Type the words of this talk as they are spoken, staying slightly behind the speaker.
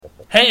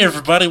Hey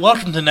everybody,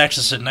 welcome to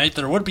Nexus at Night.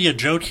 There would be a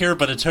joke here,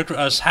 but it took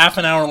us half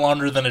an hour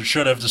longer than it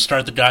should have to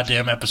start the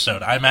goddamn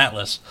episode. I'm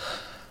Atlas.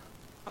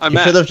 You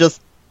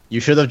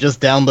should have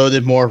just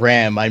downloaded more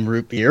RAM. I'm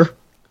Root Beer.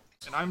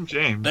 And I'm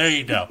James. There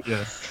you go.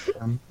 Yes,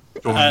 I'm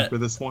going for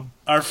this one.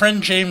 Our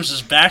friend James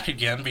is back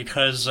again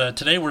because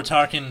today we're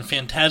talking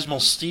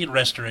Phantasmal Steed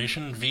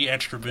Restoration V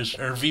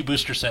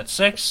Booster Set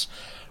 6,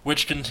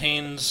 which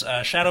contains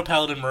Shadow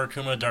Paladin,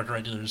 Murasuma, Dark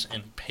Regulars,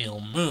 and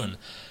Pale Moon.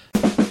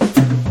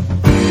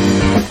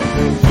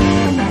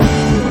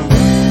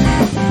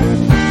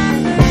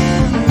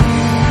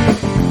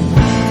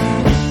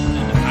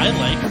 I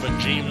like what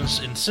James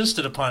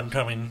insisted upon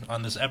coming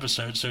on this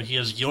episode, so he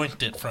has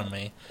yoinked it from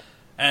me.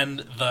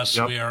 And thus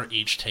we are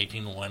each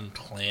taking one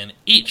clan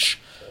each.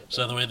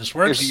 So the way this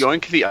works... Is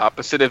yoink the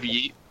opposite of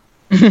yeet?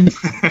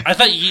 I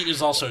thought yeet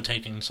is also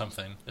taking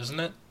something, isn't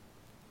it?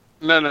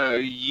 No,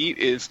 yeet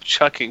is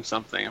chucking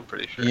something, I'm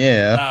pretty sure.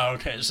 Yeah. Oh,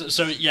 okay.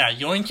 So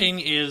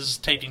yoinking is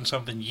taking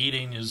something,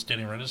 yeeting is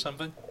getting rid of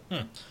something?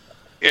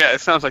 Yeah,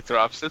 it sounds like they're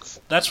opposites.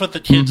 That's what the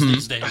kids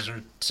these days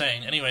are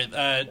saying. Anyway,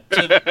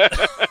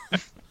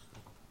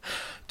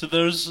 to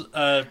those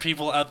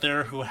people out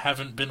there who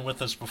haven't been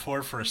with us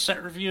before for a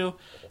set review,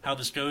 how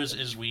this goes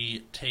is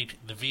we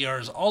take the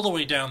VRs all the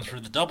way down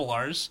through the double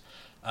Rs,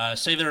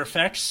 say their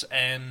effects,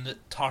 and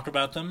talk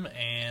about them,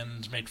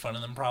 and make fun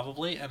of them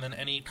probably, and then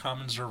any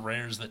commons or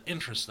rares that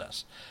interest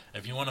us.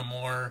 If you want a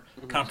more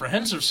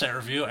comprehensive set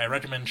review, I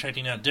recommend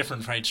checking out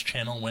Different Fight's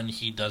channel when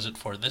he does it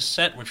for this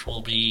set, which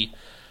will be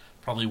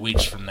probably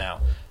weeks from now.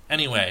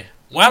 Anyway,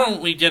 why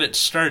don't we get it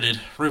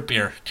started? Root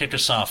Beer, kick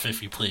us off,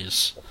 if you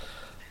please.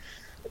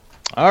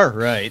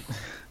 Alright.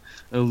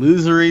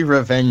 Illusory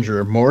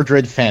Revenger,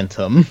 Mordred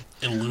Phantom.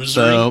 Illusory?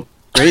 So,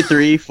 grade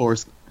 3,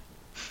 Force...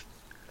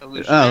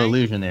 Illusionary? Oh,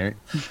 Illusionary.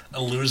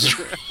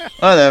 Illusory.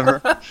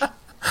 Whatever.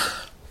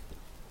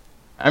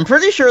 I'm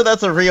pretty sure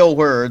that's a real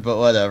word, but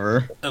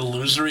whatever.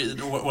 Illusory?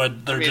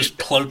 What they're just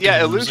cloaked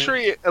Yeah, in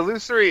losing?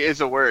 illusory is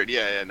a word.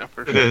 Yeah, no,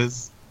 for sure. It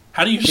is.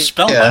 How do you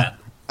spell Yeah. that?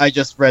 I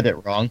just read it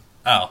wrong.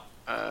 Oh,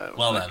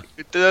 well then.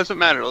 It doesn't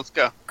matter, let's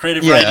go.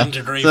 Creative Yeah. writing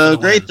degree So, for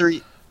the grade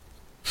win.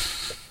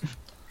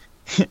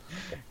 3...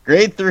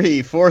 Grade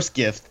 3, Force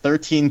Gift,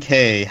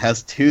 13k,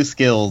 has 2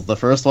 skills. The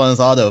first one is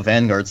Auto,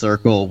 Vanguard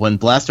Circle. When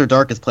Blaster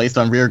Dark is placed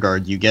on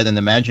rearguard, you get an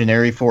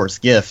imaginary Force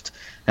Gift.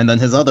 And then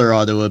his other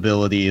auto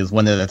ability is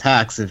when it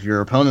attacks, if your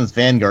opponent's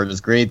Vanguard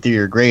is grade 3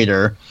 or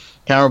greater,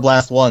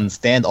 Counterblast 1,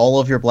 stand all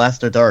of your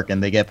Blaster Dark,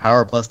 and they get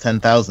power plus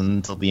 10,000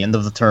 until the end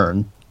of the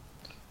turn.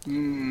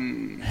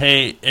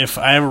 Hey, if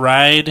I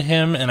ride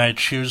him and I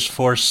choose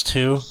Force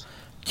 2,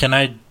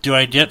 do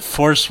I get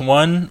Force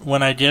 1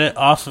 when I get it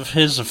off of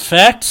his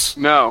effects?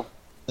 No.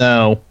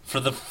 No. For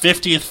the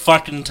 50th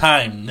fucking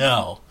time,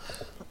 no.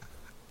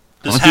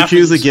 This Once you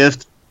choose a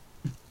gift,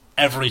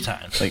 every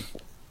time.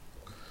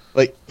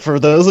 like, for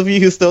those of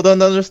you who still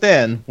don't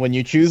understand, when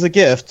you choose a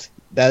gift,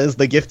 that is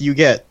the gift you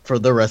get for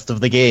the rest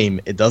of the game.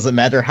 It doesn't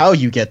matter how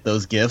you get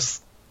those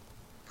gifts.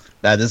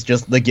 That is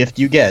just the gift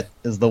you get,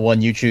 is the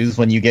one you choose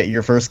when you get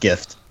your first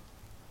gift.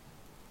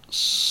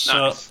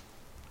 Nice.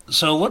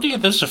 So looking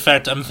at this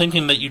effect, I'm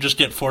thinking that you just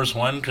get Force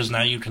 1, because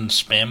now you can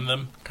spam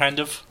them, kind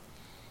of.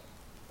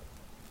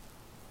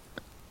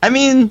 I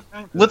mean,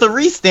 with a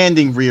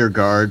restanding rear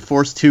guard,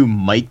 Force 2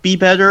 might be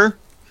better,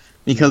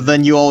 because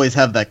then you always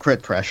have that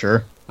crit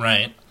pressure.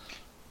 Right.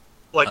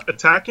 Like,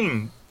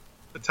 attacking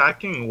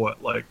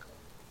what, like,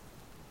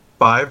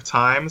 5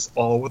 times,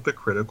 all with the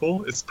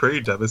critical, is pretty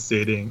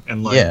devastating,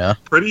 and,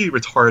 like, pretty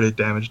retarded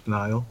damage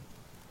denial.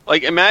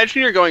 Like,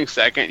 imagine you're going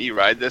second, you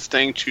ride this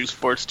thing, choose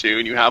Force 2,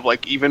 and you have,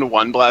 like, even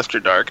one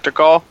Blaster Dark to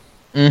call.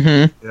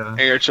 Mm-hmm. Yeah. And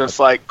you're just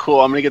like, cool,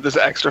 I'm gonna get this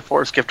extra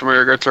Force gift to my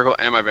Rearguard Circle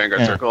and my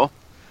Vanguard Circle.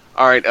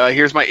 Alright,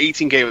 here's my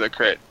 18k with a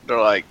crit.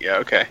 They're like, yeah,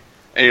 okay.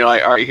 And you're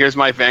like, alright, here's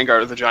my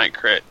Vanguard with a giant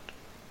crit.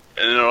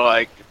 And then they're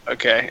like,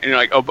 okay. And you're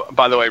like, oh,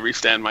 by the way,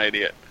 restand my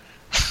idiot.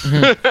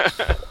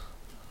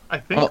 I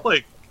think,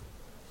 like...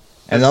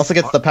 And it also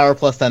gets the power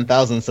plus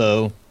 10,000,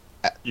 so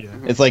Yeah.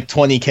 it's like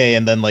 20k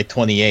and then like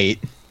 28.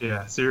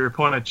 Yeah, so your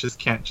opponent just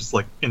can't just,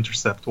 like,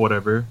 intercept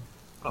whatever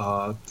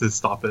to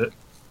stop it.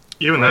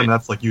 Even then,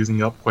 that's, like,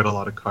 using up quite a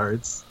lot of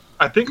cards.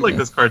 I think, like,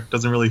 this card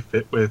doesn't really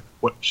fit with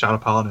what Shadow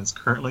Paladin is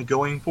currently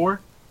going for.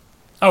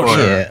 Oh,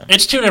 sure. Yeah.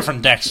 It's two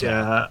different decks.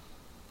 Yeah.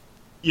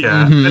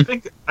 Yeah, I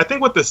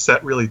think what this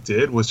set really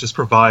did was just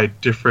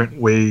provide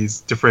different ways,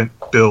 different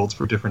builds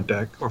for different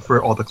deck, or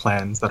for all the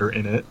clans that are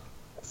in it,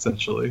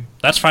 essentially.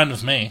 That's fine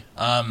with me.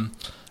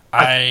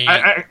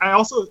 I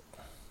also...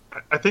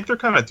 I think they're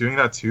kind of doing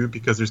that too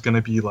because there's going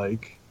to be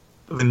like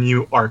the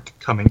new arc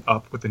coming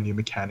up with a new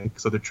mechanic,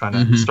 so they're trying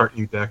to start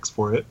new decks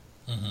for it.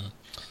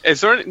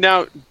 Is there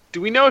now?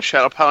 Do we know if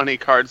Shadow Paladin any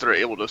cards that are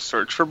able to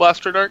search for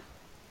Blaster Dark?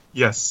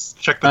 Yes,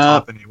 check the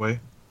top anyway.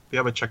 They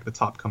have a check the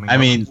top coming. I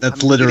mean,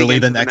 that's literally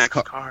the next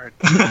card.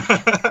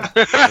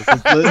 This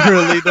is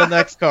literally the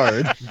next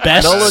card.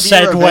 Best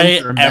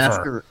segue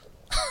ever.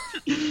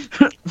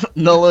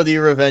 Nullity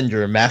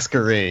Revenger,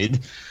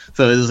 Masquerade.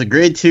 So it is a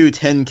grade 2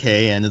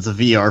 10k, and it's a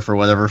VR for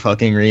whatever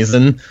fucking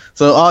reason.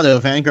 So auto,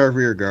 Vanguard,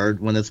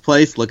 Rearguard. When it's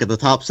placed, look at the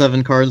top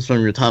 7 cards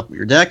from your top of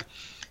your deck.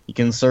 You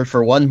can search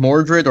for one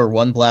Mordred or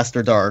one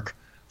Blaster Dark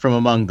from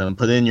among them.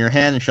 Put it in your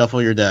hand and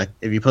shuffle your deck.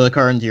 If you put a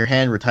card into your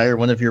hand, retire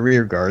one of your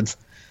Rearguards.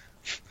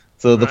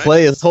 So the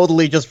play is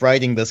totally just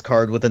writing this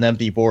card with an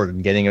empty board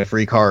and getting a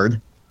free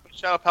card.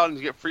 Shadow Paladins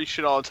get free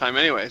shit all the time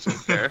anyway, so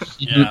who cares?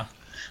 Yeah.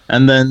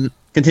 And then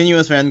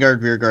continuous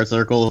Vanguard, Rearguard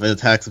Circle. If it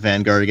attacks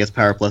Vanguard, it gets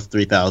power plus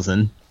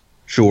 3000.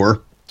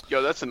 Sure.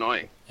 Yo, that's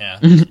annoying. Yeah.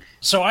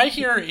 So I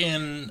hear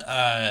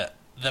that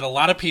a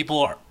lot of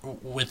people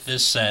with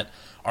this set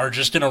are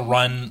just going to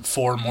run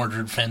 4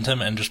 Mordred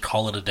Phantom and just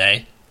call it a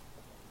day.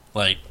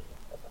 Like,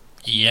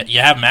 you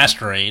have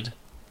Master Aid,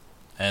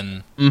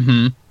 and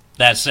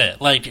that's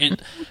it. Like,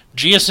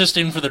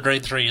 G-assisting for the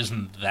grade 3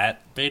 isn't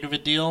that big of a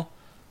deal,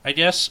 I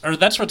guess. Or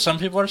that's what some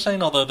people are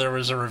saying, although there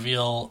was a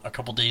reveal a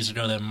couple days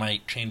ago that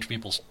might change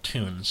people's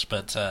tunes.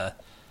 But,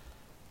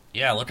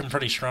 yeah, looking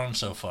pretty strong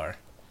so far.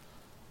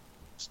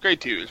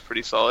 Grade 2 is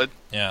pretty solid.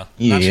 Yeah.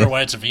 Not sure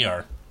why it's a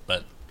VR,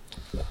 but...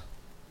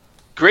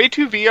 Grade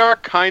 2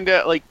 VR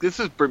kinda, like, this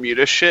is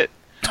Bermuda shit.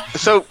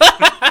 So,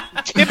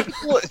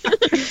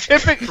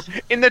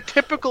 in the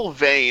typical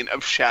vein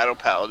of Shadow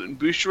Paladin,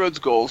 Bushiroad's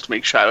goal is to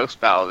make Shadow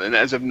Paladin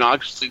as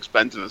obnoxiously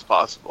expensive as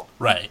possible.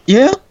 Right.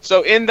 Yeah.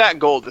 So in that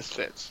goal, this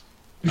fits.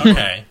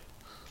 Okay.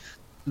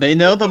 They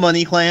know the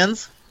money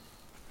clans.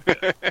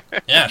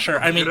 Yeah, sure.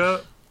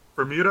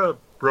 Bermuda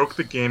broke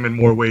the game in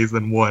more ways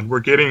than one.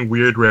 We're getting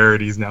weird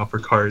rarities now for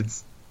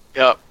cards.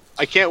 Yep.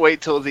 I can't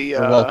wait till the...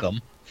 You're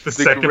welcome. The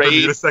second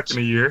Bermuda second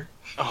a year.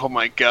 Oh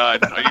my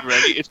god, are you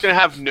ready? It's gonna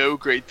have no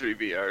grade 3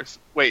 VRs.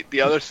 Wait,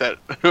 the other set.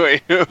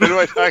 Wait, what am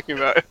I talking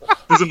about?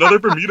 There's another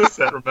Bermuda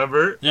set,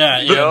 remember?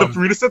 Yeah, The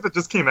Bermuda set that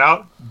just came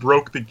out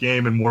broke the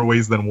game in more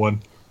ways than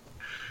one.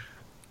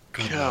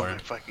 Good Oh lord. my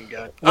fucking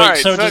god. Wait, Alright,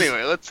 so so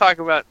anyway, let's talk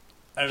about...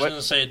 I was going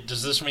to say,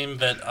 does this mean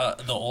that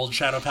the old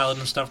Shadow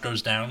Paladin stuff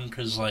goes down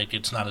because, like,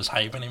 it's not as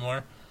hype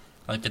anymore?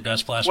 Like the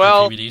Dust Blaster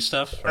PvD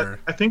stuff? Or...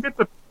 I think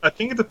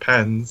it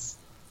depends.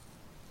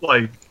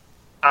 Like,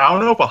 I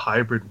don't know if a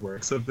hybrid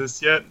works of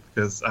this yet,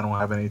 because I don't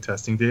have any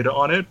testing data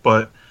on it,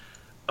 but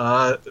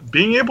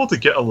being able to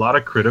get a lot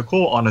of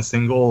critical on a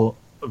single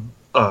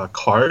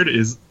card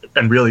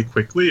and really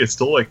quickly is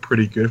still, like,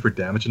 pretty good for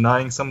damage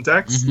denying some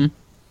decks.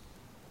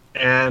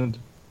 And,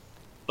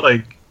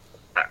 like,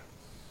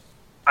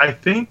 I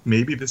think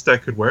maybe this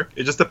deck could work.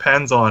 It just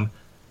depends on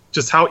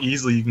just how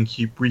easily you can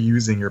keep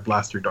reusing your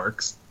Blaster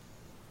Darks.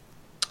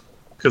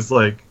 Because,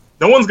 like,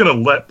 no one's going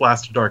to let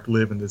Blaster Dark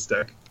live in this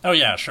deck. Oh,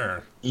 yeah,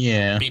 sure.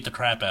 Yeah. Beat the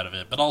crap out of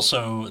it. But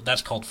also,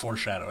 that's called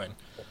foreshadowing.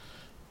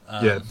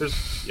 Matt,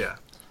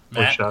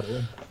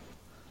 foreshadowing.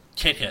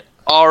 Kick it.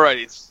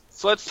 Alrighty,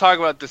 so let's talk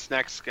about this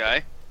next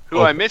guy, who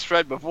I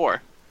misread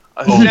before.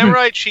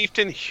 Samurai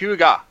Chieftain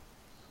Hyuga.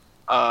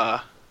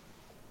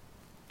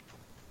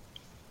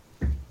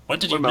 What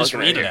did you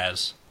misread it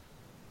as?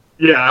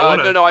 Yeah,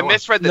 I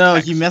misread the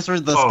text. No, he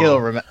misread the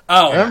skill.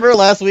 Oh. Remember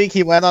last week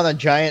he went on a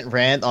giant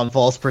rant on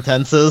false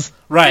pretenses?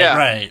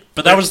 Right.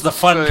 But that was the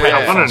fun part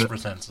of false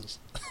pretenses.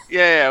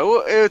 Yeah,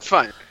 well, it's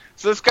fine.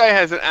 So this guy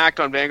has an act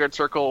on Vanguard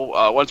Circle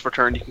once per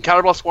turn. You can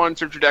counterblast one,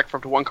 search your deck for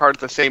up to one card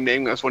with the same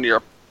name as one of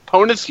your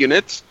opponent's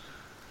units.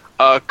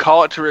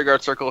 Call it to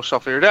Rearguard Circle,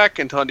 shuffle your deck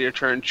until end of your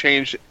turn.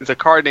 Change the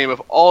card name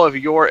of all of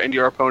your and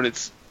your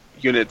opponent's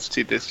units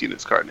to this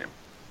unit's card name.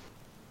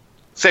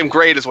 Same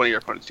grade as one of your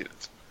opponent's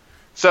units.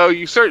 So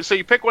you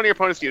pick one of your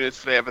opponent's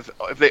units.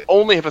 If they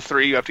only have a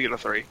 3, you have to get a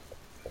 3.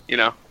 You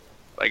know,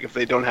 like if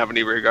they don't have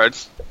any rear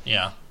guards.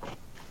 Yeah.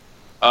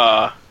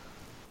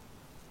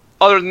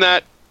 Other than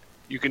that,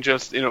 you can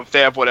just, if they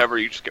have whatever,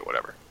 you just get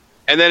whatever.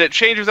 And then it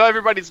changes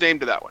everybody's name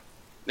to that one.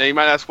 Now you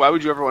might ask, why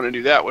would you ever want to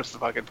do that? What's the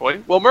fucking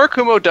point? Well,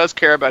 Murakumo does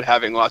care about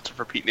having lots of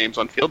repeat names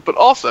on field, but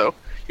also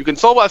you can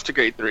Soul Blast to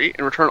grade 3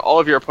 and return all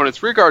of your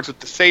opponent's rear guards with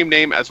the same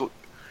name as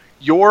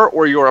your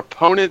or your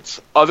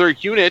opponent's other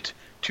unit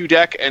to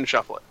deck and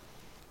shuffle it.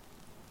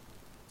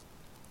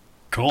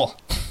 Cool.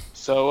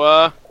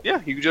 So, you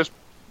can just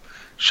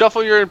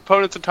shuffle your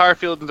opponent's entire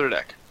field into their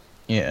deck.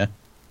 Yeah.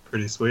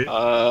 Pretty sweet.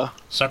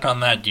 Suck on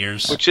that,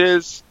 Gears. Which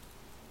is...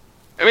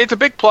 I mean, it's a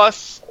big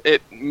plus.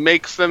 It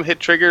makes them hit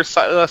triggers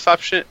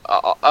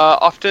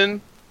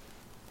often.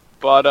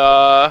 But,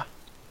 I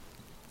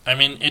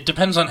mean, it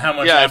depends on how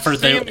much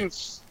effort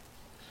It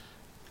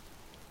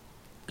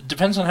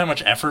depends on how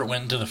much effort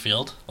went into the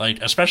field.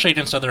 Like, especially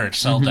against other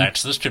Excel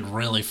decks, this could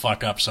really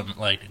fuck up some,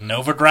 like,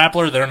 Nova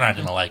Grappler. They're not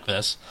going to like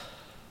this.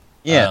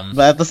 Yeah,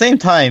 but at the same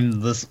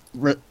time, this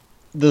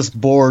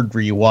board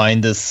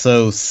rewind is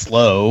so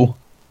slow.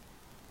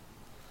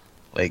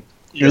 Like,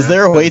 is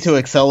there a way to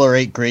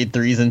accelerate grade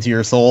 3s into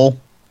your soul?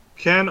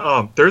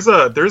 There's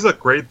a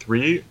grade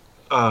 3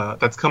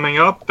 that's coming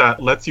up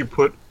that lets you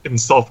put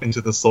himself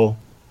into the soul.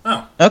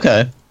 Oh.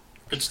 Okay.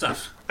 Good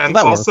stuff. And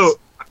that also, works.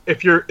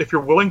 if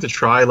you're willing to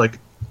try like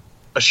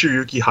a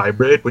Shiryuki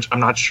hybrid, which I'm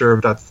not sure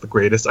if that's the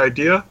greatest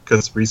idea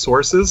because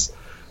resources,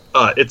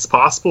 it's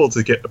possible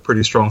to get a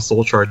pretty strong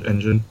soul charge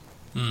engine.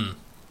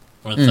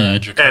 with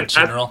And Jakar at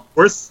Citadel.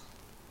 worst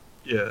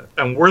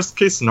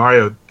case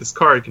scenario, this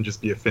card can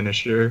just be a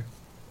finisher.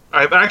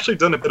 I've actually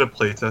done a bit of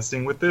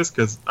playtesting with this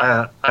because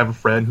I have a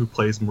friend who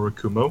plays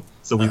Murakumo,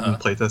 so we've been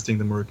playtesting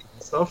the Murakumo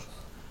stuff.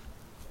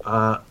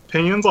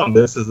 Opinions on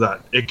this is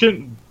that it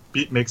can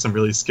make some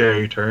really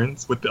scary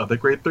turns with the other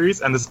grade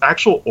 3s, and this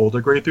actual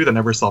older grade 3 that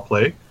never saw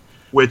play,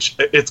 which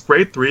it's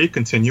grade 3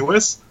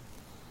 continuous.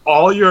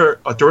 All your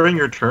during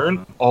your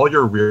turn, all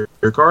your rear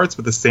guards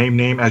with the same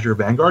name as your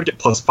Vanguard get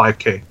plus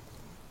 5k,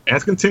 and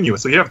it's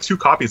continuous. So you have 2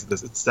 copies of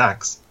this. It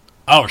stacks.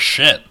 Oh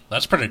shit,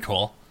 that's pretty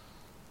cool.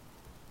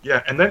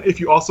 Yeah, and then if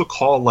you also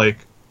call like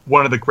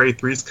one of the grade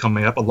 3s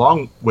coming up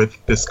along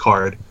with this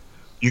card,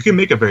 you can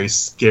make a very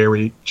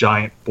scary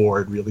giant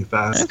board really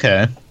fast.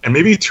 Okay. And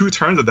maybe 2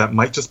 turns of that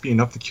might just be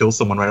enough to kill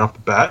someone right off the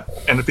bat.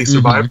 And if they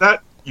survive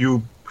that,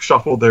 you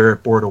shuffle their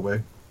board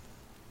away.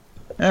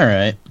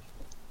 Alright.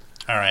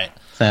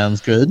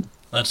 Sounds good.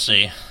 Let's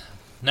see.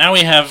 Now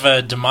we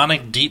have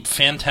Demonic Deep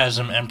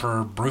Phantasm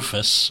Emperor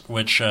Brufus,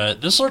 which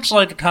this looks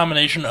like a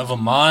combination of a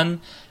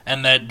Mon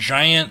and that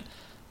giant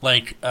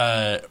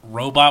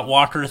robot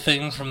walker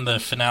thing from the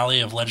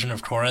finale of Legend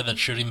of Korra that's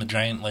shooting the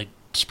giant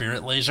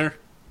spirit laser.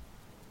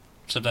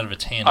 Except out of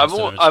its hand.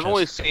 I've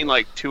only seen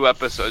 2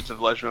 episodes of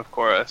Legend of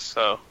Korra,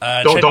 so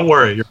don't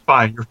worry, you're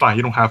fine. You're fine.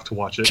 You don't have to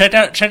watch it. Check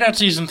out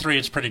season 3.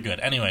 It's pretty good.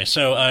 Anyway,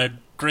 so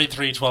grade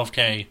 3,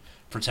 12k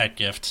protect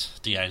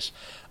gift DIs.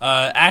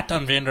 Act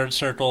on Vanguard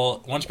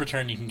Circle. Once per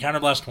turn, you can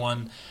counterblast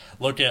 1.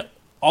 Look at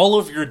all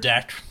of your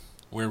deck.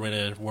 Weird way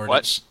to word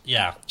it.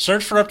 Yeah.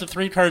 Search for up to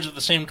 3 cards with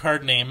the same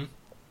card name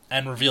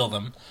and reveal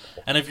them.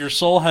 And if your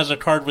soul has a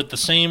card with the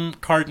same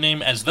card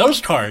name as those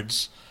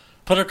cards,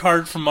 put a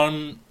card from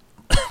among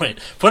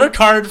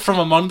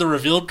the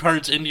revealed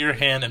cards into your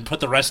hand and put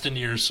the rest into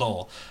your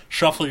soul.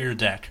 Shuffle your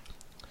deck.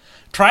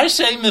 Try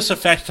saying this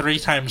effect 3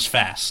 times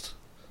fast.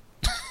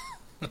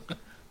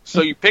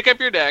 So you pick up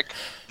your deck,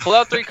 pull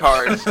out 3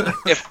 cards.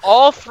 If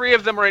all 3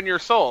 of them are in your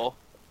soul,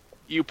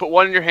 you put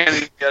 1 in your hand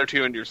and the other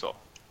 2 into your soul.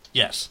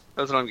 Yes.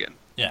 That's what I'm getting.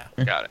 Yeah.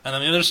 Got it. And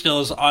then the other skill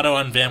is auto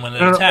unban when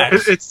it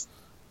attacks.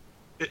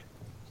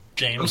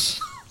 James.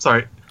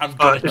 Sorry. I'm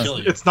going to kill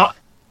you. It's not...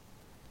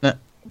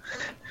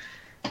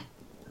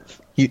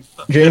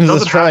 James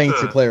is trying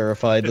to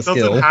clarify the skill. It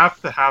doesn't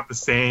have to have the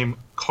same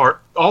card...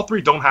 All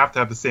 3 don't have to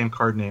have the same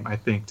card name, I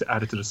think, to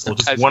add it to the soul.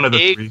 Just one of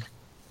the 3.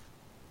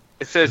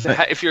 It says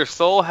if your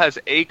soul has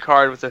a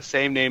card with the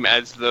same name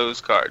as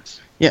those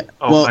cards. Yeah.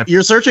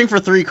 You're searching for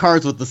 3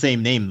 cards with the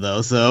same name,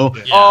 though, so...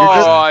 Yeah.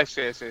 I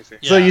see.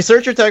 So you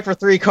search your deck for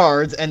 3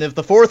 cards, and if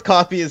the 4th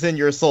copy is in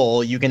your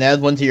soul, you can add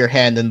 1 to your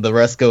hand and the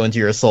rest go into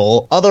your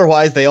soul.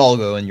 Otherwise, they all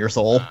go in your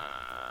soul.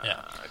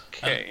 Yeah.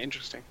 Okay,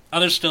 interesting.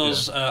 Other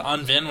skills,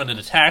 on Vin, when it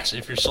attacks,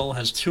 if your soul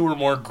has 2 or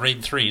more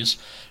grade 3s,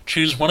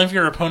 choose one of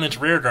your opponent's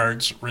rear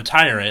guards,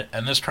 retire it,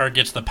 and this card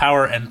gets the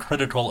power and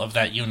critical of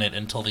that unit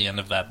until the end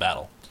of that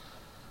battle.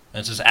 And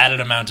it says added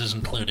amount is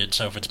included,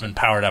 so if it's been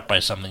powered up by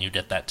something, you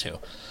get that too.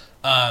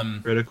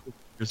 Critical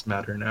just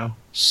matter now.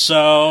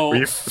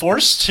 So,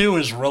 Force 2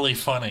 is really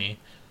funny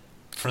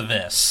for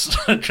this,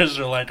 because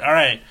they're like,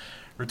 alright,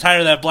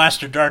 retire that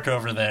Blaster Dark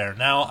over there.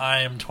 Now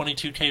I am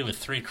 22k with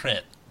 3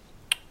 crit.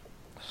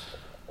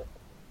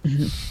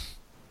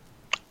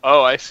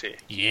 Oh, I see.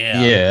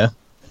 Yeah.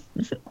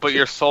 But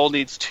your soul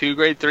needs 2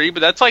 grade 3, but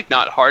that's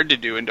not hard to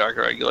do in Dark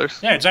Regulars.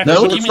 Yeah, exactly.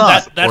 No, What do you it's mean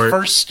not. that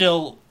first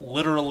skill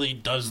literally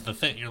does the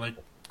thing? You're like,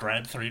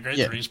 grab 3 grade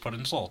 3s, put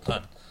in soul,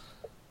 done.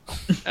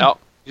 No,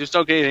 you just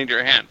don't get anything to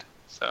your hand.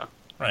 So.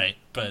 Right,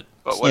 but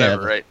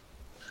whatever, right?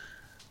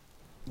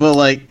 Well,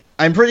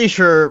 I'm pretty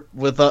sure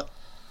with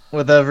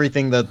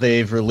everything that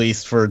they've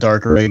released for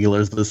Dark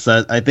Regulars this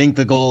set, I think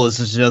the goal is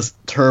to just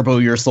turbo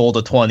your soul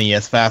to 20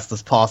 as fast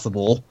as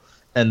possible,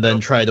 and then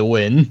try to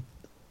win.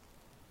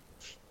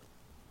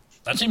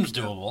 that seems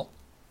doable.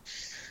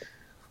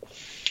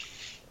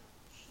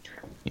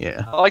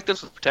 Yeah. I like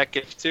this with Protect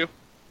Gift too.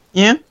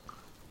 Yeah.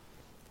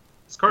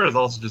 This card is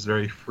also just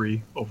very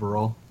free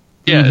overall.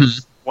 Yeah,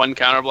 it's 1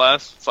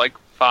 counterblast. It's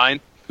fine.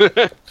 1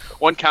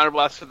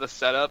 counterblast for the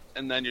setup,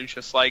 and then you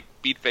just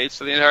beat face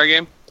for the entire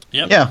game.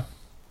 Yep. Yeah.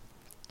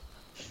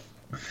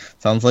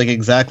 Sounds like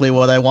exactly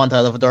what I want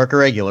out of a Dark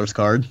Irregulars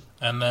card.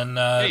 And then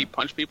You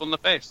punch people in the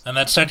face. and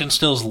that second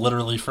still is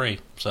literally free.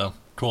 So,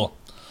 cool.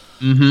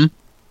 Mm-hmm.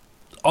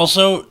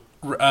 Also,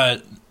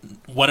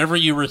 whatever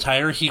you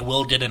retire, he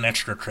will get an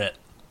extra crit,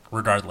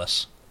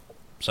 regardless.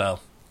 So,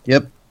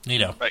 Yep.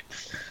 neato. Right.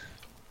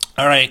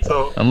 All right.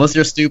 So, Unless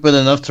you're stupid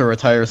enough to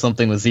retire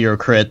something with 0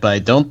 crit, but I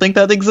don't think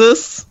that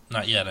exists.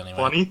 Not yet, anyway.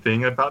 funny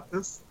thing about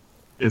this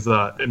is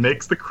it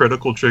makes the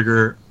critical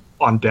trigger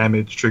on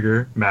damage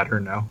trigger matter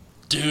now.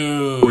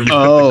 Dude. Where you put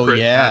Oh, the crit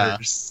yeah.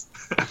 matters.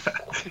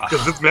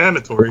 Because it's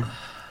mandatory.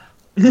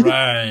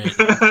 Right.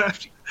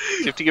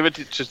 You have to give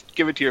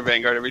it to your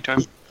Vanguard every time.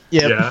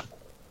 Yep. Yeah.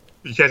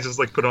 You can't just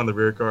like put it on the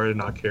rear guard and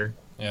not care.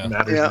 Yeah. It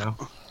matters Yeah.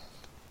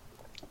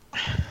 now.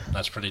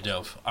 That's pretty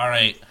dope. All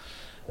right.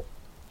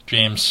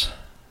 James,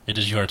 it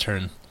is your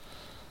turn.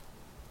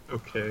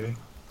 Okay.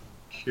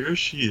 Here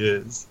she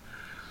is.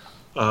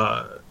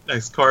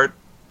 Next card.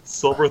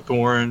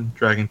 Silverthorn,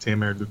 Dragon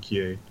Tamer,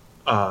 Luquier.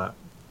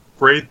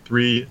 Grade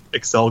 3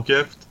 Excel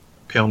Gift,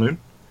 Pale Moon.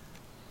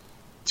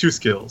 2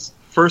 skills.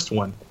 First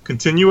one,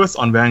 continuous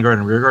on Vanguard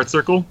and Rearguard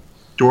Circle.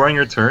 During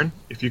your turn,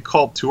 if you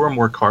call 2 or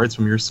more cards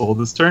from your soul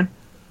this turn,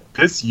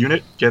 this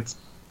unit gets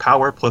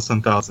power plus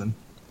 1000.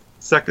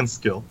 Second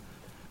skill,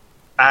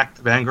 act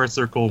Vanguard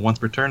Circle once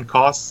per turn,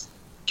 costs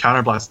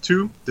Counterblast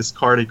 2,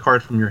 discard a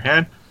card from your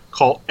hand,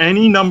 call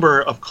any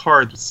number of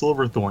cards with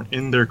Silverthorn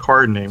in their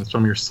card names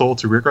from your soul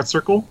to Rearguard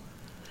Circle,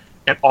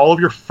 and all of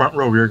your front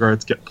row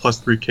rearguards get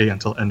plus 3k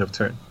until end of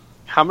turn.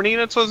 How many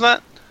units was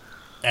that?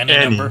 Any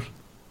number.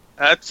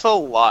 That's a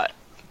lot.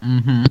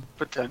 Mm-hmm.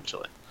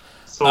 Potentially.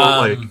 So,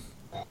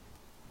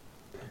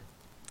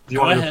 do you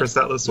want to go first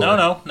that list?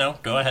 No,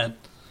 go ahead.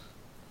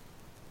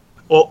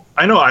 Well,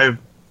 I know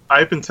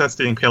I've been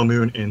testing Pale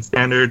Moon in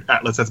Standard.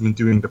 Atlas has been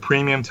doing the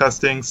premium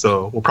testing,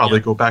 so we'll probably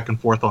go back and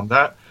forth on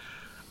that.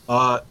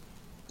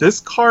 This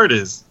card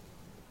is,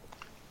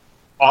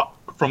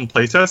 from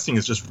playtesting,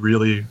 is just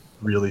really,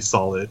 really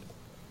solid.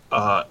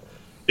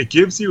 It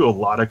gives you a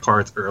lot of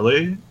cards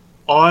early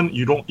on.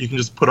 You can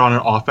just put on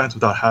an offense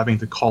without having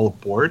to call a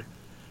board,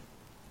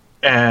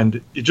 and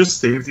it just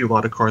saves you a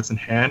lot of cards in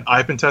hand.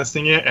 I've been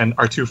testing it, and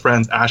our 2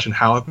 friends Ash and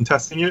Hal have been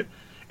testing it.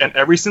 And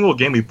every single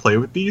game we play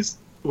with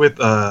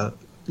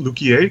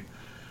Luquier,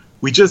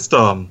 we just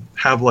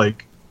have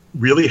like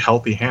really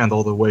healthy hand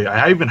all the way.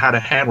 I even had a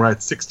hand where I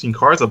had 16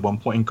 cards at one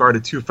point and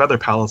guarded 2 Feather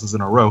Palaces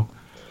in a row.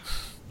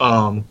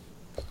 And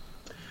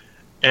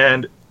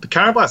the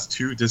Counterblast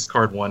 2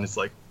 discard 1 is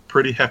like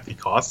pretty hefty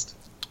cost.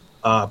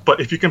 But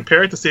if you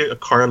compare it to, say, a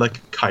card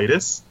like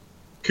Cocytus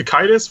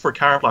for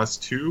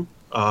Counterblast 2,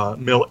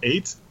 mill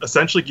 8,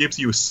 essentially gives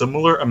you a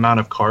similar amount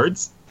of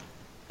cards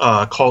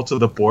called to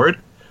the board,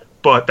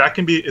 but that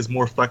is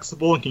more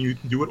flexible and you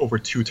can do it over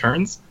 2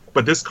 turns.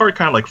 But this card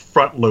kind of like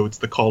front loads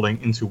the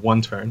calling into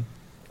 1 turn.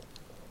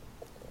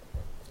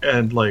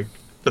 And like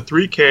the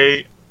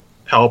 3k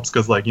helps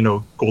because, like,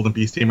 Golden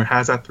Beast Tamer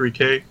has that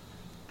 3k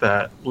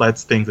that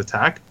lets things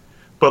attack.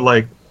 But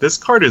like this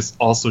card is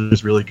also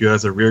just really good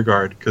as a rear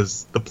guard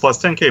because the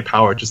plus 10k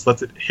power just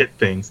lets it hit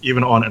things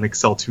even on an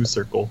Excel 2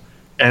 circle.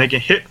 And it can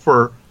hit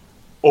for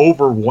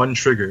over 1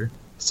 trigger.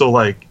 So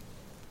like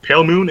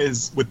Pale Moon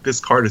with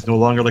this card is no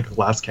longer like a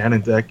glass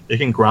cannon deck. It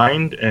can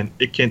grind and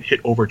it can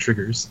hit over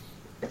triggers.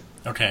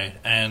 Okay,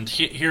 and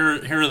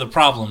here are the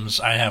problems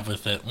I have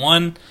with it.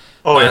 One,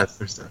 yes,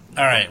 there's that.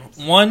 All right,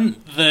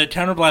 one, the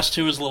Counterblast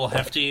 2 is a little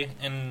hefty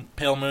in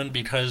Pale Moon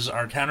because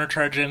our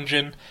countercharge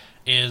engine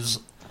is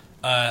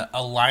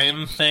a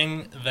lion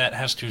thing that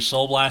has to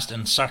Soul Blast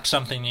and suck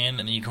something in,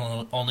 and you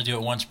can only do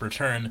it once per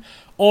turn,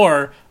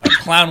 or a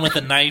clown with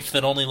a knife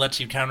that only lets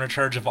you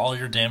countercharge if all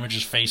your damage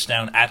is face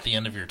down at the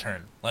end of your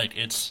turn. Like,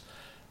 it's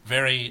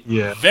very,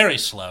 very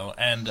slow,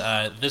 and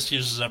this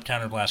uses up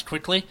Counterblast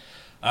quickly.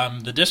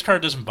 The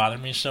discard doesn't bother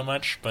me so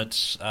much,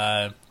 but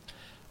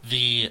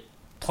the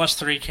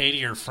plus 3k to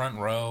your front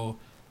row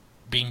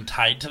being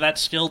tied to that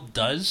skill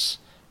does,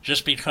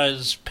 just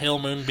because Pale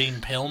Moon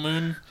being Pale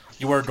Moon,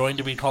 you are going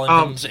to be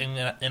calling things in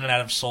and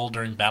out of soul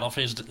during battle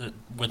phase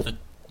with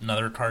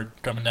another card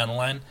coming down the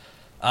line.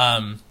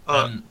 And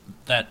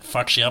that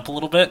fucks you up a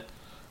little bit.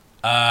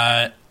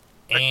 And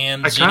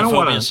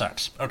Xenophobia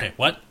sucks. Okay,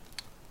 what?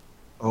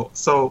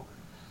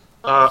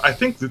 I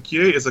think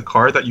Luquier is a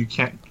card that you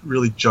can't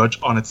really judge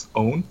on its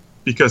own,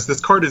 because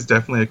this card is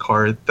definitely a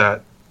card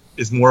that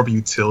is more of a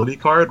utility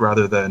card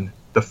rather than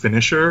the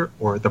finisher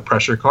or the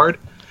pressure card.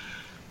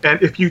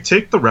 And if you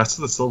take the rest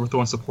of the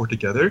Silverthorn support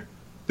together,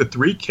 the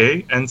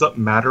 3k ends up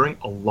mattering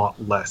a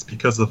lot less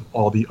because of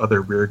all the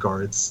other rear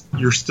guards.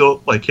 You're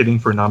still like hitting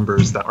for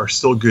numbers that are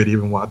still good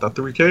even without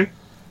that 3k.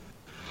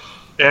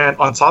 And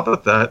on top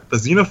of that, the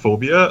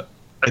Xenophobia,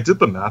 I did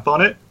the math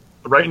on it.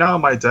 Right now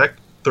in my deck,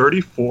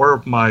 34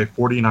 of my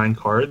 49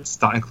 cards,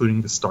 not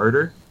including the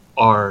starter,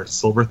 are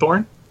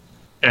Silverthorn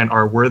and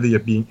are worthy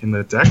of being in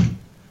the deck.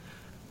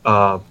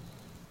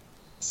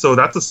 So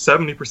that's a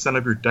 70%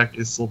 of your deck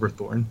is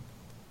Silverthorn.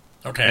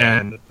 Okay.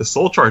 And the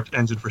Soul Charge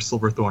engine for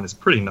Silverthorn is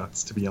pretty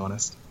nuts, to be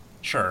honest.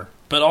 Sure.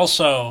 But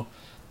also,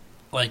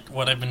 like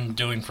what I've been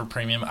doing for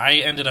premium, I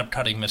ended up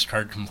cutting this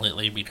card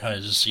completely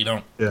because you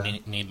don't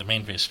need the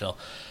main phase skill.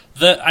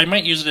 I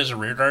might use it as a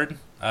rear guard,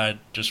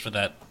 just for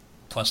that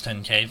plus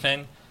 10k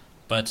thing.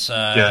 But,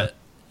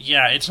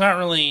 it's not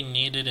really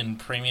needed in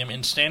premium.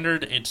 In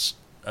standard, it's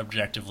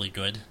objectively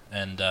good,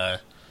 and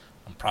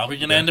I'm probably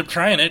going to end up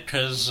trying it,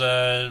 because,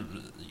 but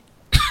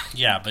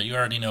you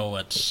already know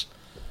what's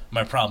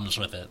my problems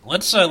with it.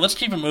 Let's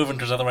keep it moving,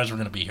 because otherwise we're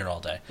going to be here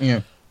all day.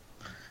 Yeah.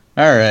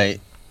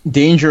 Alright.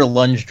 Danger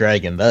Lunge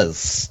Dragon. That is a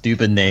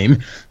stupid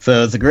name.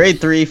 So it's a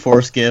grade 3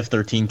 Force Gift,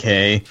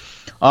 13k.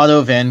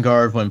 Auto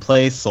Vanguard when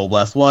placed, Soul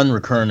Blast 1,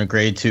 return a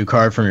grade 2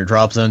 card from your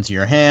drop zone to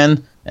your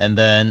hand. And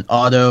then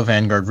Auto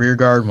Vanguard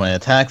Rearguard when it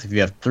attacks. If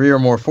you have 3 or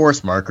more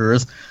Force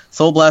markers,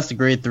 Soul Blast to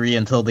grade 3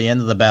 until the end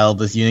of the battle.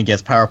 This unit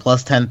gets power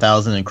plus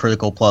 10,000 and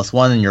critical plus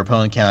 1, and your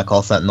opponent cannot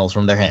call Sentinels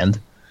from their hand.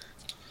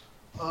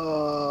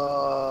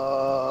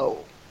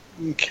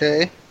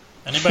 Okay.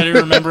 Anybody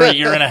remember a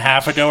year and a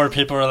half ago where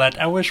people were like,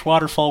 I wish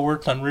Waterfall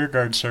worked on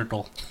Rearguard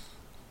Circle?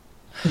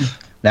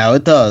 Now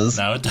it does.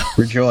 Now it does.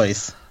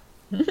 Rejoice.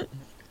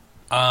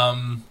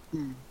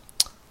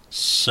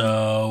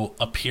 So,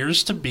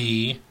 appears to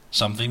be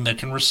something that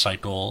can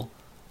recycle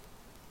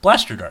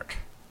Blaster Dark.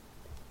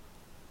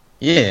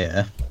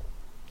 Yeah.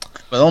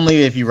 But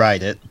only if you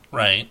ride it.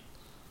 Right.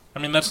 I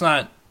mean, that's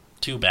not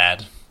too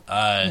bad.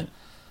 I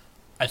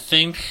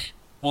think...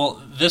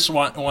 Well, this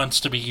one wants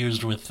to be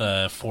used with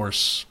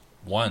Force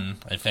 1,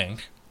 I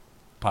think.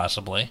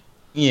 Possibly.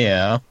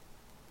 Yeah.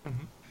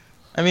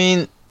 I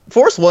mean,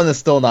 Force 1 is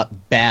still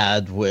not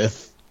bad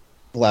with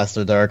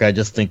Blaster Dark. I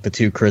just think the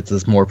 2 crits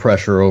is more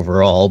pressure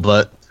overall,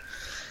 but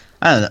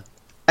I don't know.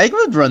 I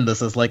would run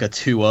this as like a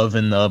 2-of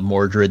in the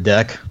Mordred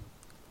deck.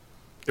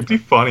 It'd be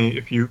funny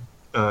if you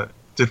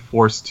did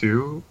Force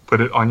 2,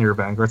 put it on your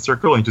Vanguard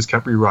Circle, and just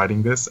kept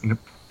rewriting this and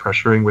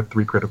pressuring with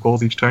 3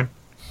 criticals each turn.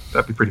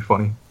 That'd be pretty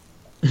funny.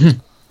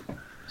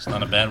 It's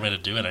not a bad way to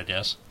do it, I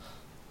guess.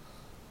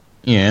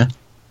 Yeah.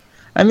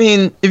 I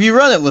mean, if you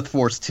run it with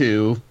Force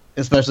 2,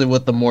 especially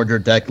with the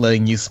Mordred deck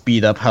letting you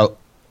speed up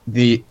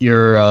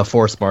your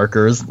Force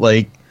markers,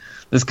 like,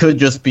 this could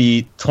just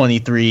be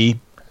 23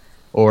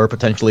 or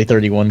potentially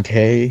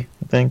 31k, I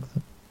think.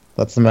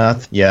 That's the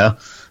math. Yeah.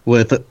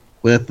 With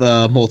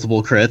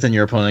multiple crits and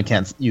your opponent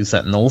can't use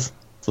Sentinels.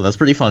 So that's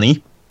pretty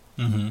funny.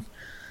 Mm-hmm.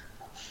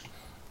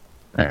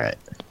 Alright.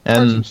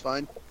 Seems And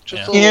fine.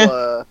 Just a Yeah.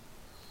 little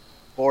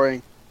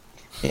boring.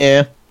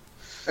 yeah.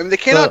 I mean, the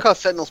cannot So-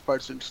 cost Sentinels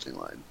part's an interesting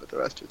line, but the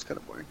rest of it's kind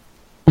of boring.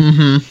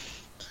 Mm-hmm.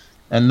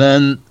 And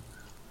then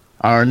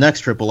our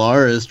next triple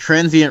R is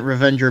Transient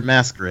Revenger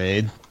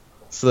Masquerade.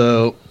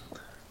 So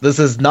this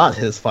is not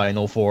his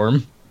final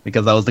form,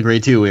 because that was the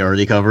grade 2 we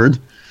already covered.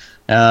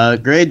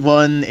 Grade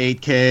 1,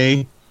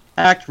 8k,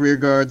 act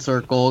Rearguard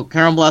Circle,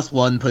 Caron Blast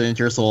 1, put it into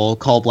your soul,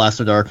 call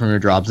Blaster Dark from your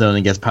drop zone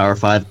and gets power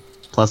 5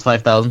 plus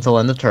 5,000 till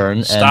end of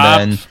turn. Stop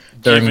and then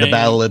during the giving-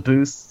 battle it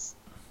boosts.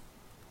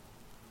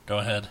 Go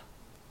ahead.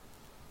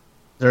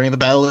 During the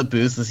battle it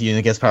boosts, this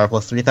unit gets power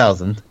plus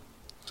 3,000.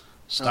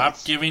 Stop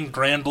Nice. giving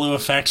Grand Blue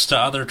effects to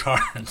other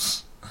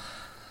cards.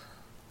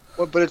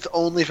 Well, but it's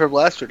only for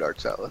Blaster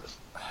Darks, Atlas.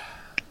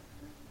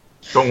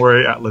 Don't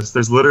worry, Atlas.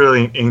 There's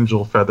literally an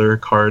Angel Feather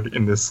card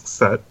in this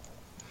set.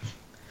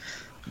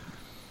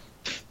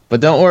 But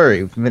don't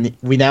worry,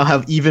 we now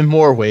have even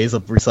more ways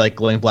of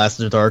recycling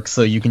Blaster Dark,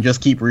 so you can just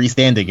keep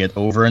restanding it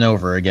over and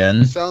over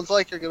again. Sounds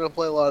like you're going to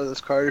play a lot of this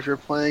card if you're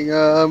playing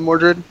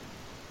Mordred.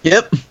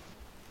 Yep.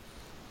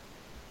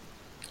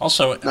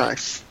 Also,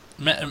 Nice.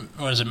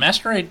 was it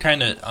Masquerade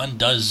kind of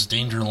undoes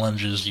Danger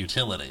Lunge's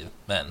utility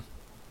then?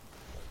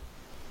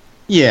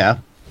 Yeah.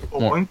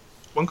 Well, Yeah.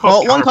 one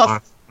costs Well, one Counterblast,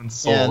 costs- one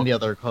Soul. And the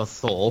other costs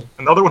Soul.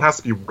 Another one has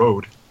to be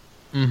Road.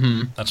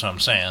 Mm-hmm. That's what I'm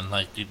saying.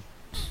 Like, you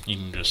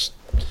can just...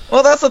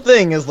 Well, that's the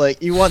thing, is,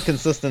 like, you want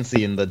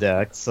consistency in the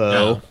deck,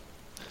 so...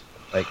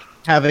 Like,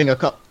 having a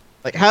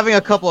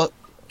couple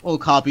of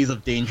copies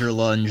of Danger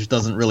Lunge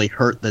doesn't really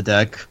hurt the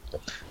deck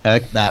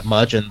that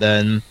much, and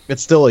then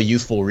it's still a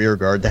useful rear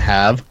guard to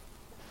have.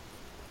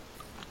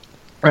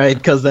 Right,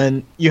 because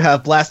then you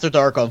have Blaster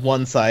Dark on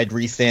one side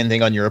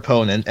restanding on your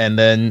opponent, and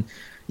then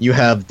you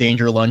have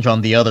Danger Lunge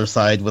on the other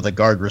side with a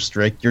guard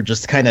restrict. You're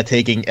just kind of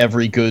taking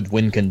every good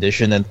win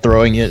condition and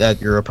throwing it at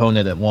your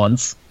opponent at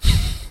once.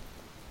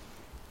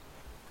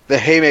 The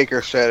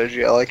Haymaker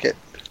strategy, I like it.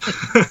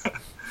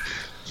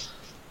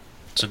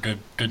 It's a good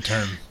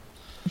term.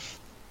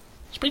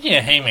 Speaking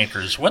of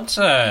haymakers, what's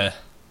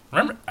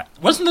remember?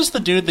 Wasn't this the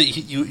dude that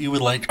you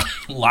would like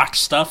lock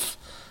stuff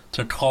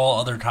to call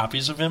other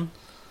copies of him?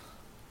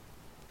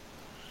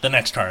 The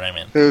next card, I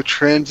mean. Who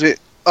transit?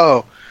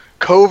 Oh,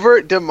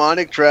 Covert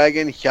Demonic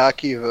Dragon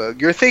Hyaki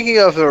Vogue. You're thinking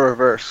of the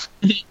reverse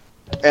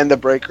and the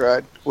Break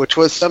Ride, which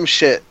was some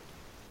shit,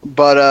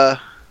 but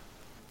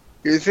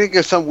you're thinking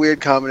of some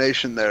weird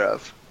combination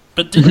thereof.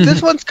 But But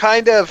this one's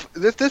kind of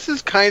this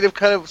is kind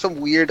of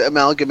some weird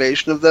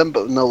amalgamation of them,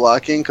 but no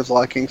locking because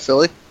locking's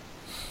silly.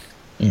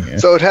 Yeah.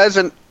 So it has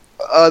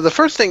the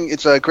first thing,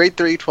 it's a grade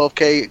 3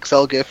 12k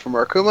Excel gift from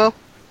Arkumo.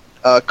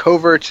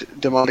 Covert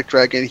Demonic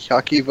Dragon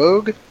Hyaki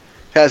Vogue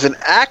has an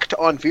act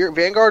on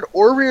Vanguard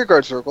or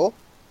Rearguard Circle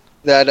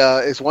that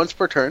is once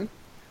per turn,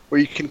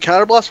 where you can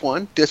counterblast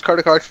 1, discard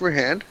a card from your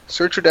hand,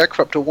 search your deck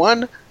for up to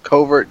 1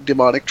 Covert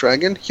Demonic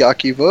Dragon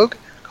Hyaki Vogue,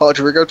 call it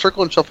to Rearguard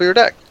Circle, and shuffle your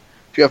deck.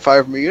 If you have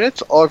 5 more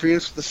units, all of your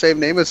units with the same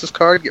name as this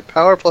card get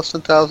power plus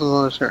 10,000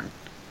 on a turn.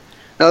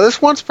 Now,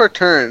 this once per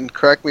turn,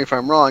 correct me if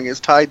I'm wrong, is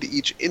tied to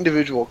each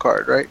individual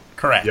card, right?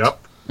 correct. Yep.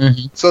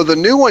 Mm-hmm. So the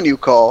new one you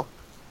call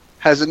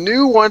has a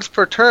new once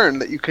per turn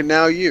that you can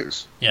now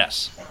use.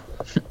 Yes.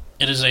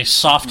 It is a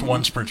soft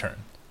once per turn,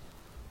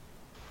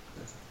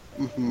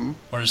 Hmm.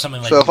 or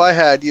something like. So if I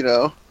had,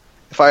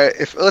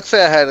 if let's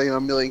say I had a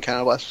million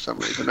counterblasts for some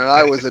reason, and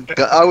I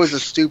was a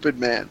stupid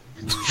man,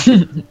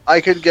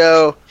 I could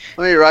go.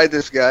 Let me ride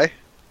this guy.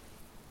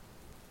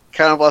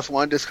 Counterblast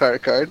 1, discard a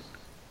card.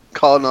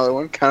 Call another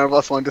one.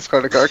 Counterblast 1,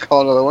 discard a card.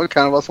 Call another one.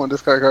 Counterblast 1,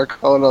 discard a card.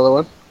 Call another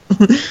one.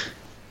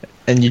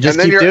 And you just And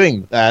then keep you're-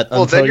 doing that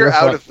Well, until then you're out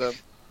front- of them.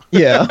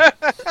 Yeah.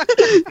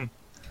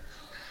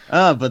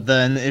 But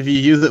then if you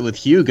use it with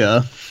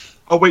Hyuga,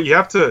 Oh wait, you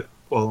have to.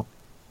 Well,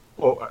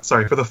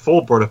 sorry. For the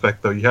full board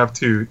effect, though, you have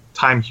to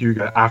time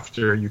Hyuga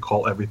after you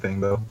call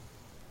everything, though.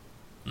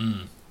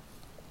 Mm.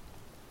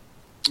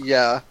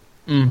 Yeah.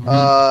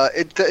 mhm.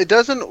 It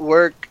doesn't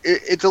work.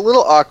 It's a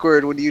little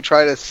awkward when you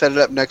try to set it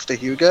up next to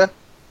Hyuga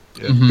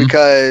Yeah. Mhm.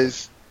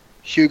 because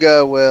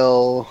Hyuga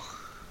will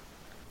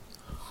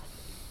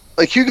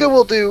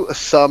do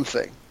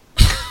something.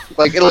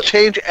 Like it'll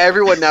change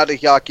everyone now to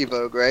Hyaki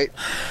Vogue, right?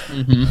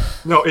 Mhm.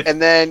 No,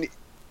 And then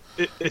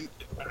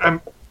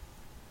I'm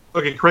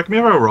okay. Correct me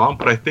if I'm wrong,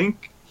 but I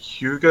think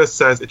Hyuga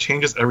says it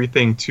changes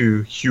everything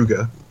to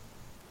Hyuga,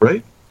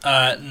 right?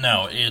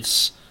 No,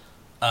 it's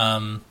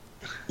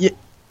Yeah.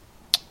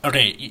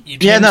 Okay, you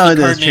Yeah, change no, the it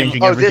card is name.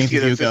 changing. oh, Everything this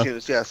to unit,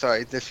 Hyuga. yeah,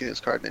 sorry, this unit's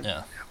card name.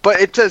 Yeah.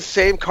 But it's the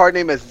same card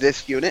name as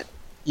this unit,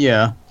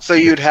 Yeah. so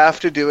you'd have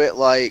to do it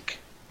like.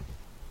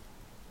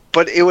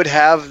 But it would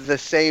have the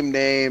same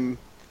name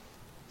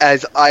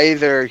as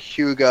either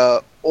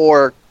Hyuga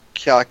or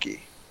Kyaki.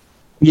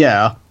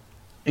 Yeah.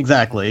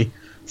 Exactly.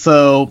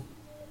 So,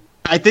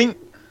 I think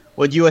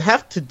what you would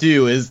have to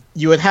do is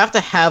you would have to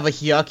have a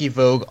Hyaki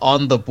Vogue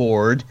on the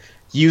board,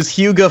 use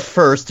Hyuga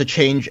first to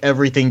change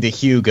everything to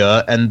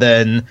Hyuga, and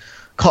then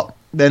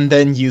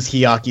then use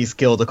Hyaki's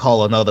skill to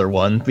call another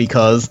one,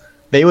 because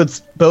they would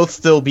both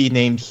still be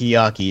named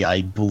Hyaki,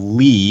 I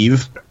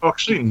believe.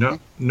 Actually, no.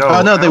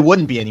 Oh no, they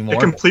wouldn't be anymore. It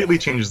completely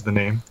changes the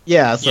name.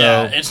 Yeah, so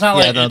Yeah, it's not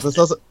yeah, like no, it's, this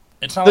doesn't.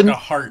 it's not then- like a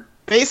heart.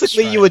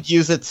 Basically, That's you right. would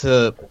use it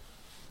to.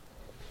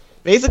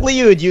 Basically,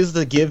 you would use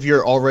to give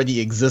your already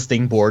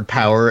existing board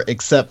power,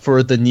 except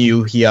for the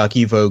new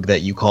Hyaki Vogue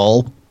that you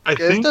call. I Yeah,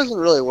 this think. doesn't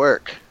really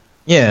work.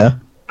 Yeah.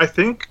 I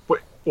think.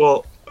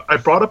 Well, I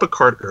brought up a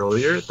card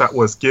earlier that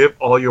was give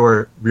all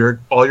your rear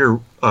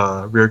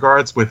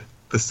guards with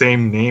the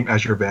same name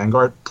as your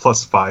vanguard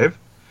 +5.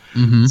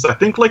 Mm-hmm. So I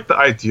think like the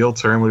ideal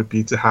term would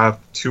be to have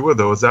 2 of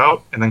those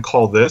out and then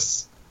call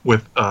this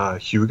with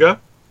Hyuga,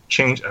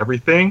 change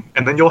everything,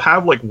 and then you'll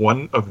have like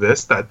 1 of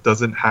this that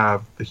doesn't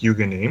have the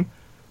Hyuga name,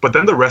 but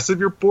then the rest of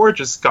your board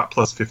just got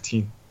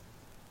 +15.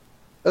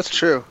 That's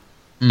true.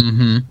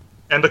 Mm-hmm.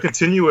 And the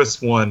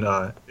continuous one,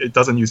 it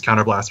doesn't use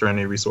counterblast or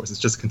any resource. It's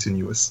just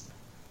continuous.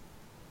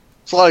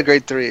 It's a lot of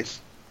grade 3s.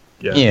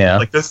 Yeah.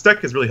 Like this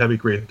deck is really heavy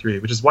grade 3,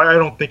 which is why I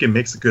don't think it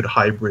makes a good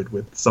hybrid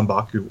with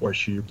Sambaku or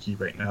Shiyuki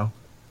right now.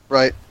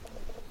 Right.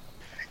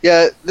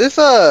 Yeah, this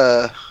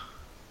I'm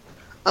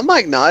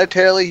like not a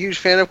terribly huge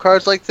fan of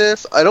cards like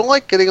this. I don't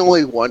like getting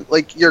only one.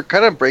 Like you're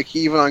kind of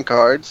breaking even on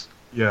cards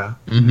Yeah.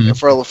 Mm-hmm.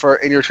 for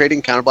and you're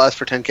trading counterblast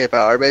for 10k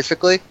power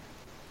basically,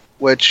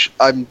 which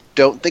I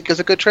don't think is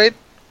a good trade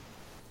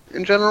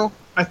in general.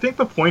 I think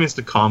the point is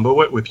to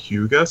combo it with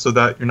Hyuga so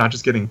that you're not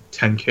just getting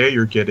 10k,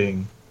 you're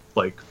getting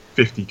like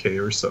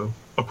 50k or so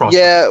across.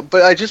 Yeah,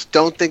 but I just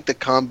don't think the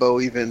combo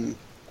even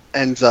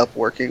ends up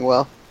working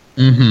well.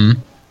 Mm-hmm.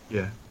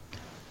 Yeah.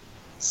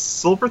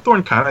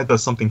 Silverthorn kind of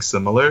does something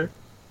similar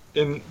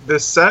in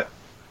this set,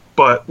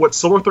 but what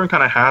Silverthorn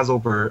kind of has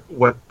over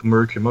what the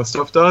Murakumo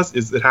stuff does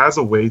is it has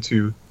a way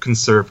to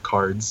conserve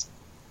cards,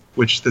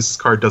 which this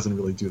card doesn't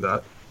really do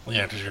that. Well,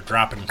 yeah, because you're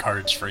dropping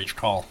cards for each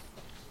call.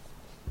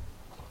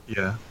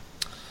 Yeah.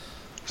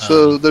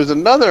 So there's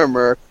another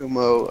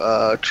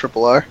Murakumo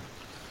Triple R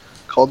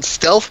called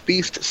Stealth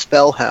Beast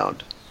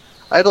Spellhound.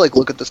 I had to like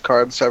look at this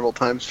card several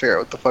times to figure out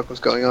what the fuck was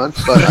going on,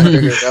 but I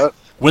figured it out.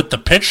 With the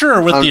picture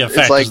or with the It's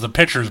effect? like- Because the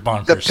picture's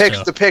bonkers.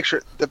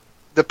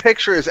 The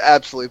picture is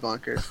absolutely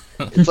bonkers.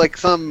 It's like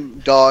some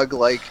dog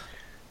like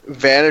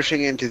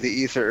vanishing into the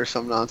ether or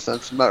some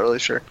nonsense. I'm not really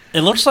sure.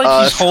 It looks like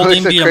he's so holding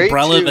it's a the crate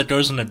umbrella too. that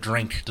goes in a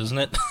drink, doesn't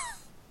it?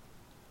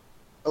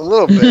 A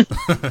little bit,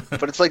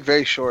 but it's like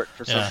very short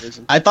for Yeah. some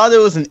reason. I thought it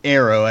was an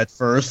arrow at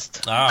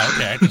first. Oh,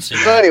 okay, I can see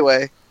So that.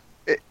 anyway,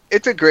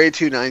 it's a grade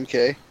 2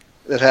 9k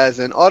that has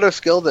an auto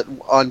skill that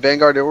on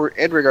Vanguard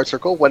and Rearguard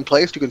Circle, when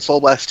placed, you can Soul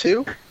Blast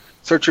 2,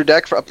 search your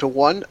deck for up to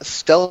 1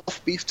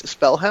 Stealth Beast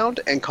Spellhound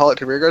and call it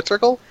to Rearguard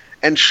Circle,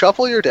 and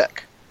shuffle your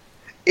deck.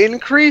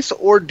 Increase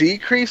or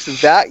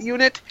decrease that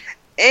unit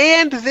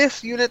and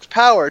this unit's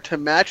power to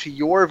match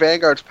your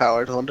Vanguard's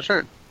power until end of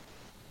turn.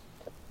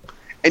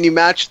 And you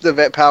match the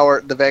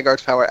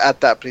Vanguard's power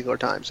at that particular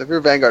time. So if your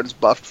Vanguard is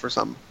buffed for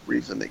some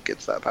reason, it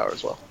gets that power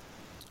as well.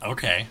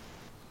 Okay.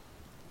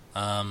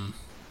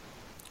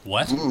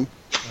 What? Mm.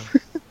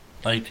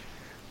 Like,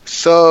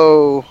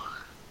 So,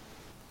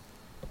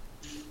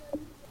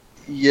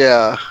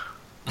 yeah.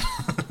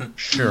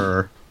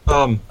 Sure.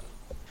 Um,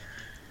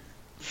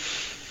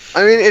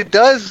 I mean, it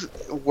does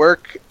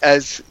work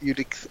as you'd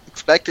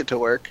expect it to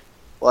work.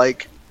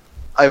 Like,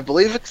 I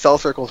believe Excel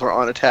circles are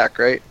on attack,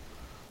 right?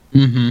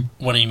 Mm-hmm.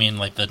 what do you mean,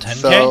 like the 10k?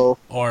 So-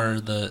 Or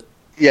the...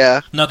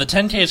 Yeah. No, the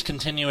 10k is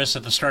continuous.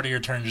 At the start of your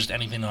turn, just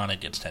anything on it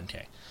gets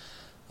 10k.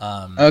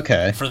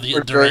 Okay. For the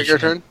Or during duration your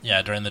turn?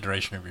 Yeah, during the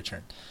duration of your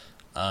turn.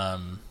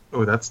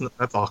 oh, that's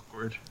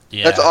awkward.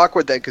 Yeah. That's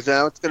awkward then, because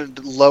now it's going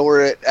to lower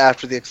it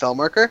after the Excel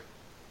marker.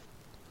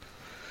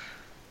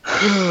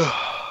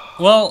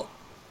 Well,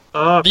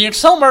 The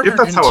Excel marker if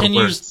that's how it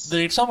continues. works.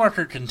 The Excel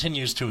marker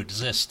continues to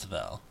exist,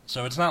 though,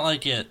 so it's not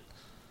like it.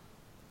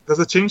 Does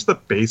it change the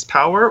base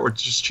power, or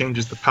just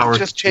changes the power? It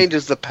just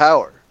changes the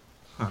power.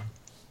 I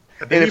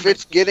think And if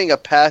it's getting a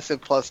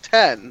passive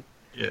 +10,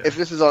 yeah. if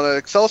this is on an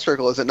Excel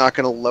circle, is it not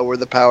going to lower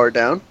the power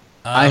down?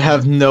 I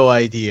have no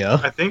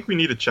idea. I think we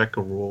need to check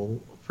a rule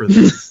for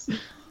this.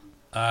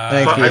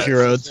 Thank But you, I-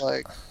 Shirod. It's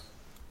like,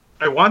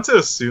 I want to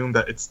assume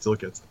that it still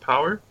gets the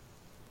power.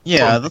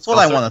 Yeah, that's what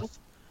I want to.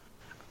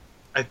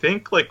 I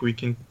think like we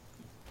can.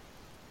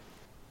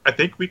 I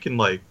think we can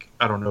like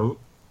I don't know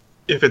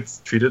if it's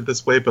treated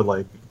this way, but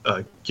like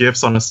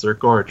gifts on a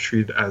circle are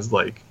treated as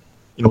like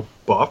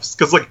buffs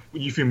because like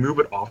if you move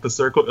it off the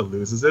circle, it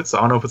loses it. So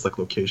I don't know if it's like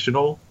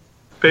locational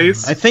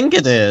based. I think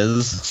it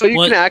is. so you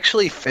What- can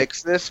actually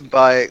fix this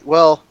by,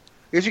 well,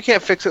 because you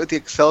can't fix it with the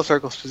Excel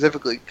circle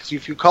specifically, because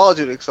if you call it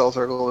to an Excel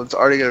circle, it's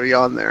already going to be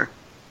on there.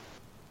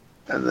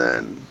 And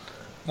then,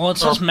 Well, it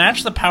says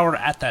match the power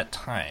at that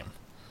time.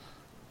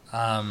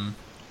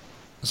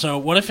 So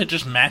what if it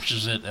just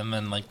matches it and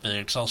then like the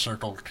Excel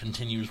circle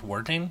continues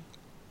working?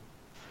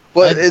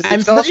 but I- is I'm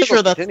Excel pretty circle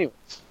sure that's-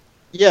 continuous?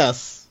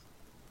 Yes,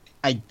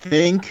 I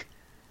think.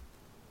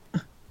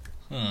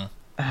 Hmm.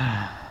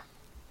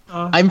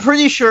 I'm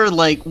pretty sure,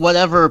 like,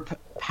 whatever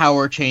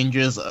power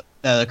changes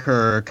that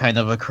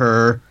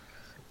occur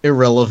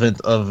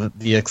irrelevant of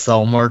the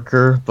Excel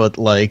marker, but,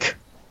 like,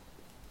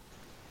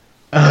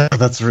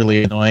 that's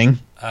really annoying.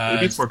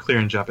 Maybe it's more clear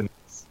in Japanese.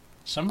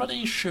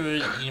 Somebody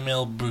should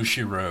email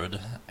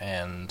Bushiroad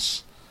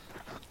and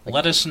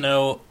let us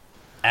know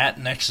at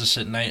Nexus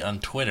at Night on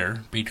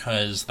Twitter,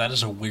 because that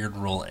is a weird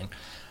ruling.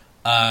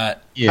 How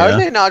Yeah. did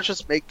they not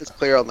just make this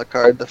clear on the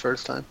card the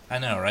first time? I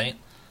know, right?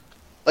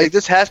 Like,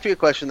 this has to be a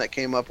question that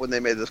came up when they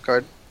made this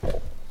card.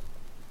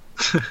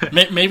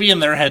 Maybe in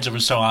their heads it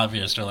was so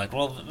obvious. They're like,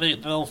 well,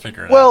 they'll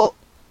figure it out. Well,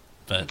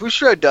 But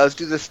Bushiroad does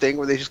do this thing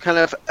where they just kind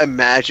of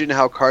imagine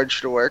how cards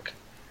should work,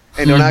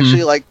 and don't Mhm.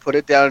 actually, like, put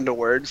it down into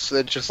words, so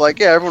it's just like,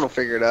 yeah, everyone will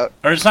figure it out.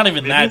 or it's not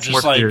even Maybe that. it's Just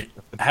more clear like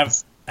in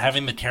Japanese.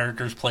 having the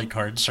characters play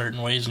cards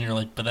certain ways, and you're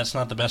like, but that's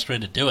not the best way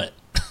to do it.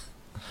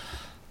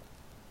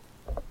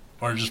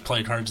 Or just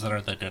play cards that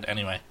aren't that good.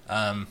 Anyway,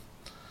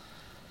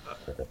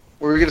 What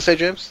were we going to say,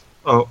 James?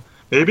 Oh,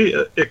 maybe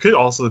it could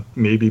also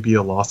maybe be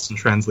a lost in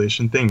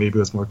translation thing. Maybe it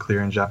was more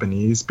clear in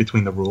Japanese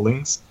between the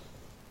rulings.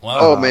 well,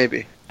 Oh,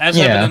 maybe. as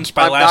Yeah. evidenced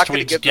by I'm not last going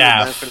to week's give them the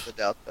gaff, benefit of the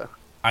doubt, though.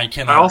 I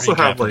cannot I also read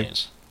have, like,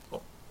 Japanese.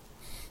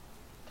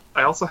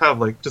 I also have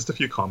like just a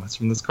few comments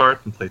from this card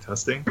from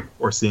playtesting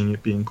or seeing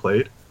it being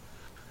played.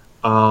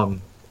 I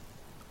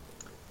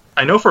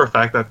know for a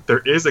fact that there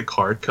is a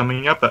card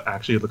coming up that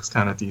actually looks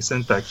kind of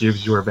decent that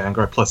gives your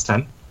Vanguard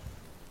 +10.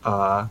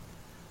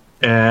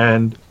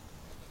 And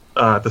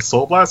the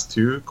Soul Blast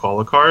 2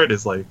 Call card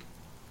is like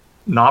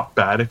not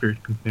bad if you're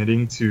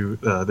committing to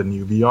the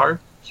new VR,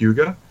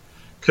 Hyuga,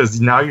 because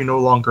now you no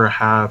longer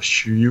have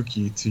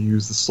Shiryuki to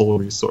use the Soul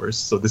resource.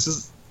 So this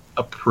is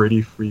a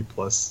pretty free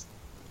plus.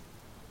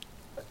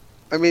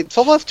 I mean,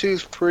 Soul Blast 2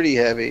 is pretty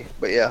heavy,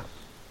 but yeah,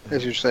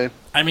 as you're saying.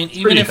 I mean, It's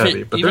even pretty if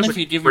heavy, it, but even there's if a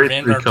you give your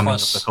grade 3 Vanguard coming up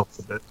plus, that helps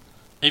a bit.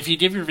 if you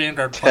give your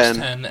Vanguard 10.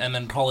 +10 and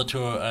then call it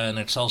to an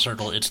Excel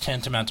circle, it's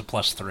tantamount to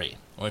 +3,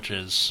 which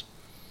is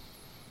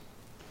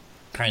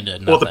kind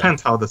of Well, it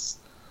depends how this.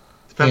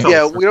 Depends Yeah,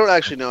 how this we don't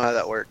actually know how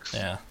that works.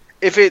 Yeah.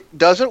 If it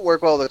doesn't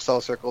work well with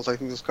Excel circles, I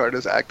think this card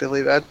is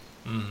actively bad.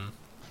 Mm-hmm.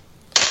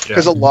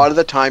 Because a lot of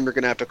the time you're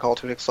going to have to call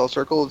to an Excel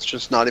circle. It's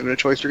just not even a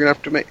choice you're going to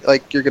have to make.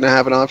 Like, you're going to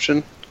have an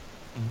option.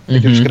 You're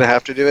just going to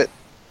have to do it.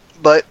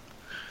 But,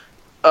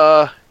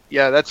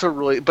 yeah, that's a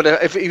really... But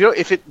if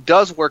if it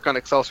does work on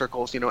Excel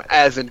circles,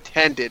 as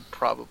intended,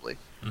 probably.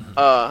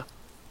 Mhm.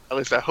 At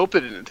least I hope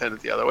it didn't intend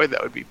it the other way.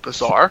 That would be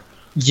bizarre.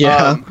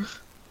 Yeah.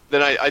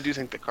 Then I do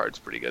think the card's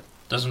pretty good.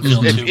 Doesn't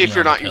feel If, too if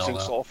you're beyond not the pale, using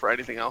though. Soul for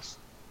anything else.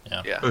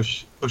 Yeah. Yeah.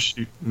 Oh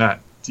shoot,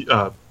 Matt.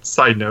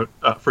 Side note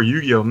for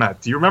Yu-Gi-Oh,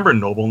 Matt. Do you remember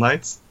Noble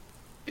Knights?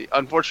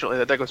 Unfortunately,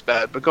 that deck was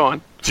bad, but go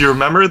on. Do you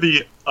remember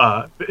the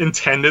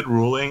intended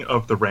ruling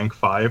of the rank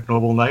 5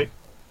 Noble Knight?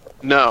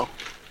 No.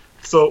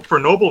 So for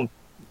Noble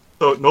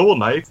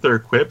Knights, their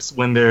equips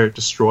when they're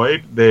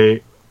destroyed,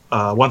 they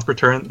once per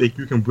turn you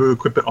can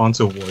re-equip it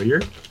onto a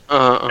warrior,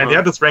 and they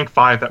have this rank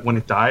 5 that when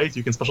it dies,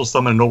 you can special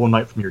summon a Noble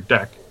Knight from your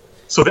deck.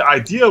 So the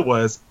idea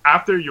was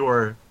after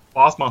your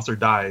boss monster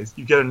dies,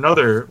 you get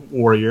another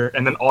warrior,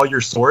 and then all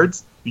your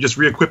swords, you just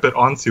re-equip it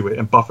onto it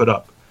and buff it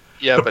up.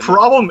 Yeah, The but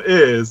problem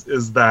is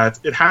that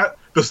it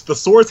the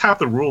swords have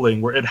the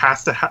ruling where it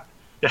has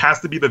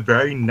to be the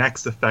very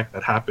next effect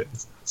that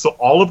happens. So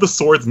all of the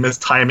swords miss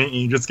timing, and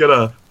you just get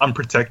a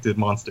unprotected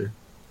monster.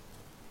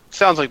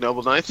 sounds like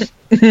Noble Knights.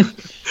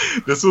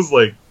 This was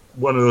like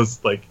one of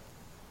those like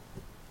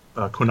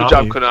Konami,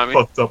 job, Konami.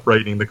 fucked up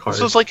writing the card.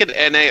 This was like an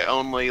NA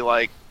only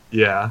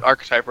Yeah,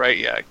 archetype, right?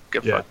 Yeah,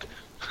 get Yeah. fucked.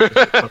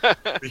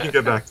 we can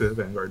get back to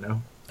Vanguard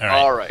now.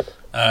 All right.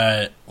 All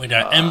right. We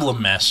got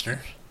Emblem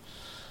Master.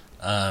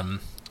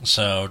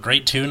 So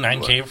grade 2,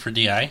 9k for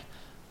DI.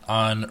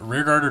 On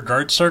Rearguard or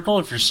Guard Circle,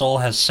 if your soul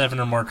has 7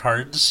 or more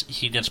cards,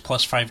 he gets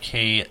plus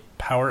 5k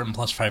power and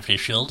plus 5k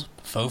shield,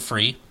 foe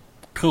free,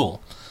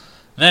 Cool.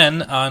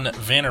 Then, on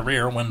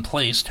Vanarreer, when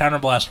placed,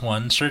 Counterblast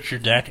 1, search your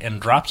deck, and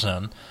Drop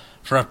Zone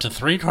for up to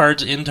 3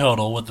 cards in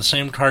total with the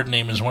same card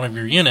name as one of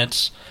your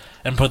units,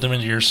 and put them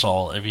into your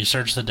soul. If you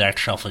search the deck,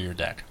 shuffle your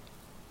deck.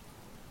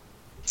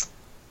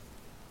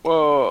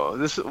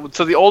 Whoa!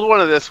 So the old one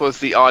of this was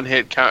the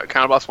on-hit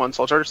Counterblast 1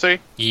 Soul Charger 3?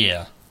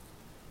 Yeah.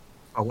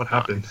 Oh, what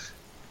happened?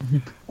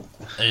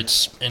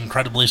 It's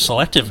incredibly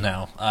selective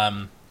now.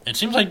 It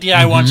seems like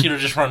DI wants you to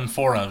just run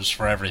 4 ofs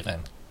for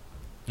everything.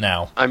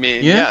 Now. I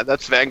mean, Yeah. yeah,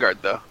 that's Vanguard,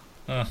 though.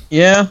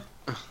 Yeah.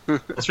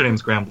 What's your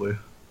name's Granblue?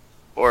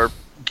 Or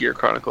Gear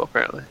Chronicle,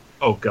 apparently.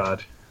 Oh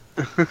God.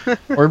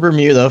 Or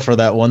Bermuda for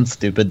that one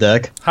stupid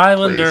deck.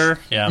 Highlander.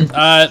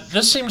 Yeah.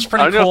 This seems I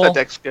pretty don't know cool. if that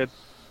deck's good.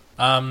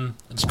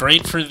 It's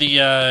great for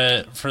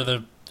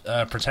the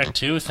Protect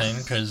 2 thing,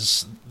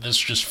 because this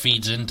just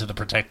feeds into the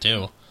Protect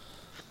 2.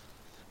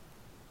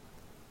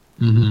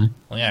 Mm-hmm.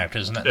 Well, yeah,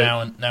 because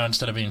now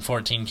instead of being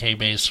 14k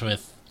base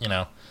with,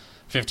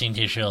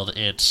 15k shield,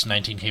 it's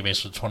 19k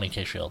base with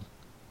 20k shield.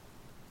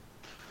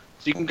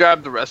 So you can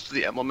grab the rest of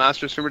the Emblem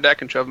Masters from your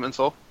deck and shove them in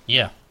Soul?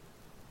 Yeah.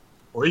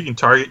 Or you can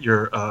target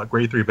your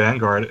grade 3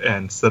 Vanguard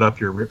and set up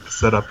your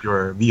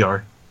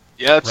VR.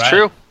 Yeah, that's Right.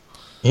 true.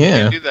 You Yeah.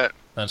 can do that.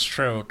 That's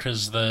true,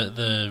 because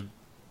the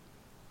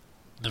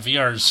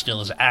VR's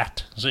skill is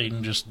Act, so you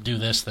can just do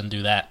this, then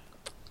do that.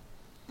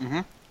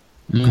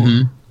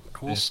 Mm-hmm.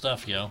 Cool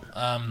stuff, yo.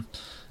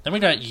 Then we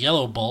got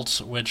Yellow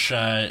Bolts, which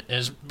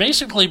has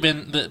basically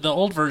been the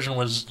old version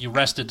was you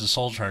rested to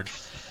Soul Charge.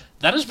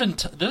 That has been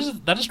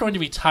that is going to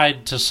be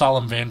tied to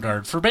Solemn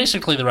Vanguard for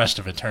basically the rest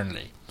of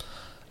eternity,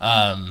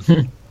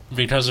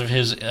 because of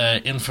his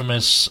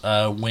infamous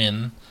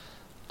win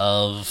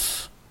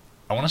of,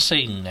 I want to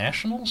say,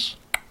 Nationals,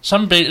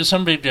 some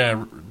big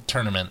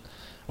tournament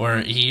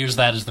where he used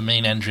that as the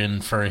main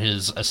engine for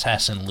his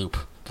assassin loop.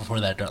 Before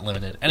that got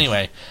limited.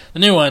 Anyway, the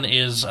new one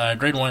is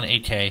grade 1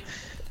 8k.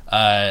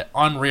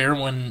 On rear,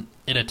 when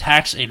it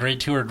attacks a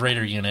grade 2 or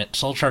greater unit,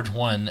 Soul Charge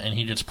 1, and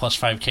he gets plus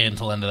 5k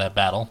until end of that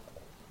battle.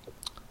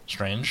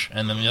 Strange.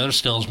 And then the other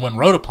skill is when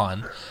rode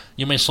upon,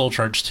 you may Soul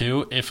Charge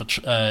 2.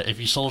 If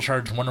you Soul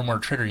Charge 1 or more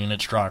trigger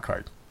units, draw a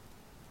card.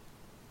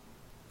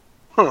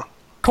 Huh.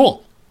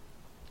 Cool.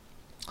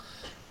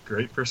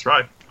 Great first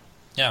ride.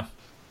 Yeah.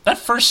 That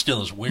first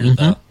skill is weird,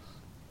 though.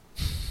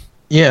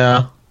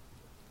 Yeah.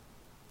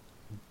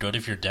 Good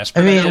if you're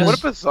desperate. I mean, I guess. What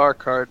a bizarre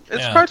card.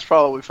 This Yeah. card's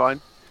probably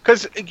fine.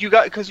 Because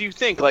you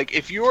think, like,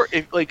 if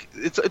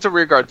it's a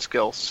rear guard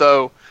skill.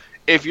 So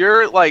if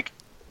you're, like,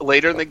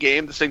 later in the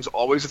game, this thing's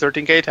always a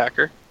 13k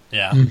attacker.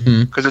 Yeah.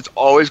 Mm-hmm. Because it's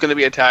always going to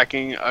be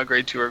attacking a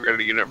grade 2 or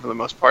greater unit for the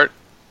most part.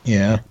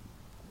 Yeah.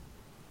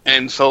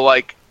 And so,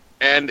 like,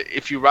 and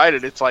if you ride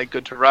it, it's, like,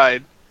 good to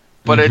ride.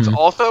 But it's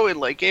also, in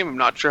late game, I'm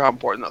not sure how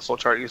important that soul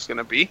charging is going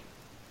to be.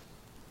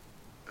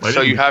 Why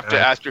So didn't you have to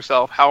add- ask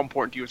yourself, how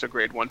important to you as a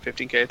grade 1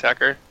 15k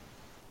attacker?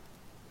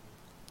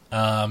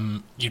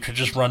 You could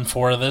just run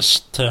 4 of this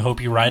to hope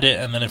you ride it,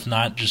 and then if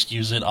not, just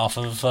use it off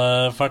of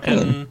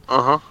fucking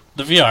Uh-huh.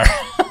 the VR.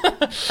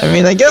 I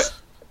mean, I guess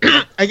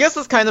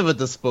it's kind of a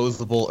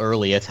disposable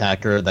early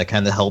attacker that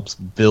kind of helps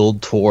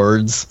build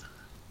towards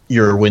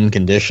your win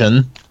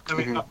condition. I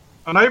mean,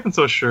 I'm not even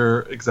so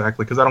sure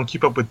exactly because I don't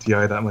keep up with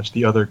DI that much.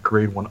 The other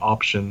grade 1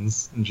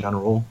 options in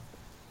general.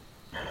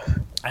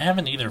 I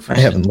haven't either for I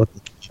haven't looked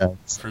at the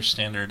chats. for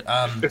standard.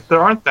 If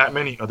there aren't that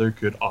many other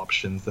good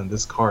options, then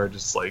this card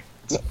is like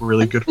it's a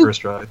really good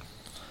first ride.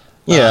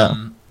 Yeah.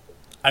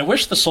 I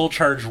wish the soul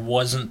charge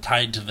wasn't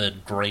tied to the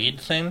grade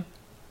thing.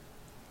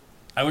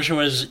 I wish it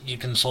was you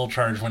can soul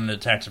charge when it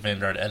attacks a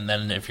Vanguard, and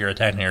then if you're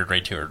attacking your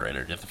grade 2 or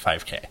greater, get the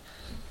 5k.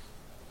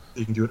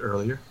 You can do it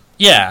earlier.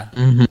 Yeah,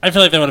 Mhm. I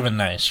feel like that would have been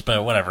nice,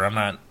 but whatever. I'm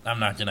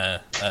not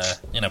gonna.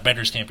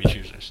 Beggars can't be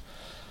choosers.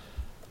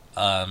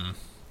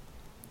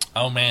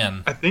 Oh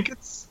man. I think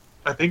it's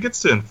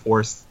to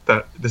enforce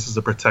that this is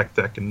a protect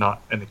deck and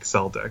not an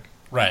Excel deck.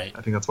 Right.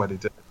 I think that's why they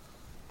did it.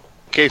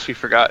 In case we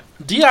forgot.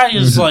 DI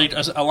is like,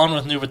 along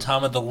with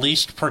Nuvatama, the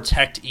least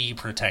protect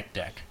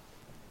deck.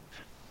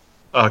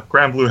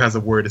 Granblue has a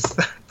word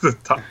has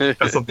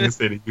something to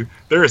say to you.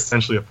 They're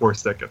essentially a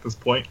force deck at this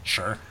point.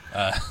 Sure.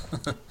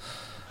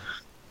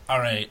 All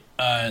right.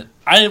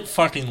 I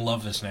fucking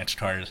love this next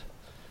card.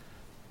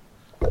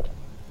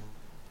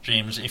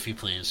 James, if you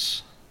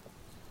please.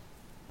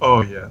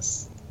 Oh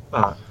yes.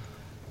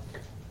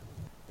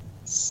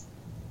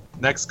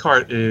 Next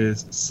card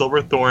is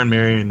Silverthorn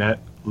Marionette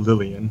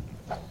Lillian.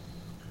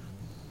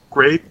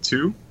 Grade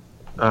 2,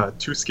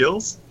 2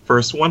 skills.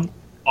 First one,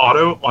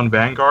 auto on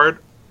Vanguard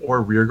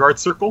or Rearguard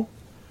Circle.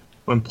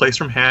 When placed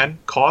from hand,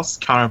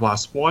 cost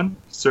Counterblast 1.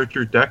 Search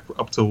your deck for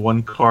up to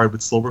 1 card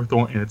with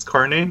Silverthorn in its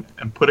card name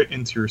and put it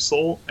into your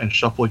soul and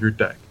shuffle your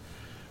deck.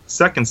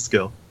 Second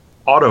skill,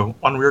 auto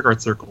on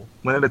Rearguard Circle.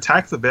 When it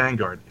attacks the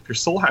Vanguard, if your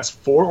soul has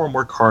 4 or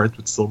more cards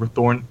with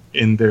Silverthorn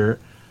in their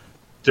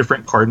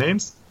different card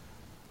names,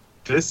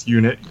 this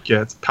unit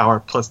gets power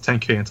plus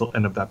 10k until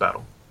end of that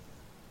battle.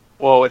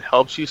 Well, it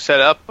helps you set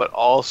up, but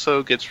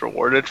also gets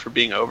rewarded for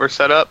being over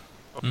set up.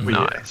 Mhm.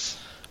 Yeah. Nice.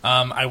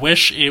 I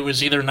wish it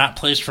was either not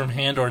placed from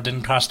hand or it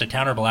didn't cost a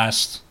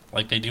counterblast,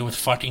 like they do with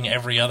fucking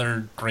every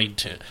other grade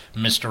 2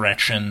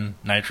 misdirection,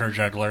 nitro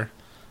juggler,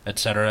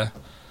 etc.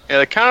 Yeah,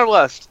 the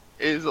counterblast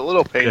is a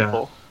little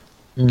painful.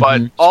 Mhm.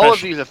 But all of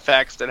Especially- these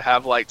effects that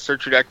have like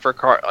search your deck for a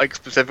card, like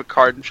specific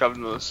card and shove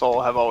into the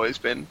soul, have always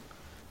been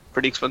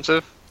pretty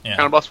expensive. Yeah,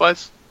 Counterblast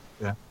wise,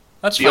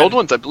 that's the fine. old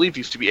ones I believe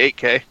used to be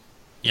 8K.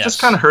 Yes. Just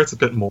kind of hurts a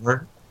bit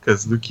more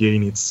because Lukier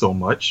needs so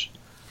much.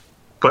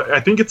 But I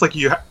think it's like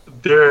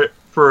there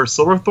for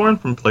Silverthorn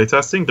from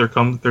playtesting,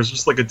 there's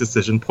just like a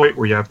decision point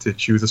where you have to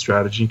choose a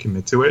strategy and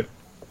commit to it.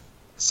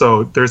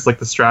 So there's like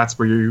the strats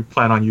where you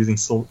plan on using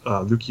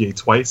Lukier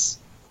twice.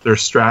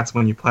 There's strats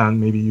when you plan on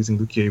maybe using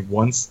Lukier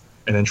once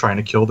and then trying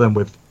to kill them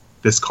with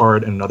this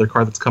card and another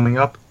card that's coming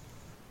up.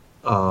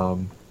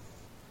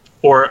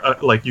 Or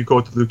like you go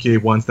to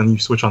Lukier once, then you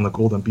switch on the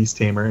Golden Beast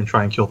Tamer and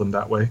try and kill them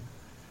that way.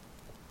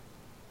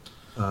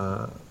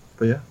 But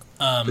yeah,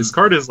 this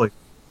card is like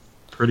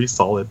pretty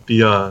solid.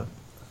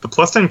 The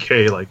plus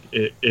 10k, like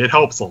it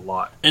helps a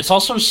lot. It's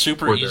also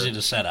super For easy the-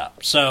 to set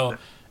up. So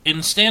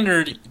in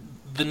standard,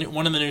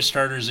 one of the new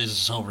starters is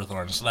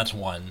Silverthorn, so that's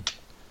one.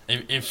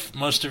 If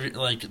most of you,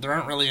 like, there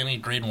aren't really any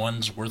grade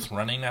 1s worth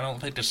running, I don't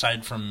think,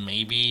 aside from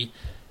maybe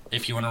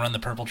if you want to run the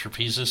Purple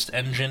Trapezist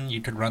engine,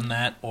 you could run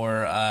that,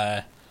 or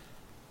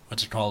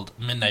what's it called,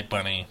 Midnight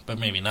Bunny, but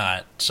maybe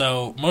not.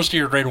 So most of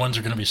your grade 1s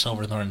are going to be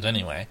Silverthorns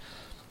anyway.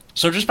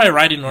 So just by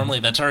riding normally,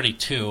 that's already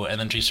 2, and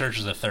then she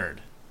searches a 3rd.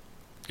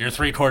 You're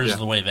 3/4 of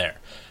the way there.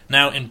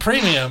 Now, in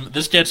Premium,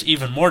 this gets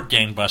even more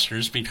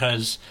gangbusters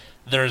because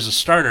there is a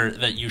starter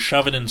that you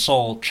shove it in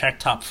Soul, check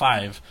top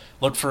 5,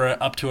 look for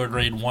up to a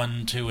grade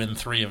 1, 2, and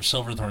 3 of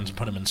Silverthorns and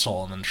put them in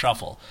Soul, and then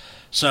shuffle.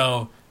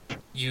 So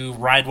you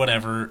ride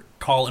whatever,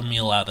 call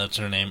Emil out, that's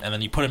her name, and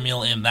then you put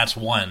Emil in, that's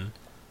 1.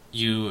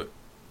 You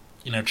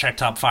check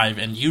top 5,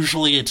 and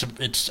usually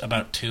it's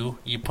about 2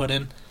 you put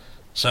in.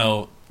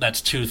 So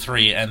that's 2,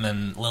 3, and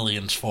then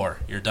Lillian's 4.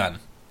 You're done.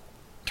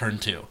 Turn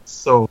 2.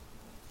 So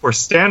for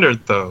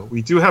standard though,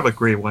 we do have a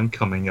grade 1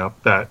 coming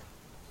up that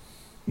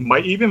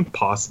might even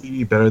possibly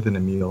be better than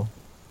Emil.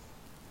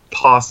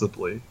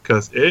 Possibly,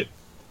 because it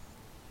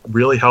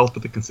really helps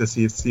with the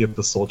consistency of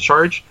the soul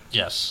charge,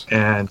 Yes.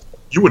 and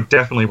you would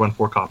definitely run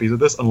 4 copies of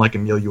this. Unlike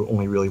Emil, you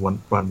only really run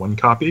 1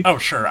 copy. Oh,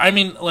 sure. I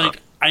mean,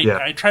 like, yeah.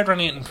 I tried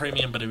running it in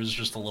Premium, but it was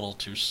just a little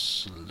too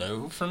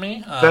slow for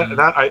me.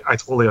 That I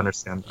totally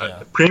understand.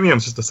 Yeah.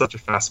 Premium's just such a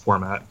fast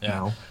format Yeah.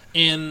 now.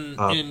 In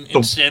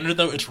the- Standard,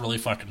 though, it's really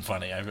fucking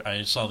funny.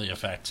 I saw the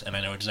effect, and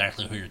I know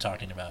exactly who you're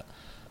talking about.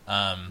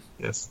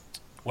 Yes.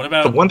 What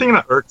The about... one thing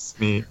that irks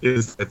me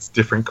is it's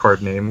different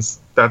card names.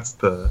 That's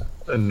the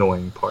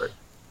annoying part.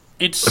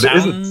 It But it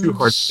isn't too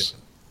hard to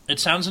think. It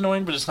sounds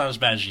annoying, but it's not as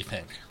bad as you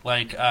think.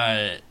 Like,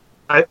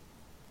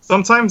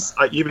 Sometimes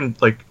I even,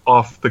 like,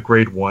 off the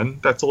grade 1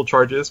 that soul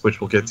charges, which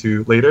we'll get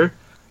to later,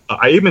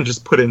 I even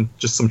just put in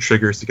just some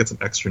triggers to get some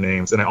extra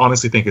names, and I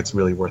honestly think it's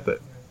really worth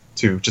it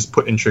to just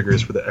put in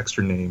triggers for the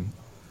extra name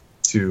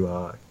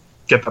to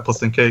get that plus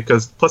 10k,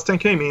 because plus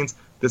 10k means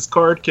this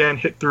card can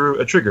hit through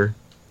a trigger,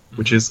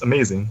 which is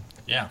amazing.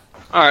 yeah.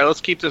 All right,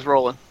 let's keep this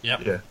rolling.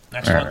 Yep. Yeah.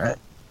 Next one.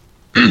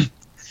 Alright.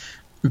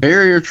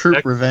 Barrier Troop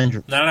Next-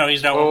 Revenger. No,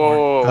 he's got one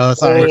more. Oh,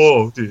 sorry.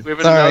 Oh, dude. We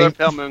have Sorry. another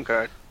Pale Moon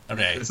card.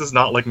 Okay. This is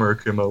not like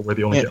Murakumo, where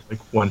they only Yeah. get, like,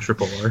 1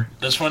 triple R.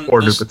 This one...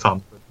 Or this,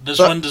 Nupatom. this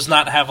But- one does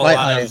not have a Light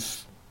lot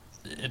eyes.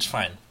 of... It's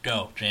fine.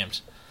 Go,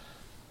 James.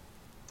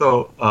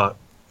 So,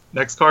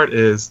 next card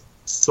is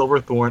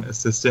Silverthorn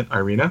Assistant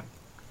Irina,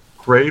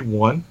 grade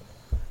 1,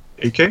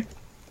 8k,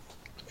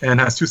 and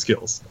has 2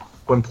 skills.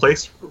 When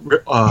placed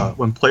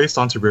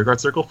onto Rearguard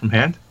Circle from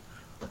hand,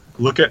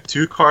 look at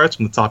 2 cards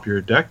from the top of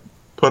your deck,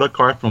 put a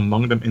card from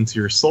among them into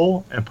your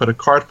soul, and put a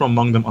card from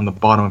among them on the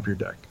bottom of your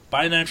deck.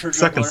 Bye, Nitro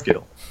Second Juggler.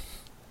 skill.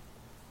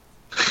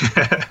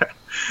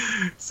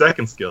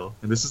 Second skill,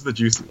 and this is the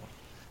juicy one.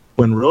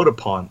 When rode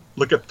upon,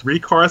 look at 3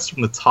 cards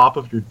from the top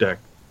of your deck.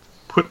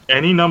 Put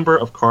any number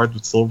of cards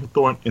with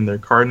Silverthorn in their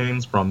card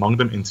names from among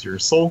them into your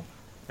soul,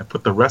 and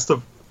put the rest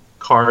of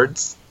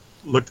cards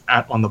looked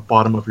at on the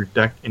bottom of your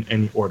deck in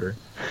any order.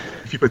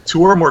 If you put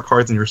 2 or more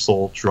cards in your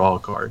soul, draw a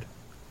card.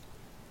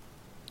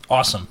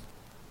 Awesome.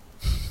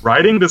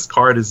 Riding this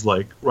card is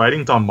like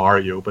riding Don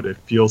Mario, but it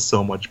feels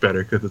so much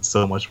better because it's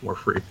so much more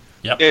free.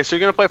 Yeah, so you're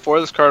gonna play 4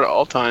 of this card at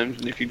all times,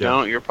 and if you Yeah.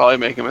 don't, you're probably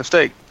making a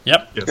mistake.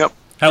 Yep. Yes. Yep.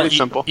 Hell, Pretty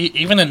simple.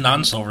 Even in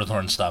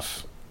non-Silverthorn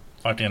stuff,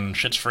 fucking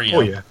shit's free. Oh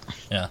yeah.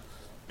 Yeah.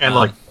 And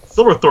like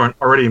Silverthorn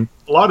already,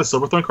 a lot of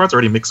Silverthorn cards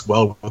already mix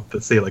well with,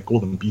 the, say, like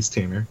Golden Beast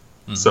Tamer.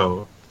 Mhm.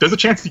 So there's a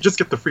chance you just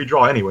get the free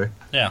draw anyway.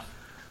 Yeah.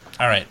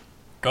 All right.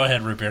 Go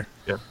ahead, Root Beer.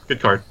 Yeah, good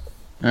card.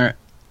 Alright.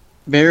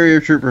 Barrier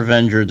Troop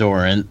Revenger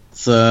Dorant.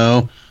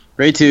 So,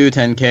 grade 2,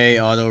 10k,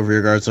 auto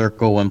Rearguard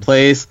Circle when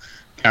placed.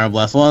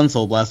 Counterblast 1,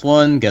 Soul Blast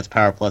 1, gets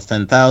power plus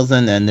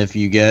 10,000, and if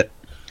you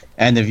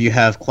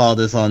have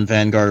Claudus on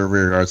Vanguard or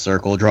Rearguard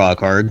Circle, draw a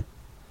card.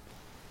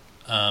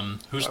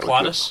 Who's Claudus?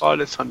 Claudus?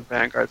 Claudus on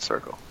Vanguard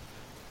Circle.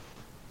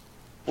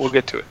 We'll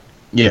get to it.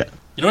 Yeah.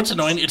 You know what's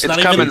annoying? It's It's not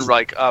coming even.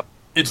 like up.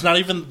 It's not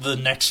even the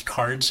next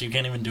card, so you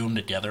can't even do them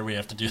together. We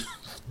have to do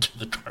do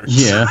the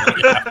cards. Yeah. You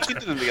can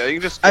do them together. You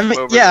can just I skip mean,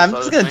 over yeah, this I'm other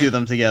just gonna thing. do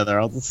them together.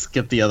 I'll just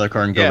skip the other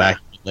card and go Yeah. back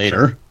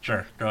later.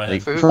 Sure, go ahead.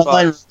 Like, So who's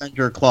Frontline boss?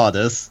 Avenger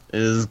Claudus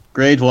is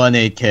grade 1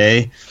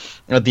 8k.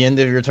 At the end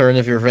of your turn,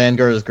 if your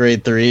Vanguard is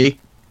grade 3,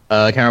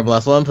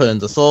 Counterblast 1, put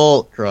into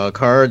Soul, draw a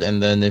card,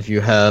 and then if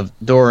you have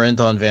Dorant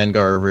on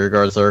Vanguard or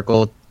Rearguard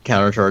Circle,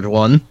 countercharge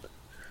 1.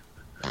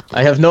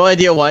 I have no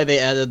idea why they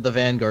added the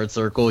Vanguard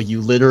Circle.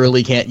 You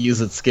literally can't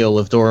use its skill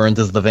if Dorant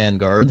is the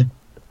Vanguard.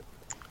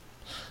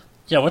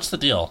 Yeah, what's the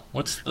deal?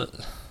 What's the...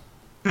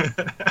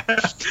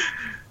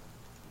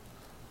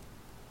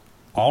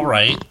 All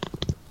right.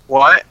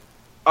 What?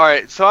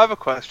 Alright, so I have a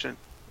question.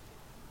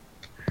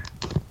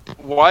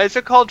 Why is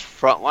it called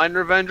Frontline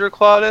Revenger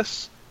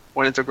Claudus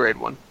when it's a grade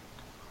 1?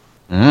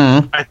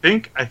 I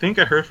think I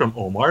heard from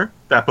Omar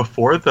that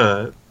before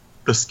the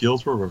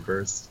skills were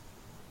reversed,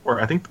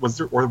 or I think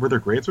were their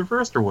grades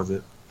reversed, or was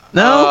it?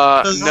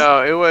 No,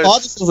 No, it was...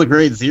 Claudus was a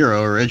grade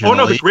 0 originally. Oh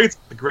no, the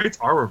grades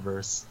are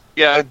reversed.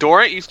 Yeah,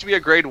 Dorant used to be a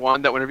grade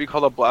 1 that whenever you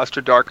call a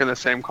Blaster Dark in the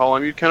same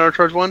column, you'd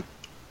countercharge 1.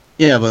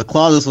 Yeah, but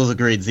Claudus was a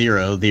grade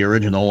 0, the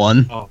original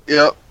one. Oh,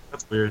 Yep.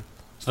 that's weird.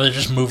 So they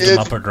just moved him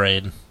up a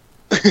grade.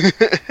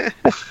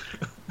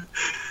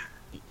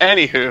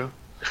 Anywho.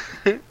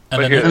 And But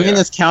then, here- I mean,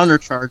 it's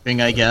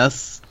countercharging, I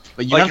guess.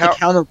 But you Like have to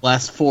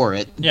counterblast for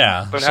it.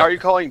 yeah. But so- how are you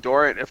calling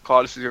Dorant if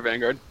Claudus is your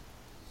Vanguard?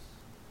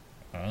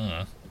 I don't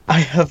know. I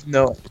have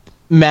no...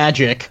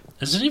 Magic.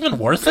 Is it even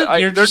worth it? I-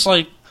 You're there's- just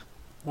like,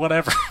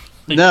 whatever.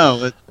 Like,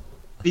 No,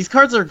 these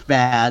cards are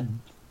bad.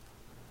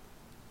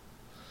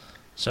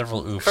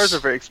 Several oofs. Cards are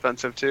very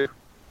expensive too.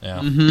 Yeah.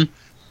 Mm-hmm.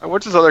 And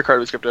what's this other card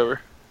we skipped over?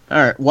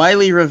 Alright,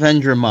 Wily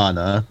Revenger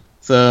Mana.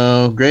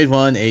 So, grade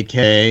 1,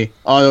 8k,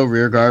 auto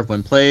rearguard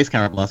when placed,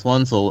 counter plus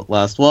 1, so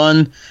last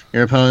one.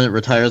 Your opponent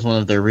retires one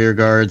of their rear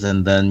guards,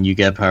 and then you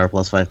get power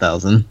plus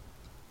 5,000.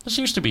 This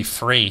used to be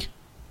free.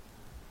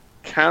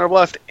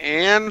 Counterblast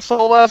and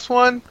Soul Blast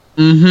 1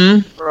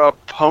 Mm-hmm. for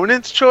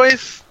opponent's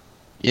choice?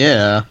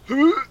 Yeah.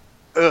 Ugh,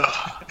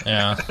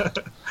 Yeah.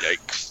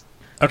 yikes.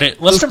 Okay,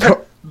 let's Those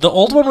compare. The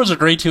old one was a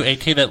grade 2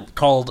 8K that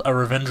called a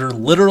Revenger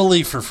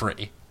literally for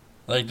free.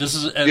 Like, this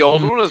is... The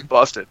old one was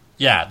busted.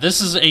 Yeah,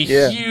 this is a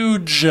Yeah.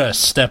 huge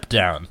step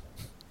down.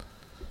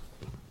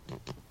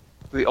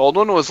 The old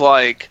one was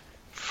like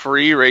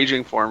free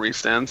Raging Form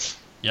restats.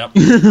 Yep.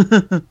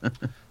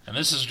 And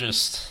this is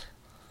just...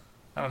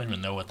 I don't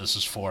even know what this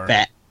is for.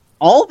 Bad.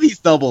 All these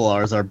double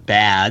Rs are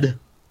bad.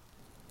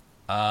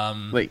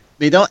 Like,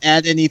 they don't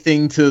add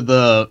anything to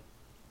the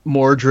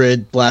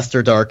Mordred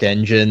Blaster Dark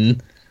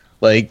engine.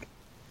 Like,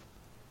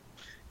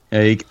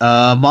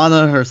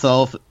 Mana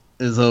herself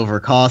is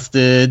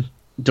overcosted.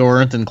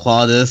 Dorant and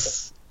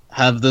Claudus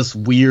have this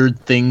weird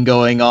thing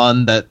going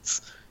on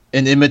that's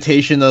an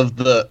imitation of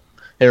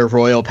their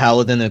Royal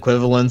Paladin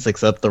equivalents,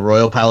 except the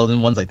Royal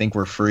Paladin ones I think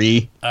were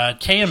free.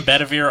 Kay and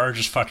Bedivere are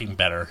just fucking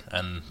better,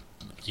 and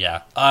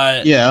yeah.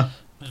 Yeah.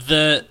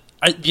 The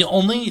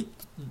only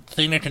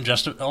thing I can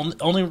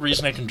only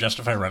reason I can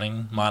justify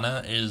running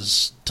Mana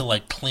is to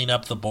like clean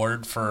up the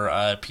board for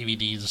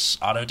PVD's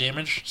auto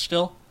damage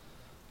still.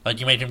 Like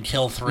you make him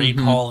kill 3,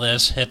 call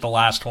this, hit the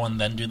last one,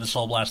 then do the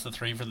Soul Blast the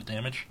 3 for the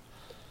damage.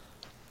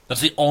 That's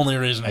the only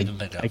reason I can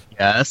think of. I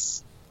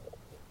guess.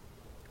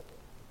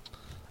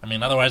 I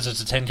mean, otherwise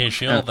it's a 10k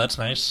shield. That's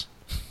nice.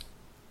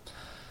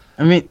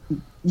 I mean,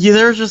 yeah,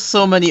 there's just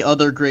so many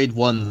other grade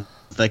 1s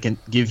that can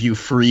give you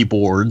free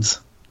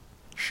boards.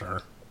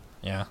 Sure.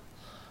 Yeah.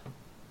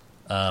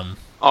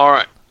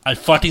 Alright, I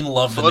fucking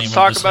love the let's name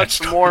talk of this about next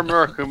some card.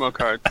 more Murakumo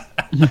cards.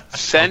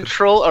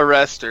 Central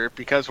Arrestor,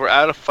 because we're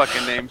out of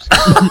fucking names.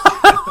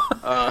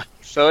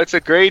 So it's a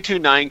grade 2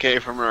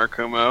 9k for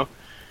Murakumo.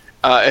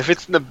 If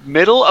it's in the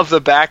middle of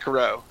the back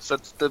row, so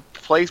it's the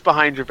place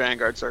behind your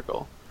Vanguard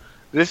circle,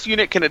 this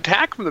unit can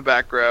attack from the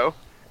back row,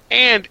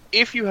 and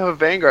if you have a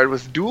Vanguard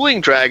with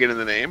Dueling Dragon in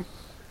the name,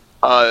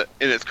 in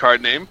its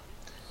card name,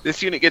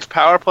 this unit gets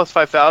power plus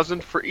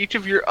 5,000 for each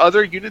of your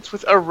other units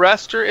with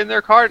Arrestor in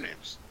their card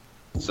names.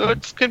 So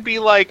it can be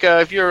like,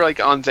 if you're like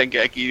on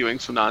Zengeki doing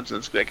some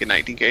nonsense, like a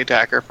 19k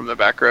attacker from the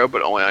back row,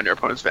 but only on your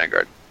opponent's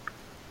Vanguard.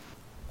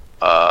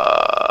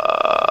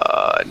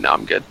 No,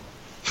 I'm good.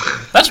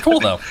 That's cool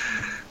though.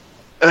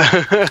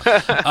 That's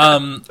I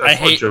what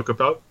hate joke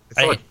about. It's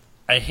I, not like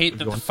I hate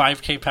that the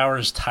 5k power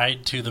is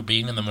tied to the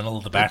being in the middle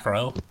of the back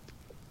row.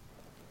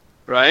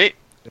 Right?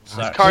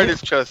 Sucks. This card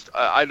is just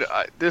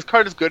this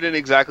card is good in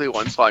exactly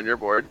one spot on your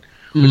board,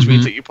 which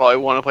means that you probably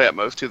want to play at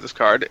most 2 of this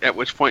card. At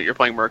which point you're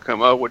playing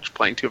Murakumo, which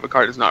playing 2 of a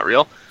card is not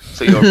real,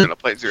 so you're going to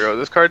play 0 of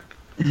this card.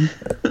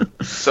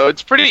 So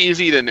it's pretty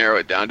easy to narrow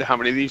it down to how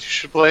many of these you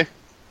should play.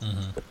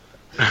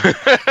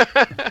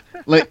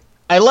 Like,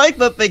 I like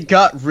that they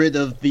got rid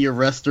of the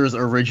Arrestor's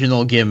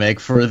original gimmick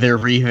for their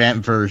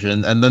revamped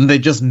version, and then they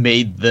just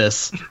made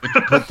this,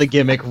 which put the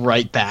gimmick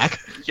right back.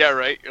 Yeah,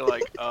 right. You're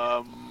like,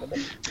 all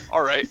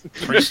right.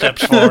 3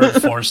 steps forward,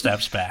 4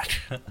 steps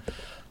back.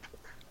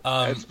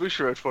 That's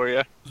Bushiroad for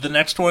you. The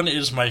next one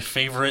is my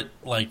favorite,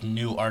 like,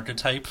 new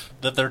archetype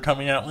that they're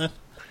coming out with.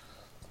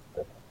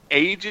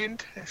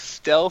 Agent,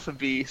 Stealth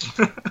Beast,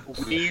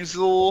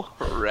 Weasel,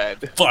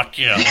 Red. Fuck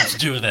yeah, let's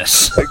do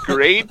this. A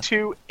grade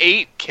 2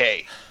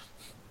 8K.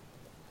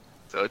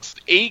 So it's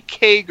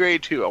 8K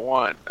grade 2. I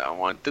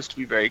want this to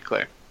be very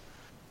clear.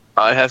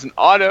 It has an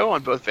auto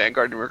on both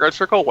Vanguard and Rearguard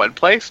Circle. When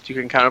placed, you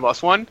can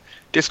counterblast 1.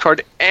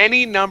 Discard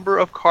any number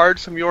of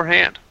cards from your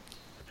hand.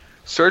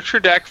 Search your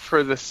deck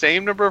for the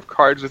same number of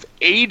cards with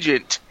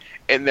Agent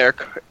in their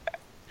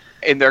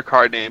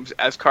card names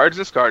as cards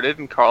discarded,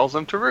 and calls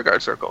them to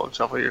Rearguard Circle and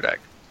shuffle your deck.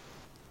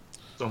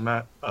 So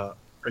Matt, are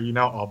you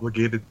now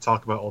obligated to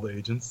talk about all the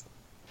agents?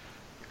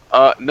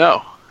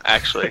 No,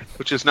 actually,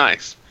 which is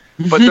nice.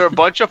 But they're a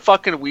bunch of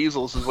fucking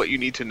weasels, is what you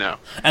need to know.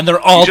 And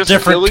they're all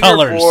different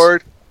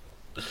colors.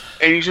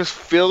 And you just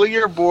fill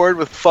your board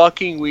with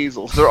fucking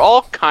weasels. They're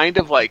all kind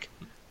of like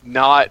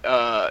not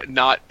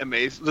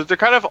amazing. They're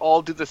kind of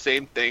all do the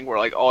same thing, where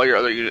like all your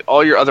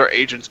other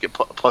agents get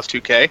plus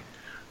 2K.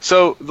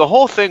 So the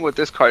whole thing with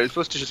this card is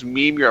supposed to just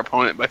meme your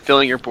opponent by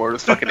filling your board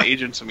with fucking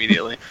agents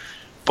immediately.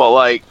 But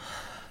like,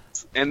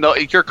 and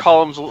your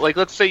columns, like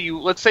let's say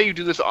you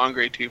do this on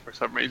grade 2 for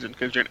some reason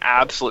because you're an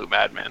absolute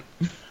madman.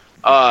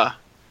 And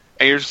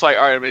you're just like,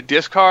 all right, I'm gonna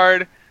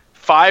discard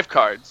 5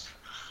 cards.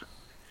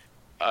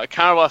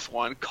 Counterblast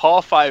 1,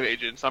 call 5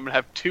 agents. I'm going to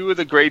have 2 of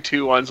the grade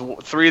 2 ones,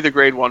 3 of the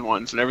grade 1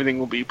 ones, and everything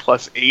will be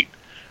plus 8.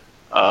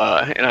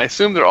 And I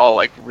assume they're all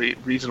like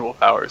reasonable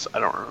powers. I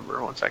don't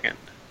remember. 1 second.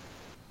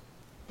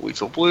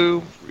 Weasel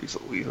Blue,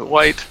 Weasel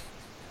White.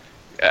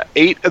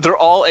 8. They're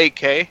all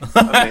 8K.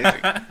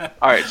 Amazing.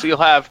 Alright, so you'll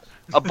have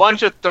a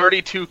bunch of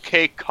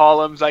 32K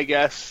columns, I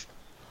guess.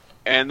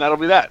 And that'll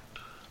be that.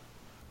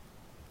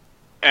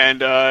 And,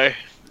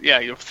 yeah,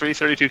 you have 3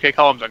 32K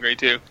columns on grade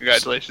 2.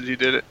 Congratulations, you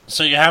did it.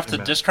 So you have to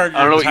discard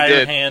your I don't know entire what you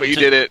did, hand. but you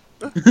did it.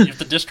 You have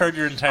to discard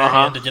your entire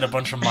hand to get a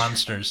bunch of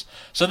monsters.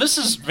 So this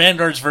is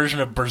Vanguard's version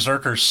of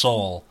Berserker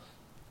Soul,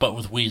 but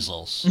with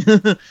weasels.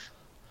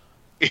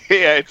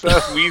 Yeah, it's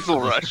a Weasel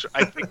Rush.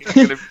 I think it's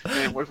going to be the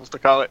name we're supposed to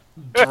call it.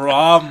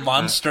 Draw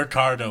monster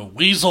cardo.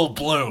 Weasel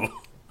Blue.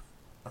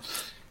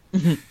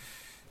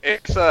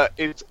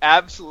 It's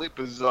absolutely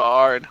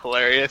bizarre and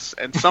hilarious,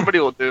 and somebody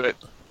will do it.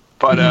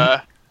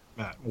 But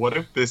Matt, what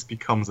if this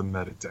becomes a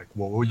meta deck?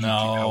 What would you do?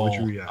 How would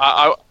you react?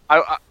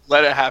 I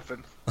let it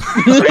happen.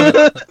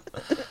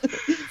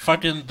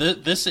 Fucking,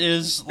 this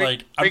is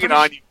like... Bring it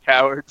on, you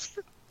cowards.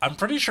 I'm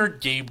pretty sure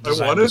Gabe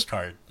designed this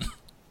card.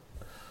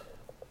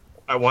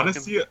 I want to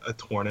see a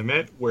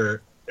tournament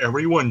where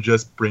everyone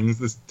just brings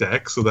this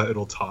deck so that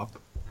it'll top.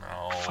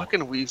 No.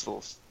 Fucking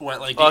weasels. What,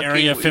 like the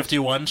Area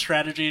 51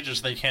 strategy?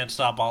 Just they can't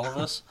stop all of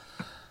us?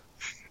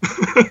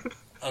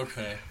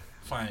 Okay,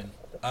 fine.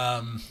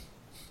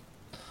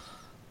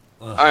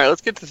 Alright,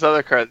 let's get to this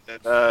other card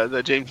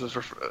that James was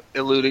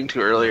alluding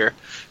to earlier.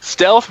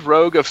 Stealth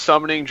Rogue of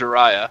Summoning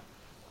Jiraiya.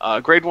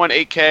 Grade 1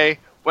 8K.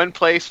 When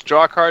placed,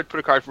 draw a card, put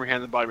a card from your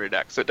hand in the bottom of your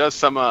deck. So it does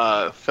some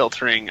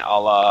filtering a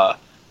la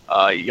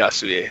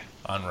Yasue.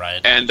 On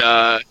ride. And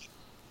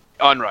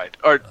on ride.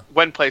 Or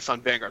when placed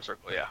on Vanguard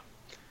Circle, yeah.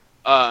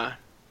 And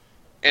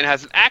it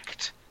has an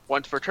act.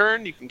 Once per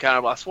turn, you can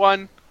counterblast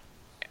 1.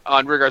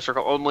 On Rearguard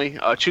Circle only.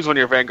 Choose one of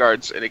your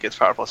Vanguards, and it gets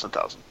power plus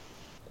 1,000.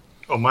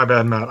 Oh, my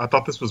bad, Matt. I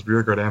thought this was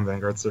Rearguard and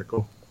Vanguard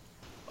Circle.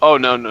 Oh,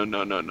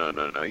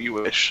 no. You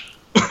wish.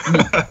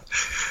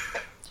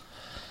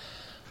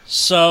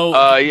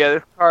 So... yeah,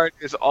 this card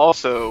is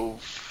also...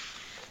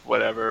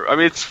 whatever. I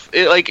mean,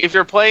 like, if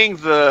you're playing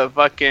the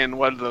fucking...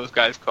 what are those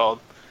guys called?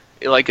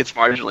 It's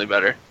marginally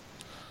better.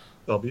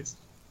 Selbies.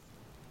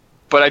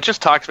 But I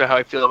just talked about how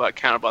I feel about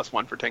Counterblast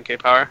 1 for 10k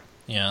power.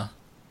 Yeah.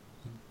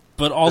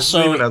 But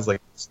also...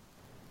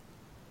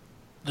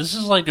 This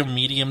is like a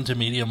medium to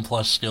medium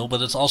plus skill,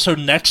 but it's also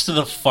next to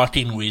the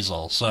fucking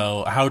Weasel,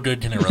 so how good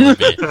can it really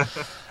be?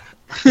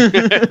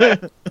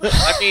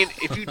 I mean,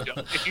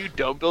 if you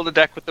don't build a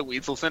deck with the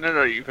Weasels in it,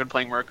 or you've been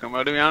playing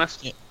Murakumo, to be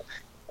honest. Yeah.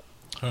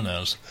 Who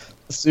knows?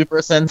 Super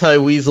Sentai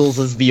Weasels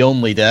is the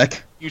only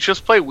deck. You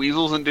just play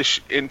Weasels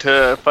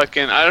into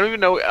fucking... I don't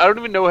even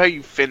know how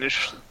you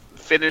finish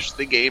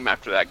the game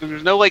after that, because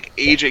there's no, like,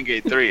 Agent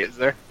Gate 3, is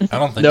there? I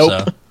don't think Nope.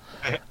 so.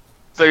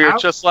 So you're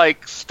just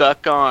like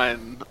stuck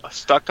on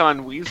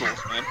weasels,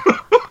 man.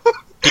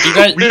 Did you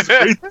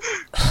guys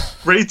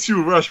Grade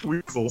 2 Rush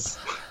Weasels.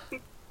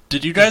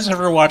 Did you guys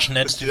ever watch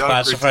Ned's It's the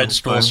outbreak Declassified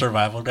School sometime.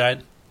 Survival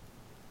Guide?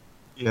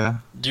 Yeah.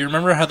 Do you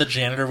remember how the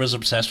janitor was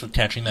obsessed with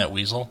catching that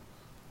weasel?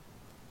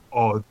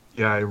 Oh,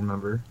 yeah, I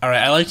remember.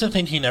 Alright, I like to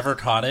think he never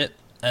caught it,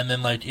 and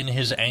then, like, in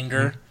his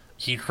anger,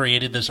 he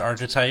created this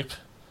archetype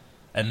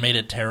and made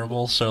it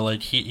terrible, so,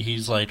 like,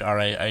 he's like,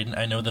 alright,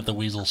 I know that the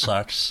weasel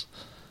sucks.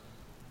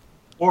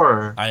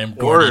 Or I am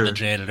Gordy the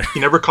janitor. He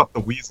never caught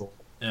the weasel.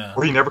 Yeah.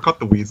 Or he never caught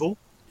the weasel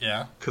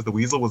Yeah. because the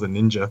weasel was a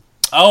ninja.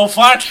 Oh,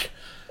 fuck!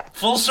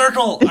 Full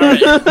circle!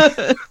 Alright.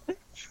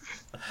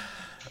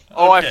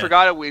 Oh, I Okay.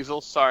 forgot a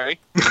weasel. Sorry,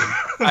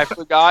 I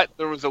forgot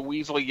there was a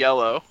weasel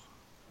yellow,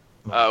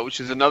 which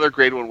is another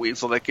grade 1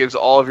 weasel that gives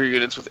all of your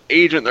units with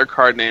agent their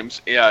card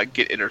names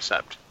get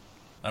intercept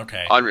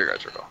Okay. on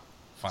Rearguard Circle.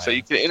 Fine. So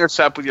you can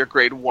intercept with your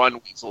grade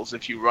 1 weasels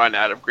if you run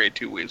out of grade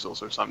 2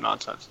 weasels or some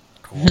nonsense.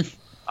 Cool.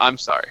 I'm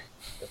sorry.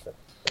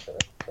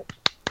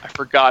 I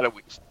forgot a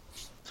weasel.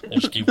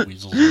 Just give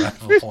weasels a round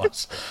of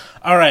applause.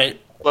 All right.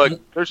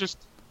 Look, there's just...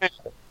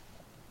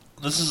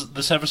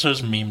 This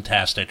episode's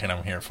meme-tastic, and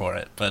I'm here for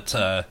it. But,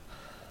 all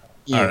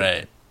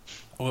right.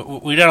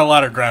 We got a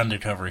lot of ground to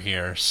cover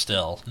here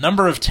still.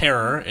 Number of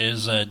Terror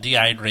is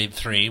DI grade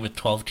 3 with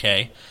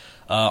 12k.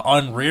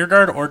 On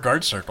Rearguard or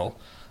Guard Circle,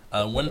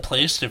 when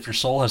placed, if your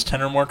soul has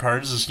 10 or more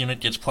cards, this unit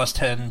gets plus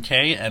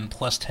 10k and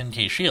plus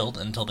 10k shield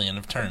until the end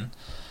of turn.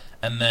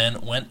 And then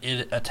when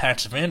it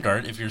attacks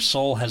Vanguard, if your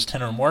soul has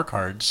 10 or more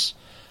cards,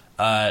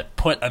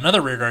 put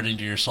another Rearguard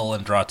into your soul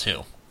and draw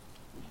 2.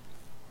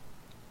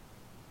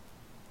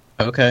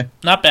 Okay.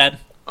 Not bad.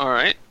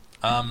 Alright.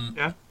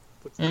 Yeah,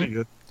 that's pretty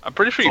good. I'm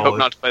pretty sure you Solid. hope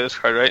not to play this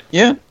card, right?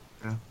 Yeah.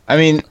 Yeah. I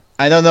mean,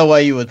 I don't know why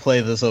you would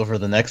play this over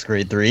the next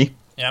grade 3.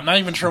 Yeah, I'm not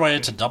even sure why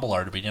it's a double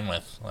R to begin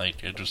with.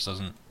 Like, it just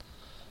doesn't...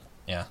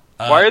 Yeah.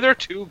 Why are there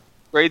 2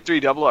 grade 3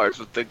 double Rs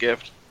with the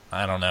gift?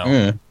 I don't know.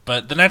 Mm.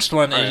 But the next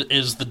one Right.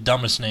 is the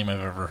dumbest name I've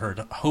ever heard.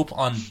 Hope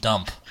on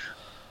Dump.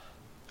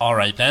 All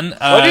right, then.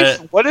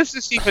 What does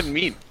this even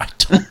mean? I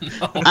don't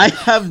know. I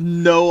have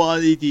no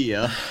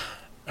idea.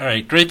 All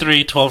right, grade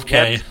 3, 12k,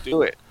 Let's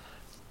do it.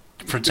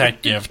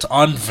 protect gift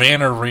on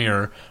Vanner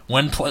Rear.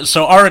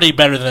 So already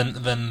better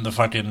than the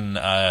fucking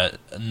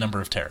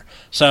Number of Terror.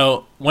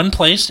 So when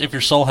placed, if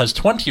your soul has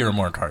 20 or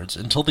more cards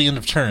until the end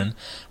of turn,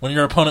 when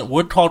your opponent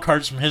would call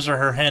cards from his or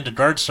her hand to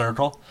Guard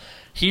Circle,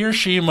 he or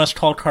she must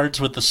call cards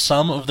with the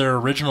sum of their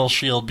original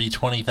shield be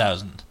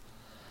 20,000.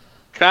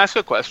 Can I ask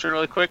a question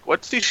really quick?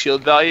 What's the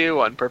shield value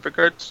on perfect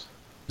cards?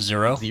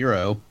 0.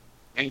 0.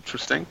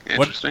 Interesting.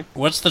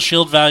 What's the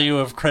shield value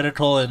of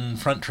critical and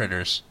front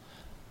triggers?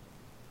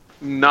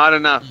 Not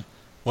enough.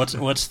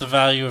 What's the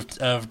value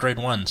of grade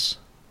 1s?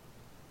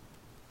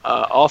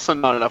 Also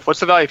not enough. What's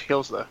the value of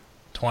heals, though?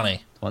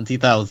 20.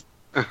 20,000.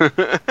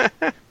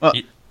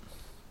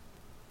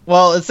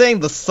 Well, it's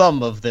saying the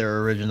sum of their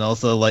original,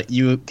 so like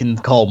you can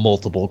call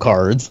multiple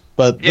cards,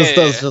 but this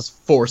does just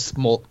force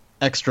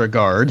extra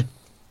guard.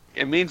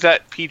 It means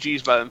that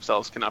PGs by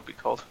themselves cannot be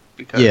called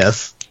because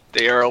Yes.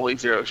 they are only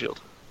 0 shield.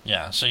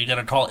 Yeah, so you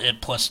gotta call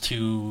it plus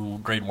 2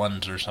 grade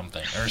 1s or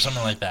something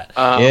like that.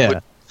 Yeah.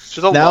 Which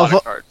is a Now, lot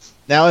of cards.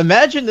 Now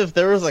imagine if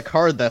there was a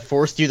card that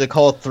forced you to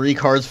call 3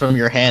 cards from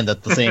your hand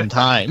at the same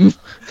time.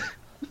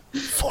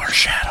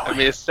 Foreshadowing. I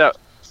mean, isn't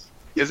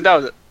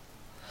that what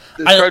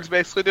this card's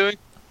basically doing?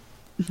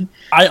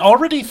 I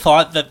already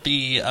thought that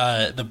the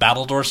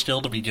Battledore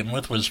skill to begin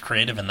with was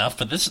creative enough,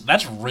 but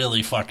that's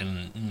really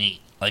fucking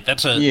neat. Like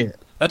that's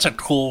a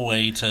cool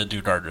way to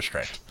do Guard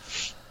Restrict.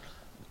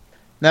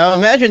 Now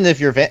imagine if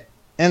your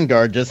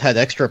Vanguard just had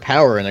extra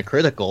power and a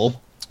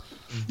critical.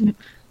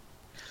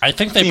 I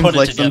think they Seems put it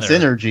like together.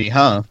 some synergy,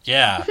 huh?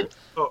 Yeah.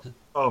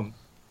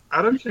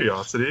 Out of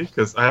curiosity,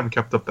 because I haven't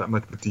kept up that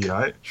much with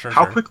DI, Sure.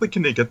 how quickly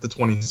can they get the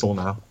 20 soul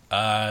now?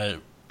 I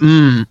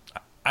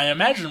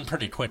imagine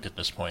pretty quick at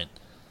this point.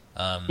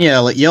 Yeah,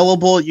 like Yellow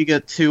Bolt, you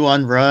get 2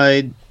 on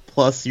ride,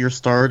 plus your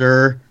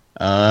starter.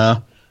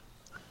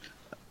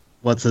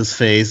 What's his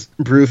face?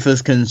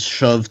 Brufus can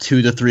shove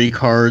 2 to 3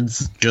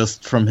 cards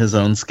just from his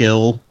own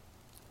skill.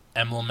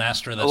 Emblem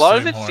Master, that's A lot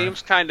of 3 it more.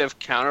 seems kind of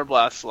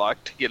counterblast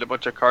luck to get a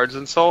bunch of cards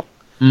in Soul,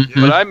 Mhm.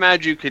 but I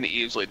imagine you can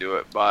easily do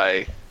it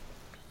by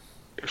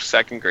your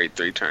second grade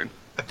 3 turn.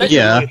 I think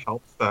Yeah. it really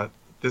helps that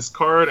this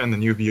card and the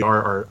new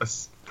VR are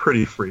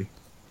pretty free.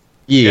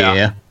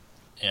 Yeah.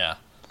 Yeah.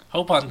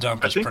 Hope on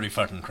Dump I is think- pretty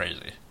fucking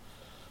crazy.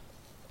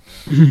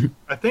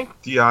 I think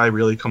DI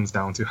really comes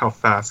down to how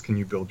fast can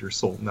you build your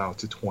soul now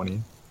to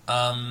 20.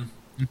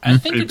 I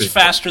think Pretty it's big.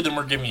 faster than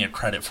we're giving it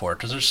credit for,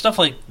 because there's stuff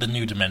like the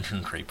new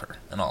Dimension Creeper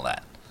and all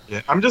that.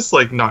 Yeah, I'm just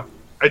like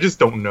I just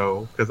don't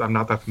know because I'm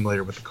not that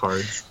familiar with the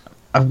cards.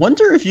 I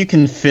wonder if you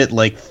can fit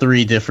like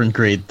 3 different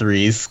grade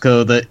 3s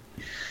so that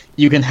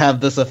you can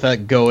have this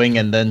effect going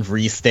and then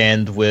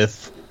restand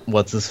with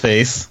what's his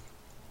face?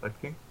 I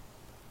think.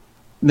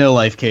 No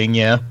Life King,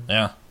 yeah.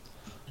 Yeah.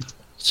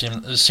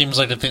 It seems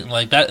like a thing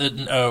like that.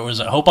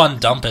 Was it Hope on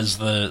Dump as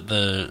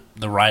the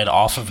ride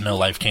off of No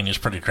Life King is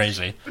pretty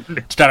crazy.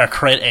 It's got a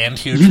crit and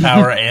huge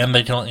power, and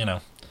they can,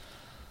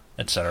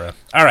 etc.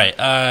 All right,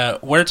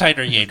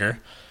 Weretiger Jaeger.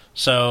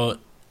 So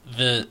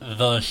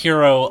the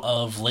hero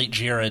of late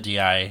Jira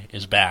DI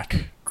is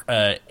back.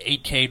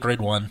 8k grade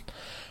 1.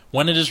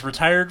 When it is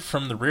retired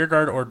from the rear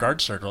guard or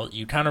guard circle,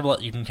 you can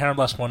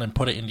counterblast 1 and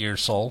put it into your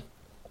soul.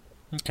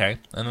 Okay,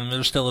 and then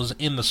there still is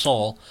in the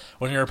soul.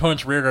 When your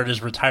opponent's rearguard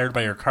is retired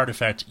by your card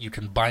effect, you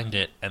can bind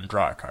it and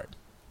draw a card.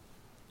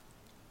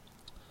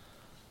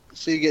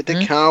 So you get to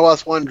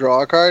counterblast 1,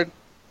 draw a card.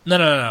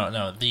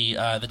 No. The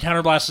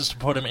counterblast is to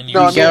put him in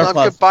No, your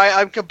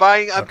I'm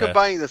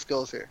combining the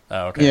skills here.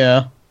 Oh, okay.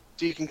 Yeah.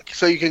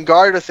 So you can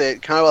guard with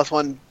it, counterblast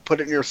 1, put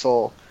it in your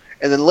soul,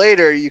 and then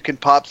later you can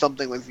pop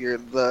something with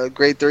the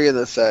grade 3 in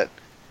this set,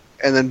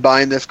 and then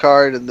bind this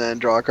card and then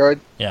draw a card.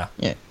 Yeah.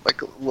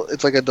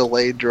 It's like a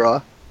delayed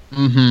draw.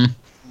 Mm-hmm.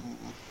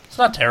 It's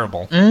not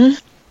terrible.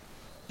 Mm?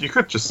 You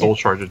could just soul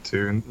charge it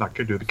too, and not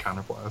could do the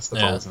counterblast. That's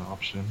Yeah. always an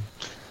option.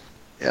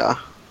 Yeah.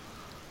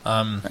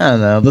 I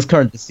don't know. This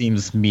card just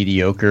seems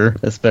mediocre,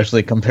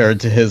 especially compared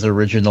to his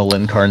original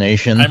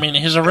incarnation. I mean,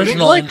 his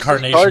original like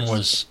incarnation cards-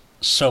 was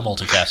so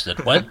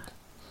multifaceted. What?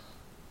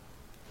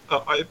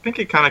 I think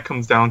it kind of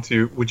comes down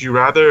to: would you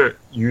rather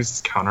use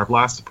this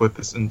counterblast to put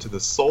this into the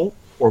soul,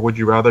 or would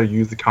you rather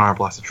use the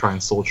counterblast to try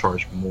and soul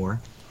charge more?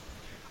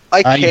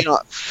 I I-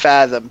 cannot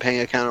fathom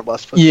paying a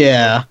counterblast. for-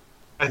 yeah,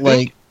 I like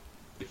think.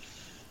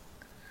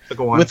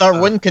 Go on. with our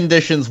win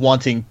conditions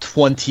wanting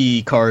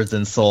 20 cards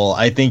in Soul,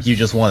 I think you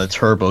just want to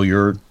turbo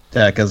your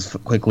deck as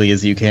quickly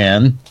as you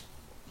can.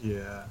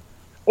 Yeah.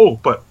 Oh,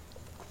 but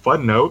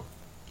fun note.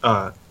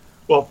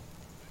 Well,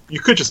 you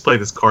could just play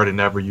this card and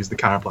never use the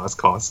counterblast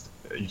cost.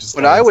 You just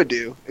What I would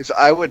do is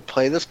I would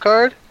play this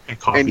card and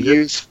copy and it.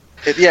 use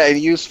and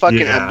use fucking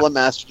Yeah. Emblem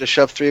Master to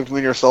shove 3 of them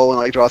in your soul and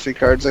like draw 3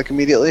 cards like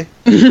immediately.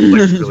 Like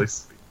really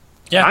sweet.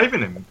 Yeah. Not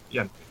even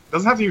it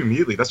doesn't have to be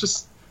immediately. That's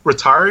just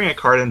retiring a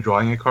card and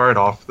drawing a card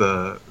off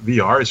the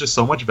VR is just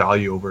so much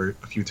value over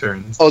a few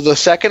turns. Oh, the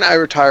second I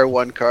retire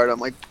 1 card, I'm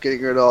like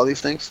getting rid of all these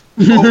things.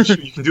 Oh,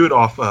 shoot, you can do it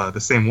off the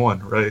same one,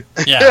 right?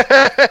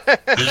 Yeah.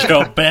 You just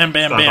go bam,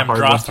 bam, It's not a bam, hard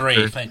draw one to 3.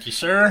 do. Thank you,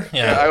 sir.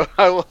 Yeah.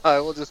 Yeah, I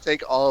will just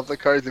take all of the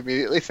cards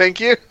immediately. Thank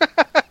you.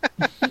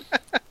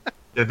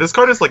 Yeah, this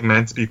card is like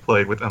meant to be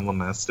played with Emblem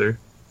Master.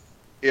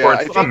 Yeah, Or I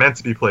it's not think, meant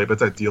to be played, but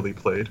it's ideally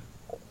played.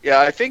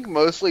 yeah, I think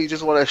mostly you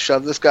just want to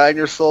shove this guy in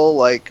your soul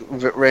like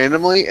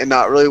randomly and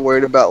not really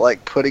worried about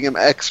like putting him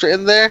extra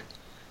in there,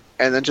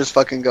 and then just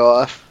fucking go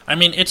off. I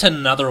mean, it's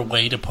another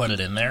way to put it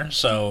in there,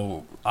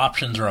 so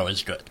options are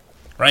always good,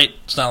 right?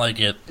 It's not like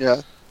it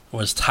Yeah.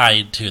 was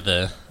tied to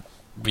the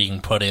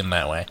being put in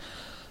that way.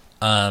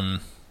 All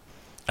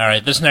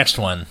right, this next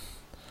one,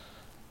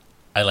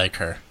 I like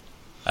her.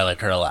 I like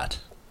her a lot.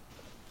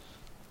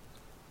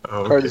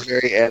 Oh, Card okay. is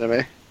very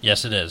anime.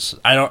 Yes, it is.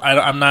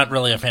 I'm not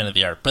really a fan of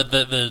the art, but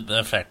the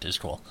effect is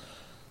cool.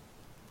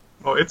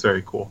 Oh, it's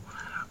very cool.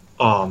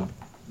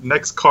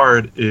 Next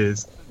card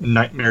is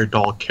Nightmare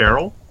Doll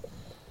Carol.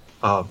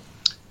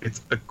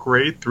 It's a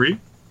grade 3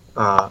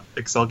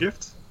 Excel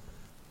gift.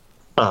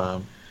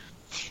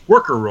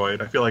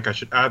 Workeroid, I feel like I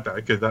should add that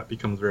because that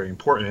becomes very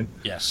important.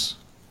 Yes.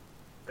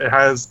 It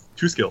has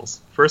 2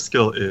 skills. First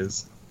skill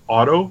is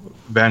Auto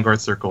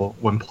Vanguard Circle.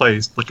 When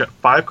placed, look at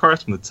 5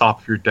 cards from the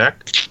top of your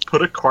deck,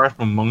 put a card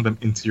from among them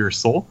into your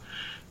soul,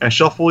 and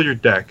shuffle your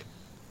deck.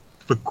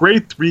 If a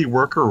grade 3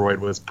 Workeroid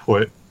was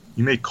put,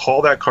 you may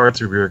call that card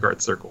to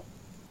Rearguard Circle.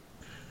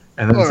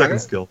 And then the second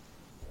Alright. skill,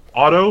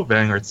 Auto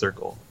Vanguard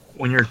Circle.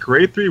 When your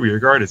grade 3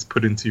 Rearguard is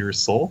put into your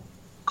soul,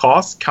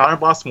 cost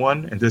Counterblast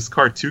 1 and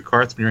discard 2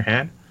 cards from your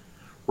hand,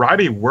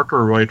 ride a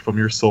Workeroid from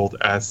your soul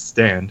as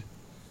stand,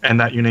 and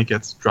that unit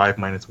gets drive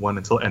 -1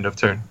 until end of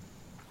turn.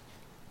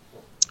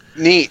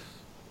 Neat.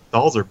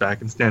 Dolls are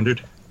back in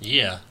standard.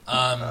 Yeah.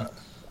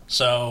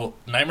 So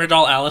Nightmare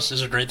Doll Alice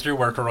is a grade 3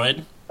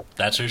 Workeroid.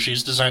 That's who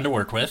she's designed to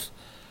work with.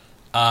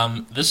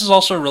 This is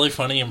also really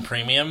funny in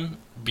Premium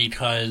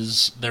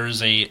because there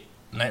is a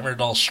Nightmare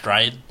Doll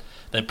Stride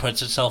that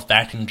puts itself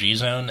back in G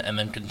Zone and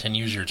then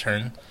continues your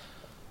turn.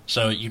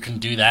 So you can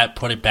do that,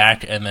 put it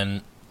back, and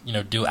then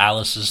do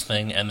Alice's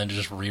thing, and then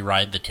just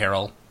re-ride the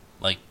Carol,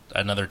 like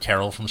another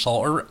Carol from Soul,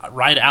 or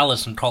ride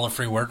Alice and call a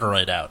free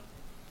Workeroid out.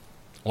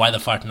 Why the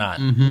fuck not?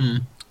 Mm-hmm.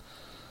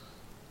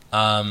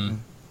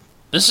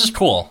 This is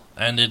cool,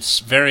 and it's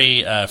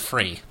very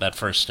free, that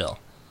first skill.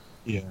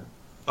 Yeah.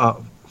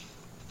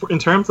 In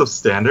terms of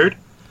standard,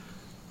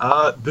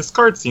 this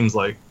card seems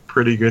like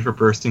pretty good for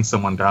bursting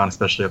someone down,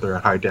 especially if they're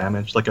at high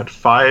damage. Like at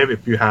 5,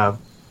 if you have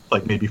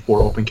like maybe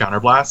 4 open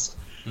counterblast,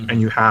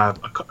 and you have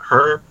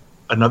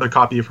another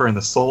copy of her in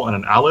the soul and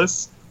an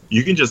Alice,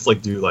 you can just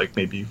like do like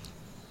maybe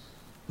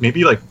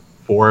like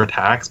 4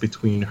 attacks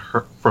between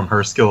her from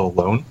her skill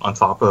alone on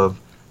top of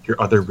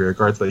your other rear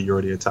guards that you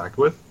already attacked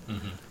with.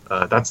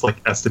 That's like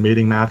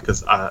estimating math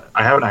because I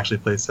haven't actually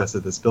play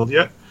tested this build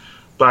yet,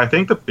 but I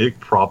think the big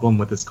problem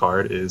with this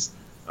card is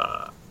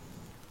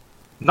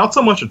not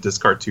so much a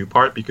discard 2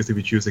 part, because if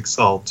you choose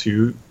Excel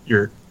 2,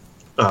 you're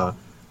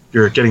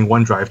getting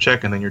 1 drive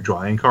check and then you're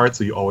drawing cards,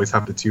 so you always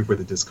have the 2 for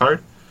the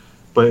discard.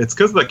 But it's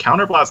because the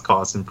counterblast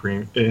cost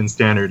in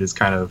standard is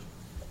kind of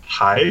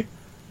high,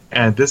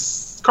 and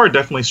this card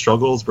definitely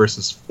struggles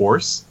versus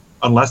force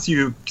unless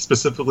you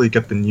specifically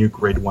get the new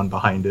grade 1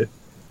 behind it.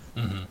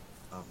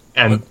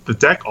 And the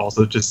deck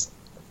also just,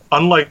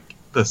 unlike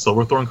the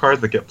Silverthorn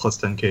cards that get plus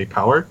 10k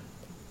power,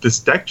 this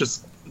deck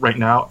just, right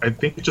now, I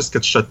think it just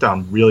gets shut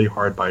down really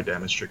hard by a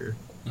damage trigger.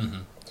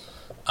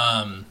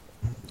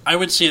 I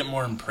would see it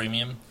more in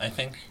Premium, I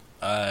think.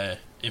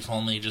 If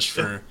only just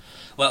for...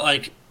 Well,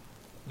 like,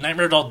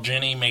 Nightmare Doll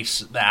Jenny makes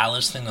the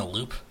Alice thing a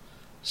loop,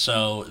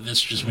 so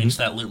this just makes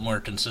that loop more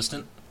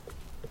consistent.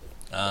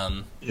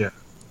 Yeah.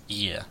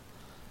 Yeah.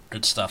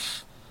 Good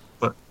stuff.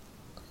 But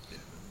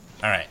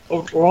Alright.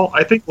 overall,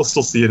 I think we'll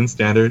still see it in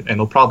standard, and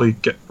it'll probably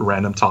get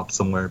random top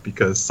somewhere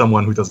because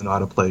someone who doesn't know how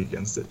to play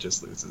against it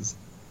just loses.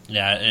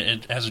 Yeah,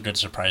 it has a good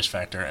surprise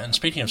factor. And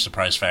speaking of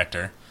surprise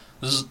factor,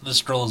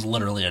 this girl is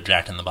literally a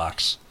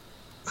Jack-in-the-Box.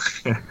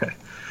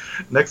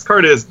 Next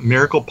card is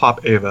Miracle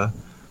Pop Ava.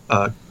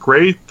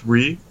 Grade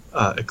 3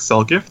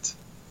 Excel Gift.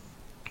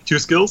 2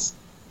 skills.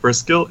 First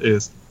skill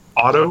is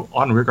Auto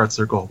on Rearguard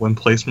Circle when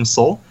placed from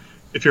Soul.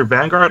 If your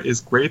Vanguard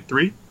is grade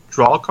 3,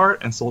 draw a card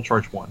and Soul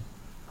Charge 1.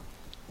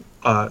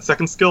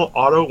 Second skill,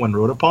 Auto when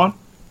rode upon.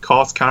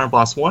 Cost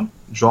Counterblast 1,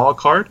 draw a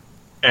card,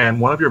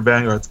 and one of your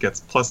Vanguards gets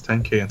plus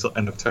 10k until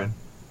end of turn.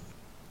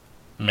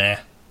 Meh.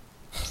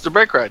 It's the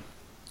break ride.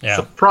 Yeah,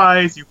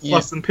 Surprise, you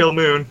plus and Pale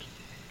Moon.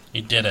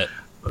 you did it.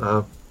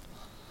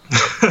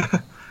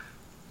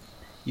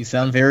 You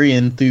sound very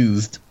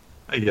enthused.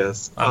 I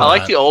guess. I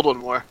like the old one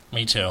more.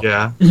 Me too.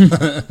 Yeah.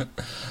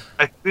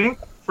 I think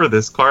for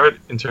this card,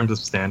 in terms of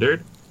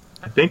standard,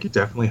 I think it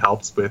definitely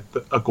helps with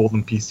a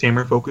Golden Peace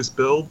Tamer focus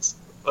builds.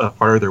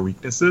 Part of their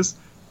weaknesses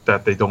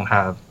that they don't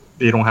have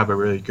a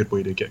really good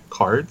way to get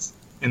cards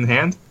in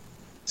hand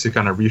to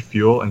kind of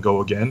refuel and go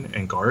again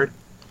and guard.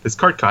 This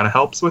card kind of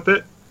helps with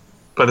it,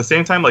 but at the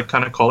same time, like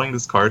kind of calling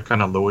this card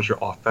kind of lowers your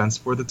offense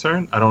for the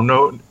turn. I don't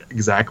know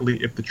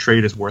exactly if the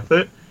trade is worth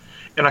it,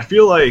 and I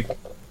feel like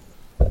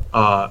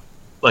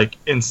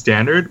in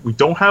standard, we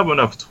don't have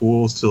enough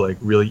tools to like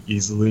really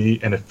easily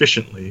and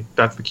efficiently.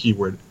 That's the key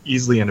word: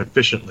 easily and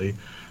efficiently.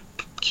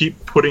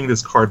 Keep putting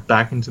this card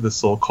back into the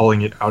soul,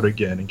 calling it out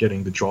again, and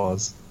getting the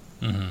draws.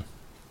 Mm-hmm.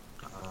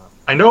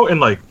 I know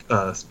in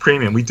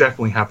premium, we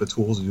definitely have the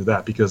tools to do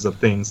that because of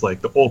things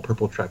like the old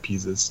purple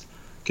trapezes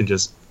can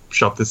just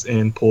shove this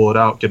in, pull it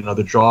out, get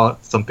another draw.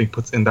 Something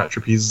puts in that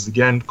trapezes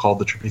again, call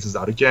the trapezes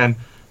out again,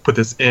 put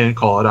this in,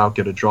 call it out,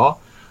 get a draw.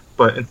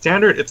 But in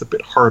standard, it's a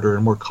bit harder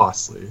and more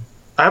costly.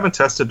 I haven't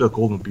tested the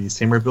Golden Beast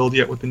Tamer build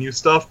yet with the new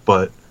stuff,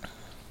 but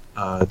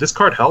this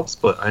card helps,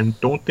 but I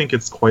don't think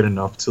it's quite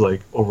enough to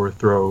like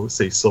overthrow,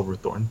 say,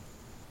 Silverthorn.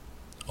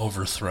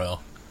 Overthrow.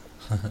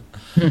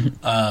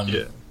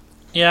 Yeah.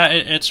 Yeah,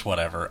 it's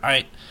whatever.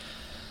 I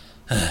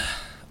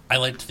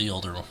liked the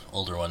older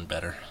one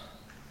better.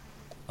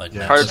 Like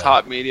Yeah. Card's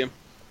hot medium.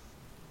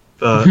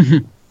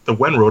 The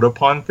when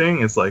Rotopon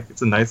thing is like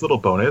it's a nice little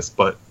bonus,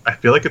 but I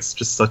feel like it's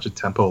just such a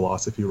tempo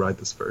loss if you ride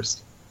this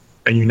first,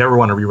 and you never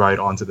want to re-ride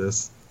onto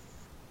this.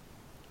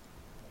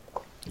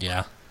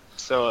 Yeah.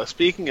 So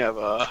speaking of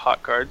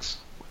hot cards,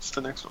 what's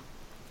the next one?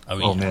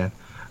 Oh man.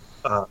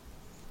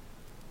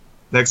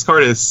 Next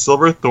card is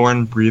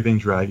Silverthorn Breathing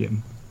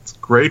Dragon. It's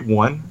grade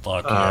 1.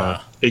 Fuck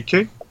yeah.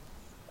 8k.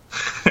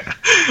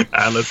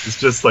 Atlas is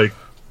just like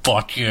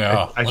Fuck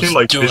yeah. I Let's can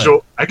like do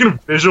it. I can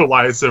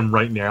visualize him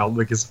right now,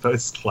 like his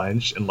fist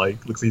clenched and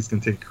like looks like he's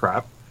gonna take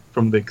crap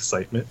from the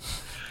excitement.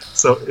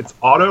 So it's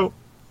auto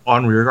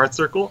on Rearguard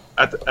Circle.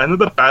 At the end of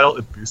the battle,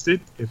 it boosted.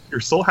 If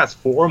your soul has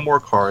 4 or more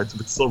cards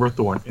with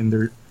Silverthorn in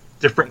their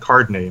different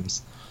card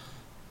names,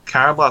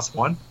 Counterblast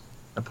 1,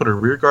 and put a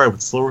Rearguard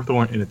with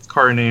Silverthorn in its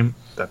card name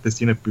that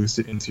this unit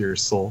boosted into your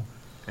soul,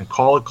 and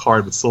call a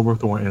card with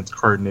Silverthorn in its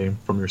card name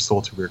from your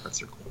soul to Rearguard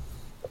Circle.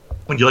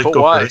 Would you like to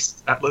go why?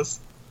 first, Atlas?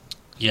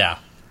 Yeah.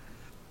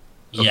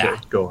 Okay, Yeah.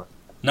 go on.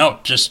 No,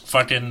 just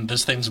fucking,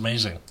 this thing's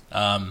amazing.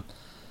 And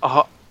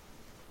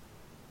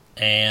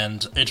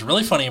it's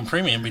really funny in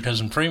Premium,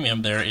 because in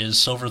Premium there is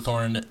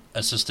Silverthorn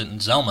Assistant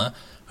Zelma,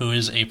 who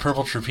is a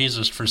purple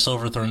trapezist for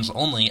Silverthorns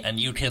only, and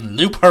you can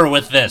loop her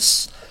with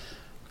this.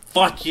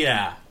 Fuck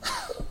yeah.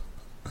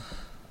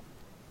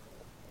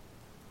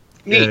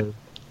 Neat. Yeah,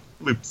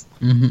 loops.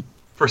 Mm-hmm.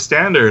 For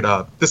standard,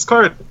 this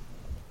card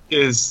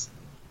is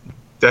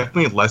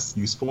definitely less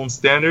useful in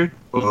standard,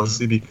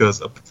 mostly because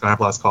of the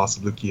Counterblast cost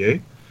of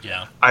Lukier.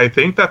 Yeah. I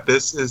think that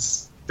this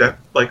is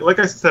like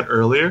I said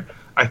earlier.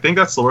 I think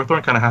that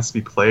Silverthorn kind of has to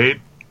be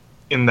played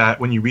in that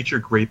when you reach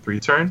your grade 3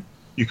 turn,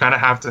 you kind of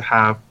have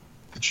to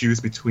choose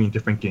between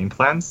different game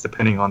plans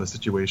depending on the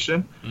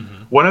situation.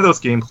 Mm-hmm. One of those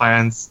game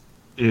plans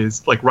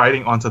is like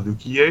riding onto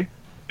Lukier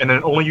and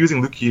then only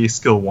using Lukier's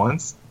skill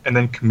once, and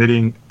then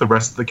committing the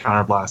rest of the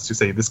Counterblast to,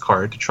 say, this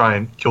card to try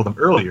and kill them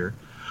earlier.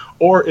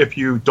 Or if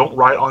you don't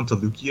ride onto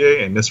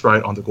Lukier and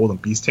misride onto Golden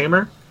Beast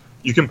Tamer,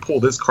 you can pull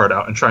this card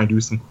out and try and do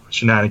some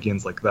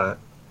shenanigans like that.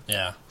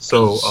 Yeah.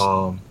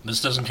 So,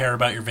 this doesn't care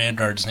about your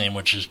Vanguard's name,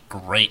 which is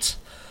great.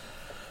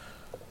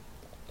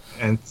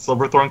 and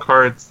Silverthorn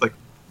cards, like,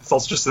 it's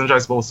also just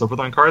synergizable with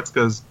Silverthorn cards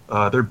because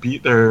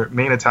their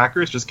main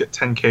attackers just get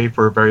 10k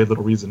for very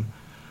little reason.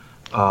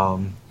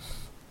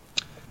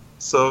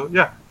 So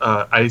yeah,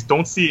 I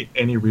don't see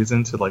any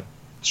reason to like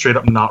straight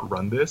up not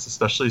run this,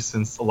 especially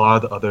since a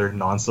lot of the other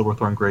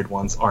non-Silverthorn grade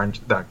 1s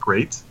aren't that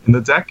great in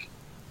the deck,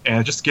 and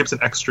it just gives an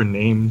extra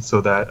name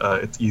so that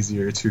it's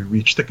easier to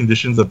reach the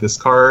conditions of this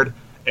card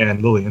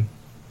and Lillian.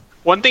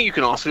 One thing you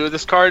can also do with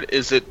this card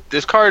is that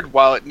this card,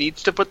 while it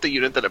needs to put the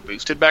unit that it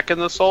boosted back in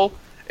the soul,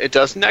 it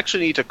doesn't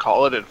actually need to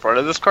call it in front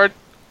of this card.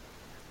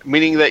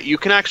 Meaning that you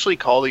can actually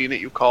call the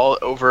unit you call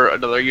over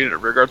another unit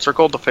at Rearguard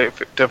Circle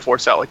to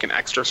force out like an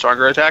extra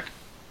stronger attack.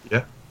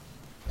 Yeah.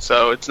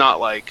 So it's not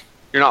like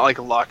you're not like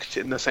locked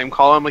in the same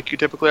column like you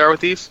typically are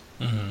with these.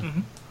 Mm-hmm.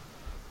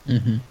 Mm-hmm.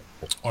 Mm-hmm.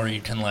 Or you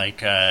can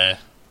like,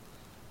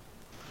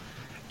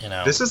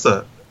 This is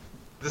a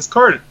This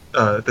card,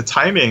 the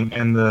timing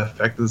and the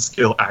effect of the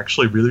skill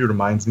actually really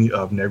reminds me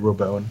of Negro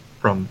Bone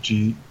from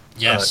G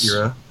Yes.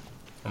 era.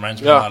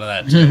 Reminds me a lot of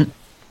that too.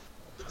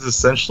 It's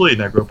essentially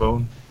Negro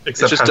Bone, It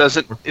except just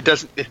has-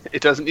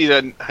 doesn't need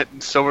a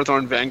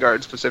Silverthorn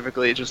Vanguard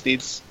specifically. It just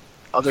needs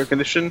other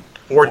condition.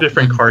 4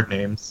 different card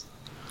names,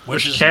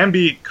 Which which is can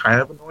be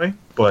kind of annoying,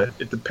 but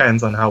it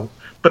depends on how.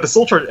 But the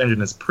Soul Charge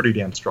engine is pretty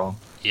damn strong.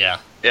 yeah.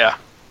 Yeah.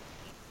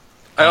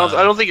 I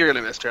don't think you're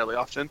gonna miss terribly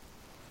often.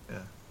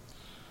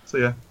 So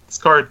yeah, this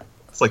card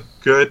it's like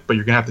good, but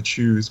you're gonna have to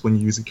choose when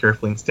you use it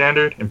carefully in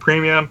standard and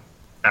premium.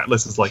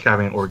 Atlas is like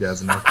having an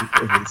orgasm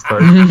over this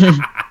card.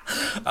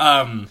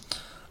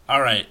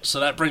 All right, so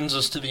that brings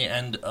us to the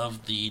end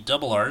of the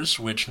double R's,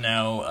 which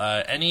now,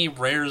 any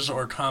rares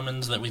or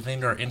commons that we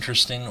think are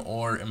interesting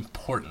or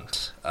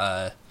important?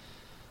 I've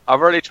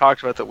already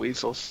talked about the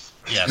weasels,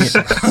 Yes.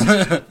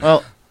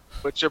 Well,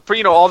 which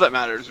are all that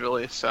matters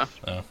really. So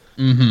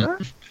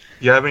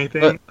You have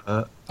anything,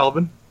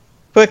 Alvin?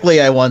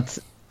 quickly,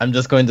 I'm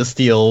just going to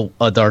steal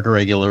a Dark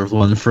Irregular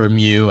one from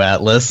you,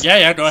 Atlas.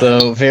 Yeah, go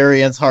ahead. So,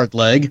 Variance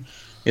Heartleg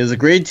is a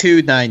grade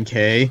 2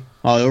 9k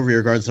auto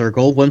rearguard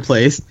circle, one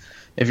place.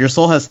 If your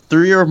soul has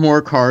 3 or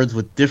more cards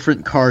with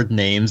different card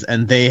names,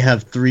 and they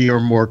have 3 or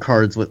more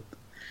cards with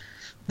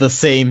the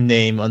same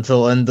name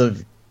until end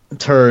of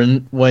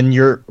turn, when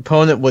your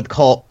opponent would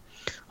call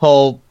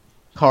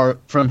card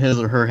from his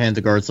or her hand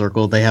to guard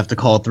circle, they have to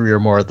call 3 or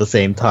more at the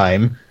same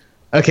time.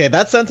 Okay,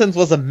 that sentence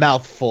was a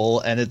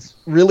mouthful, and it's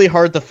really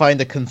hard to find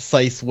a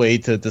concise way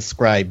to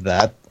describe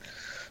that.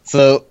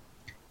 So,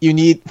 you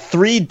need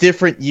 3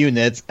 different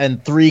units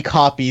and 3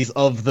 copies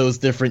of those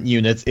different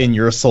units in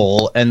your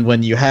soul, and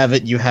when you have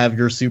it, you have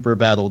your Super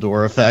Battle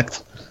Door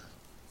effect.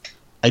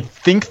 I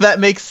think that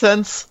makes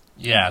sense.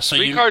 Yeah, so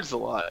 3 cards is a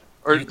lot,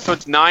 so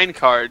it's 9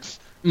 cards,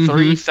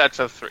 3 sets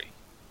of 3.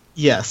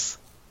 Yes.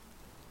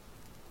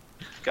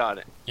 Got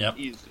it. Yep.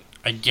 Easy.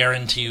 I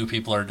guarantee you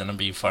people are going to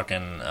be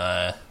fucking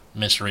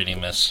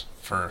misreading this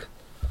for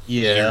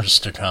Yeah. years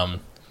to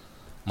come,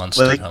 months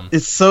to Like, come.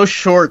 it's so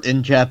short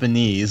in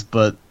Japanese,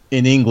 but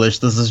in English,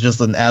 this is just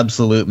an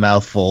absolute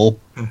mouthful.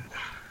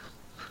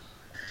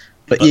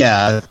 But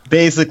yeah,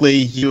 basically,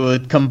 you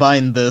would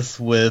combine this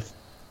with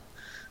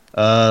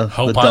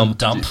Hope the on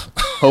dump.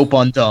 Hope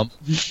on dump.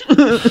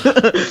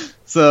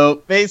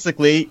 So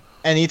basically,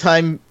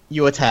 anytime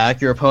you attack,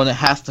 your opponent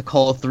has to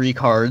call 3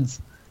 cards,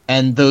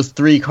 and those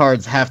 3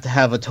 cards have to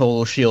have a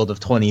total shield of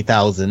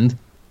 20,000.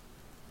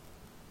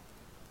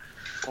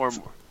 Or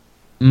more.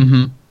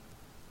 Mm-hmm.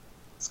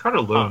 This card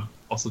alone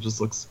also just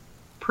looks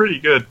pretty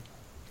good.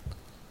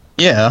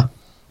 Yeah.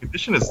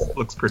 Condition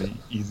looks pretty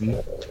easy.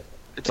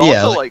 It's also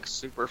Yeah, like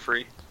super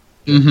free.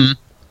 Mm-hmm.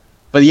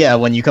 But yeah,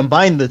 when you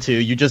combine the two,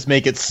 you just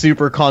make it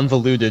super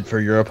convoluted for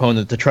your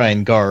opponent to try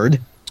and guard.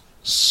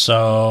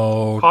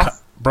 So,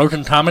 Poss-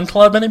 Broken Common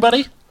Club,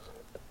 anybody?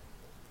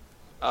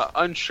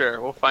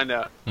 Unsure. We'll find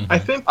out. I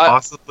think I-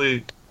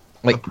 possibly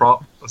Like-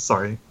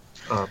 sorry.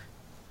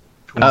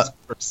 Twins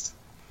first.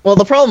 Well,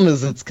 the problem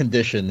is its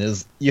condition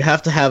is you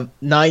have to have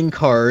 9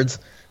 cards,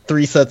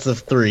 3 sets of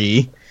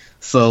 3.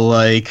 So,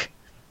 like,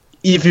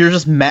 if you're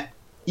just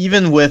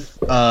even with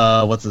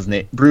what's his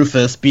name,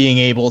 Brufus being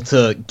able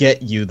to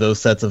get you those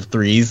sets of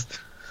 3s,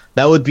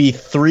 that would be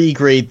 3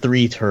 grade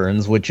 3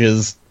 turns, which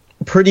is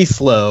pretty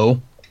slow.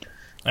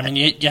 I mean,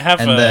 you have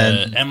And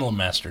then- Emblem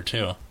Master,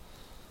 too.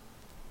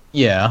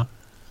 Yeah,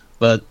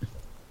 but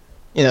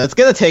it's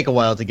gonna take a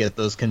while to get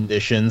those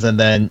conditions, and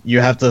then you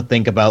have to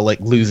think about like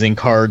losing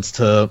cards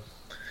to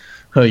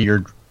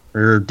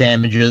your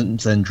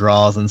damages and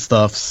draws and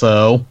stuff.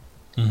 So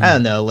I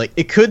don't know, like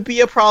it could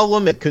be a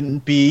problem, it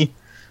couldn't be.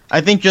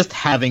 I think just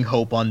having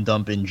Hope on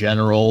dump in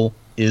general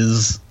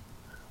is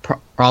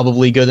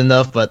probably good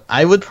enough, but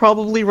I would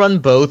probably run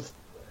both.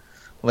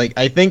 Like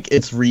I think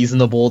it's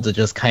reasonable to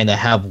just kind of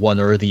have one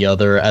or the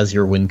other as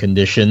your win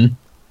condition.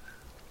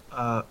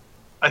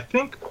 I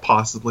think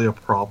possibly a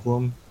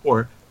problem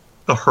or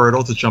a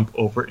hurdle to jump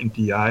over in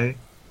DI.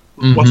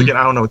 Once again,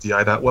 I don't know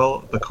DI that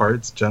well, the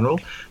cards in general,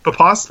 but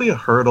possibly a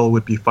hurdle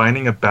would be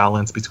finding a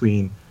balance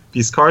between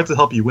these cards that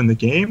help you win the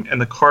game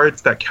and the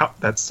cards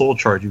that soul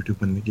charge you to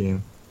win the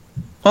game.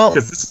 Well,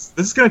 Because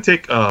this is going to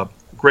take a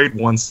grade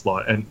 1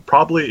 slot, and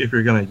probably if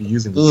you're going to be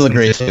using this is a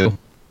grade 2.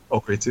 Oh,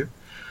 grade 2?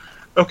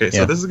 Okay, Yeah.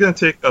 so this is going to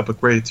take up a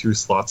grade 2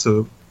 slot.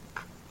 So,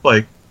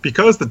 like,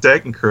 because the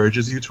deck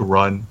encourages you to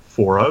run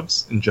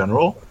 4-ofs in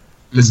general,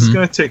 this is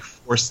going to take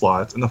 4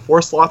 slots, and the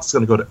 4 slots is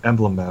going to go to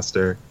Emblem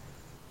Master.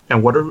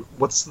 And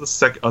what's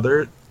the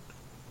other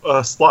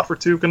slot for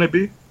 2 going to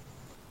be?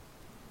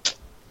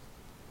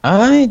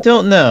 I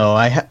don't know.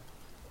 I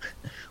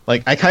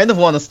kind of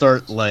want to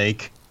start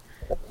like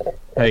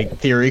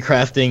theory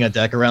crafting a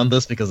deck around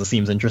this because it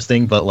seems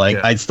interesting, but like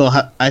Yeah.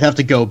 I'd have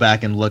to go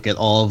back and look at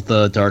all of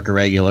the Dark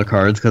Irregular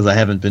cards because I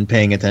haven't been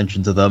paying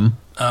attention to them.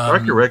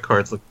 Dark Red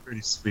cards look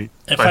pretty sweet.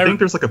 if But I I- think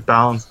there's like a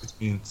balance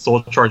between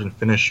Soul Charge and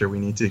Finisher we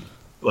need to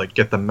like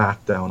get the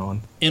math down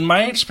on. In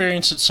my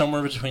experience, it's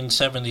somewhere between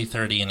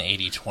 70-30 and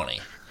 80-20.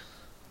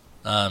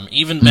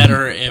 Even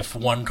better if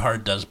one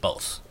card does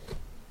both,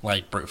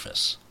 like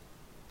Brufus.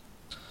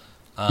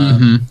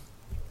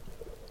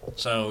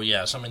 So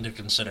yeah, something to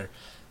consider.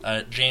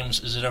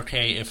 James, is it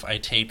okay if I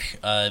take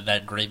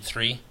that grade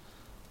 3?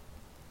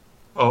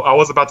 Oh, I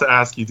was about to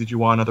ask you, did you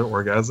want another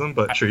orgasm?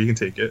 But sure, you can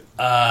take it.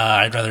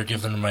 I'd rather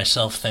give them to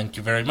myself, thank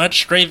you very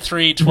much. Grade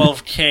 3,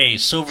 12k,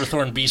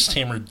 Silverthorn Beast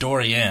Tamer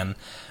Dorian.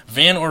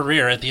 Van or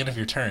rear at the end of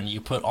your turn,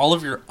 you put all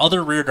of your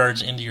other rear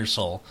guards into your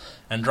soul,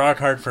 and draw a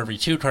card for every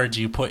 2 cards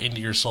you put into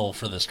your soul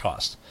for this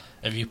cost.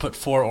 If you put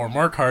 4 or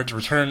more cards,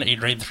 return a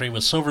grade 3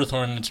 with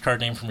Silverthorn and its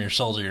card name from your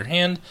soul to your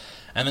hand,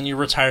 and then you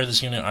retire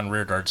this unit on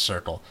rear guard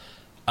circle.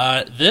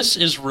 This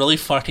is really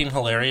fucking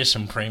hilarious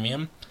in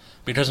Premium,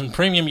 because in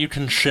Premium you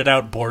can shit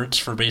out boards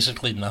for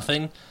basically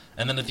nothing,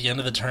 and then at the end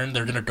of the turn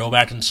they're going to go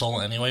back in soul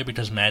anyway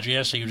because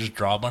Magia, so you just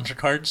draw a bunch of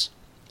cards.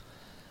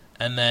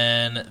 And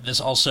then this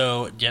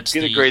also gets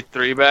Get a grade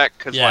 3 back,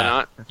 because why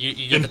not? You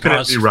get the Infinitely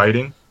cost.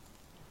 writing.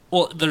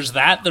 Well, there's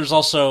that. There's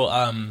also,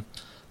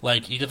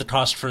 you get the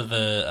cost for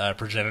the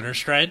Progenitor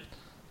Stride.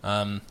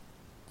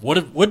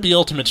 Would be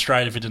Ultimate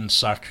Stride if it didn't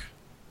suck.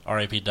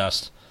 R.I.P.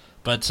 Dust.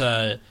 But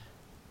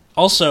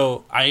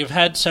also, I've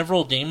had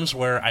several games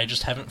where I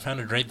just haven't found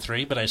a grade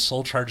 3, but I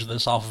soul charged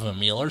this off of a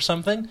meal or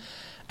something,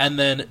 and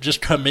then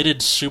just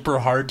committed super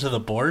hard to the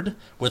board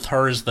with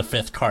her as the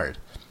 5th card.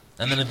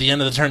 And then at the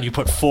end of the turn, you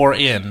put 4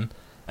 in,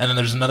 and then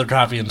there's another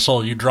copy in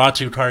soul. You draw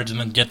 2 cards and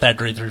then get that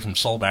grade 3 from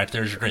soul back.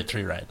 There's your grade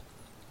 3 ride.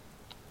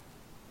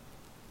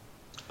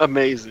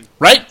 Amazing.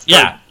 Right?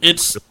 Yeah,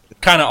 it's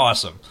kind of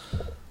awesome.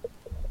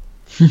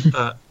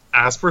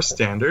 As for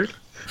standard,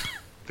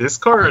 this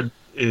card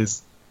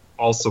is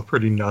also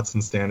pretty nuts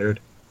in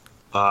standard.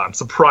 I'm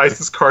surprised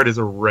this card is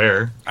a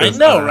rare. I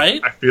know,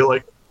 right? I feel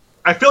like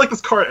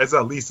this card is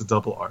at least a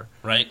double R.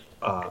 Right.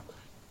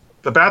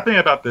 The bad thing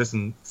about this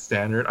in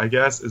standard, I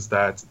guess, is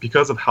that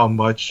because of how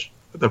much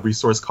the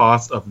resource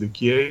cost of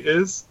Luquier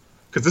is,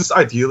 because this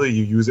ideally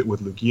you use it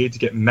with Luquier to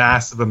get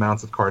massive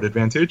amounts of card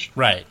advantage.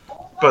 Right.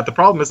 But the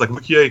problem is, like,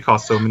 Luquier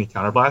costs so many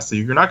counterblasts, so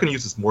you're not going to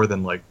use this more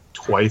than, like,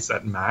 twice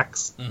at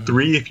max.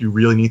 3 if you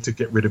really need to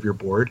get rid of your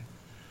board.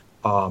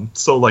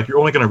 So, like, you're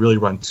only going to really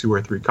run 2 or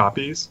 3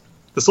 copies.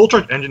 The Soul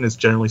Charge engine is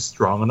generally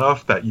strong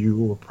enough that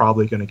you are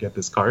probably going to get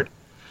this card.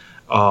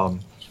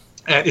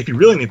 And if you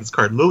really need this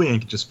card, Lillian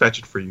can just fetch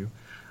it for you.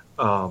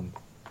 But,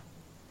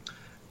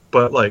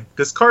 like,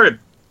 this card,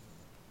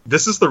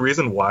 this is the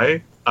reason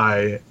why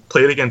I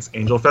played against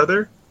Angel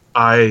Feather.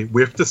 I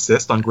whiffed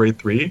assist on grade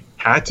 3,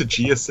 had to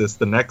G-assist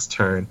the next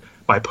turn.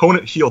 My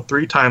opponent healed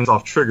 3 times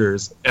off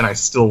triggers, and I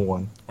still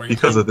won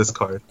because of this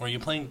card. Were you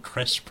playing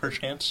Chris,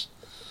 perchance?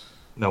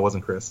 No, it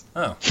wasn't Chris.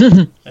 Oh,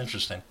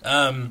 interesting.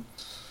 Yeah.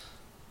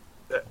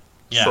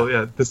 So,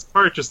 yeah, this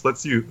card just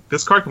lets you...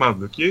 This card come out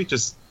of Luquier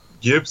just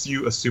gives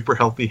you a super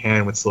healthy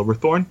hand with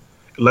Silverthorn.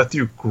 It lets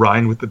you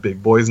grind with the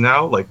big boys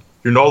now. Like,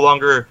 you're no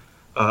longer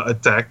a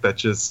deck that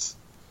just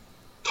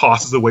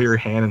tosses away your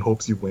hand and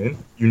hopes you win.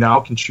 You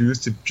now can choose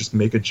to just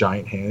make a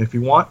giant hand if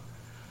you want.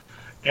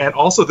 And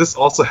also, this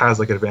also has,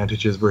 like,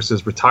 advantages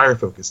versus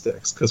retire-focused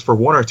decks, because for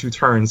 1 or 2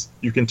 turns,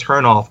 you can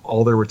turn off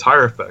all their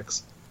retire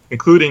effects,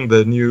 including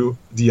the new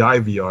DI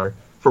VR.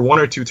 For 1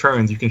 or 2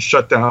 turns, you can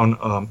shut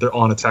down their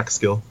on-attack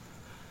skill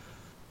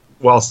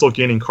while still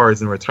gaining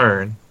cards in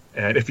return.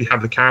 And if you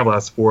have the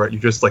counterblast for it, you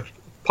just, like,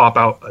 pop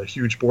out a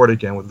huge board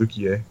again with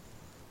Luquier.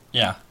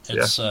 Yeah,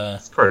 it's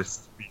this card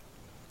is sweet.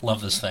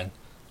 Love this thing.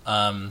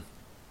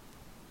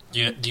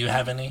 Do you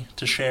have any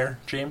to share,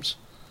 James?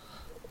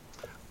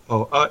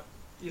 Oh,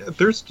 yeah,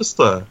 there's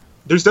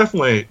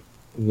definitely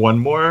one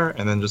more,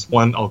 and then just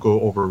one I'll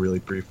go over really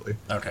briefly.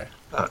 Okay.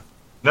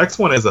 Next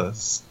one is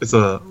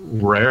a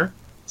rare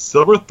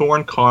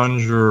Silverthorn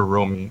Conjurer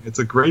Romy. It's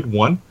a grade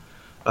 1,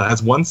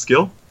 has 1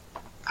 skill,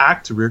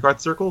 act to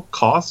rearguard circle,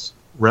 cost,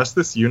 rest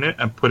this unit,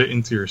 and put it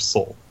into your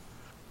soul.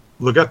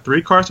 Look at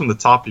 3 cards from the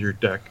top of your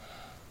deck.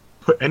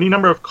 Put any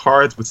number of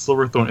cards with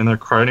Silverthorn in their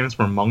card names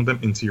from among them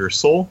into your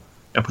soul,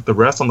 and put the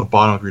rest on the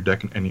bottom of your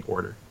deck in any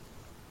order.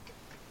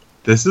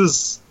 This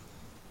is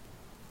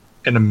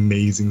an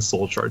amazing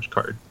Soul Charge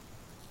card.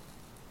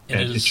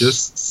 It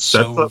just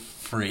sets so up...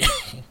 free.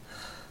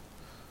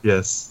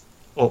 Yes.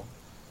 Well,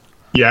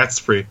 yeah, it's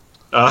free.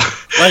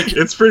 Like,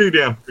 it's pretty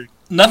damn free.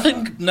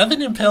 Nothing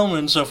in Pale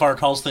Moon so far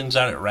calls things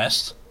out at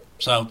rest,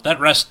 so that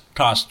rest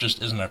cost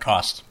just isn't a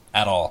cost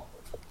at all.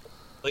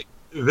 Like,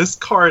 this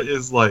card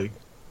is like...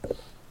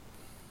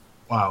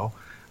 Wow.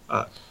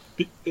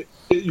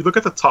 You look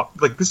at the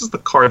top, like, this is the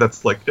card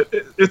that's, like,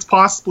 it's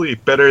possibly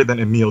better than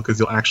Emil, because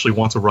you'll actually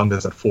want to run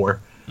this at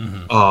 4.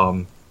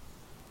 Mm-hmm.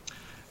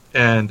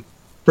 And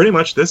pretty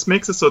much this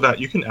makes it so that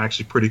you can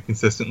actually pretty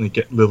consistently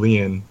get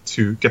Lillian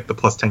to get the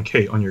plus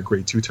 10k on your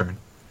grade 2 turn.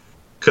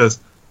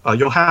 Because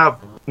you'll have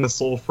the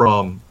soul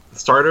from the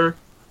starter,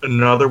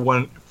 another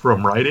one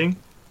from writing,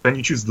 then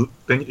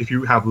if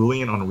you have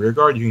Lillian on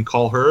rearguard, you can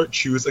call her,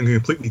 choose a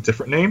completely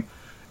different name,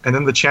 and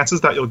then the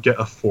chances that you'll get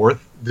a 4th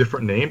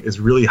different name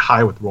is really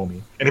high with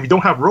Romy. And if you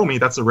don't have Romy,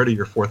 that's already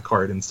your 4th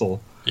card in Soul.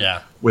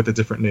 Yeah. With a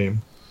different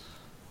name.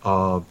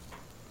 And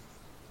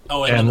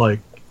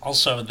like...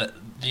 Also,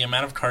 the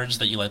amount of cards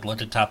that you, like,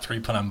 look at top 3,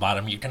 put on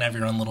bottom, you can have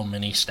your own little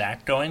mini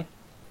stack going.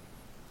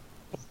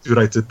 Dude,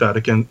 I did that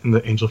again in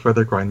the Angel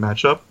Feather Grind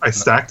matchup. I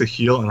stacked a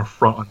heal and a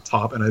front on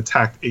top, and I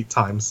attacked 8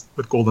 times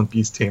with Golden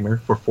Beast Tamer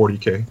for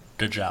 40k.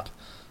 Good job.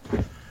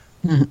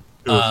 It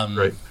was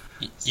great.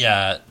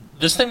 Yeah,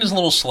 this thing is a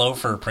little slow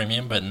for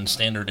premium, but in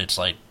standard it's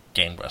like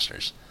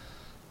gangbusters.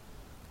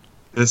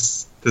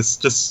 This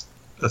just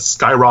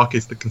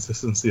skyrockets the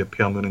consistency of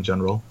Pale Moon in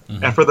general.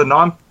 Mhm. And for the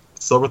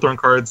non-Silverthorn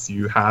cards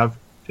you have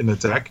in the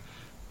deck,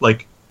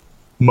 like,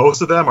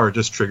 most of them are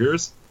just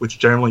triggers, which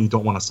generally you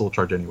don't want to soul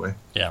charge anyway.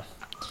 Yeah.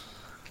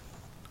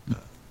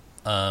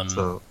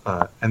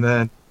 And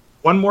then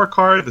one more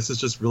card. This is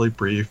just really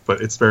brief,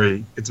 but it's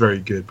very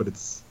good. But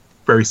it's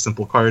very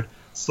simple card.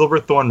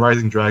 Silverthorn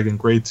Rising Dragon,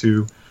 Grade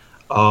 2.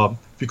 If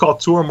you call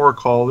 2 or more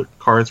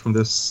cards from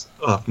this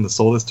from the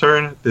soul this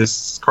turn,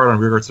 this card on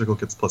Rearguard Circle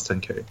gets plus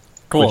 10k.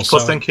 Cool. Which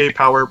plus 10k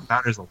power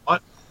matters a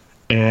lot,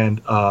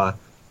 and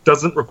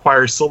doesn't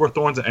require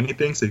Silverthorns or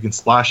anything, so you can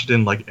splash it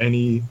in like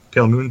any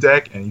Pale Moon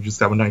deck, and you just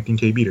have a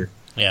 19k beater.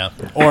 Yeah.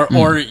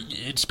 Or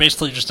it's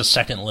basically just a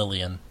second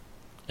Lillian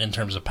in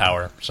terms of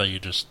power. So you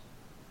just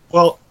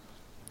Well,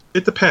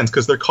 it depends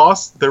because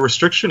their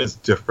restriction is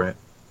different.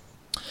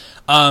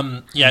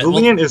 yeah.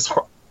 Lillian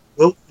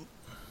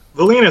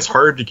Lillian is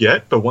hard to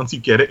get, but once you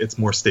get it, it's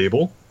more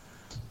stable.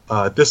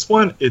 This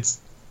one, it's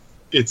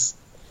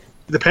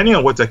depending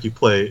on what deck you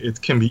play,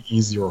 it can be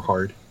easy or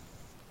hard.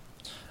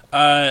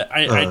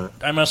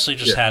 I mostly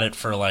just had it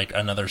for like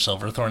another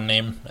Silverthorn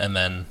name, and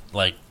then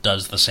like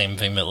does the same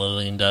thing that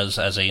Lillian does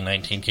as a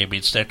 19k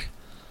beat stick,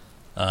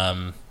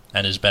 and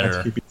is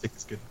better. Beat stick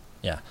is good.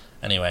 Yeah.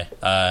 Anyway,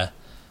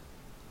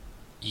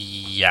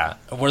 yeah.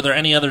 Were there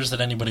any others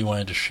that anybody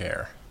wanted to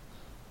share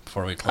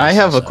before we close? I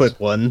have this a out? quick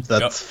one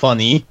that's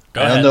funny.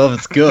 Go I ahead. don't know if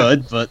it's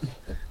good, but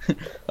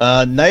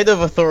Knight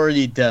of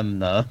Authority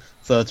Demna.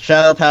 So it's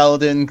Shadow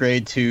Paladin,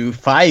 grade 2,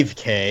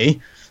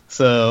 5k.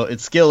 So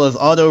its skill is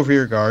auto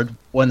rearguard.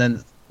 When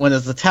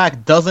its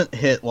attack doesn't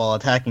hit while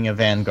attacking a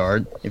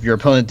Vanguard, if your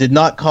opponent did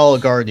not call a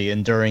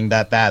Guardian during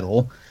that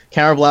battle,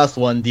 Counterblast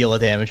 1, deal a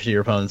damage to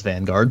your opponent's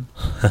Vanguard.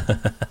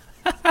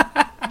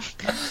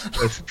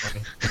 That's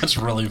funny. That's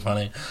really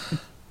funny.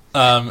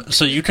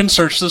 So you can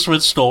search this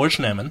with Stolwich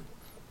Nemen.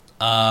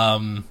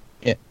 Well,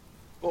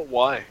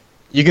 why?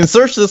 You can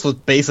search this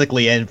with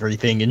basically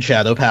everything in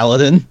Shadow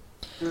Paladin.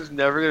 He was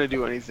never gonna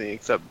do anything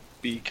except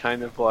be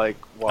kind of like,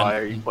 why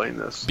are you playing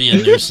this? Be a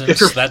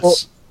nuisance.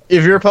 That's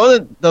If your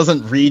opponent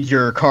doesn't read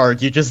your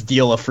card, you just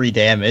deal a free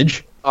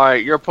damage. All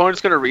right, your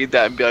opponent's gonna read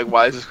that and be like,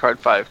 why is this card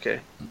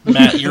 5k?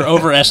 Matt. You're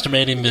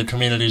overestimating the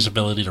community's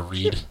ability to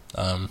read.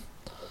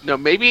 No,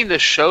 maybe in the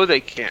show they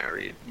can't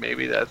read.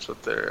 Maybe that's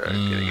what they're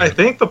getting I at.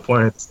 think the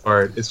point of this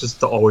card is just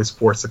to always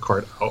force a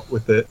card out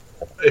with it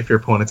if your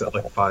opponent's at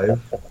like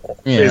 5.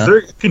 Yeah. Is there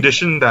a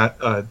condition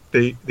that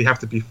they have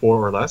to be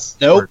 4 or less?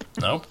 Nope.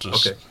 Nope.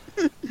 Just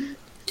Okay.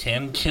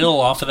 can kill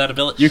off of that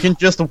ability. You can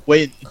just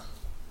win.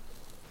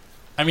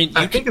 I mean,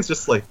 I think it's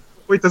just like,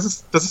 wait,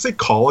 does it say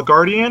call a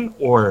Guardian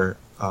or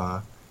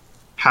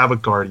have a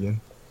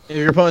Guardian? If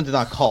your opponent did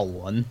not call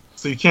one.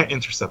 So you can't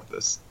intercept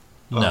this.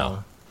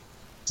 No.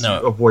 To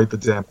No. avoid the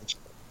damage.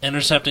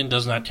 intercepting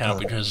does not count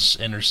because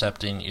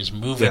intercepting is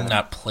moving, Yeah.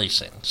 not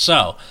placing.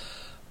 So,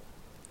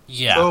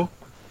 yeah. So,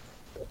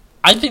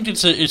 I think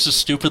it's a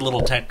stupid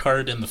little tech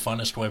card in the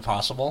funnest way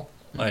possible.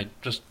 Like,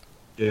 just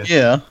yeah.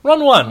 Yeah.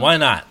 run one. Why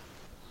not?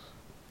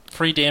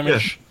 Free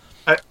damage.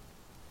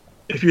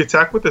 If you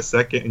attack with a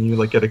second and you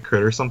like get a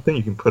crit or something,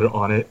 you can put it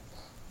on it.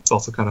 It's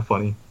also kind of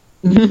funny.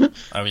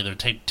 I'll either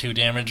take 2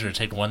 damage or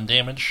take 1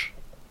 damage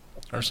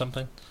or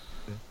something.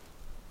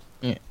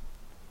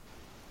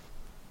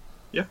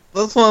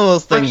 That's one of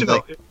those things.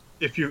 Actually,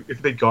 Like, no,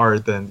 if they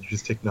guard, then you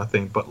just take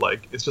nothing. But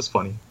like, it's just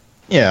funny.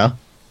 yeah.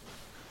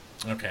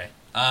 Okay.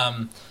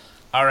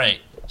 All right.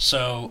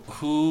 So,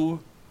 who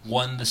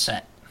won the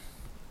set?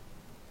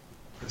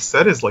 The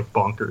set is like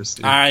bonkers.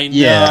 Dude. I know.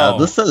 Yeah,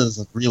 this set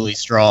is really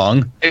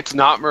strong. It's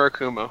not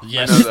Murakumo.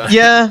 Yes. I know that.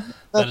 Yeah, That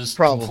that's is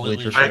probably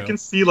completely true. I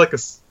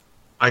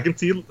can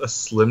see a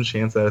slim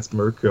chance that it's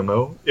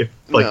Murakumo if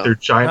like No. their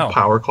giant No.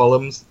 power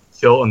columns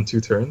kill in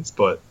 2 turns.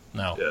 But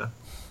No. yeah,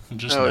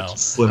 Just No, no.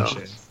 it's- slim No.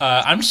 chance.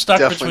 I'm stuck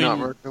Definitely between.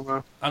 not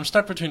Murakumo. I'm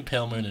stuck between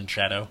Pale Moon and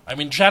Shadow. I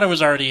mean, Shadow was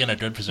already in a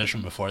good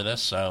position before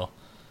this, so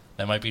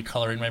that might be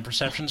coloring my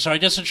perception. So I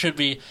guess it should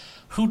be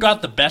who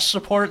got the best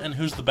support and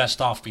who's the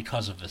best off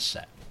because of this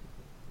set.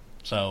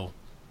 So,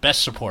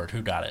 best support,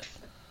 who got it?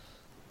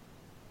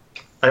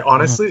 I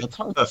honestly, That's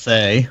hard to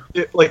say.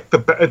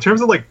 in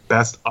terms of like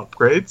best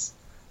upgrades,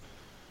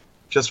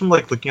 just from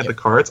like looking at the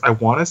cards, I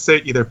want to say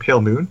either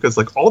Pale Moon because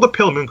like all the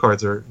Pale Moon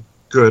cards are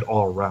good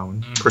all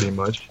around, pretty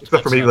much,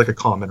 except for maybe like a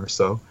common or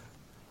so.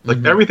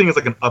 Like everything is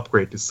like an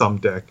upgrade to some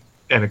deck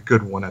and a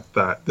good one at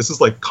that. This is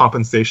like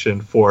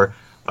compensation for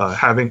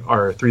having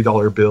our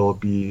 $3 bill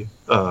be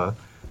the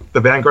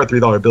Vanguard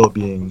 $3 bill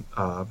being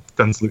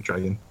Gunsalute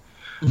Dragon.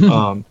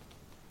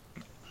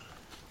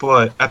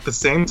 But at the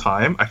same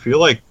time, I feel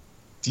like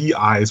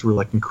DIs were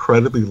like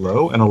incredibly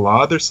low, and a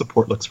lot of their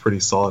support looks pretty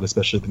solid,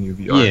 especially the new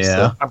VR. Yeah.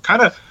 So I'm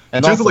kind of, in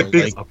And terms of also, like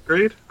biggest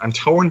upgrade, I'm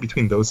torn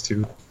between those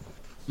two.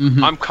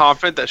 Mhm. I'm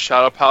confident that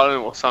Shadow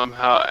Paladin will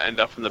somehow end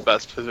up in the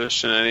best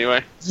position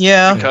anyway,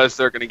 Yeah, because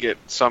they're going to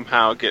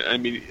somehow get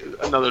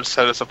another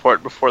set of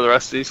support before the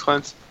rest of these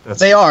clans.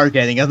 they are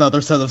getting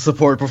another set of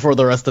support before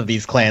the rest of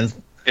these clans.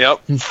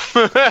 Yep.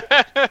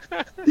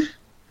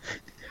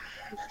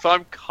 So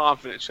I'm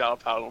confident Shadow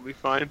Paladin will be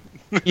fine.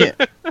 Yeah.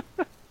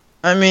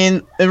 I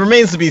mean, it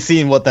remains to be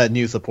seen what that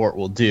new support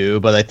will do,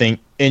 but I think,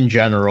 in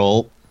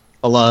general,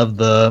 a lot of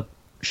the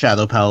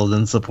Shadow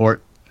Paladin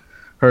support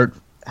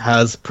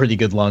has pretty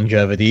good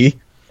longevity.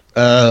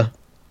 I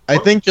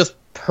think just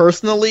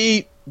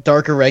personally,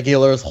 Dark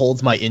Irregulars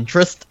holds my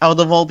interest out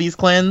of all these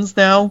clans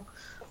now.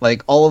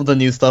 Like, all of the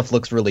new stuff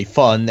looks really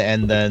fun,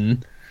 and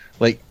then,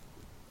 like,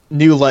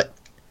 No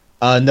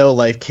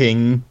Life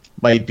King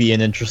might be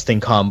an interesting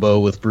combo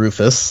with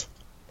Rufus.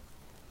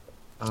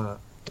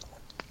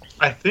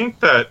 I think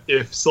that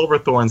if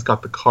Silverthorns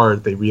got the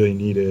card they really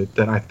needed,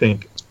 then I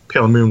think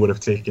Pale Moon would have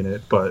taken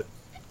it. But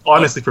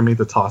honestly, for me,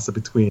 the toss-up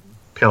between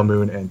Pale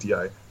Moon and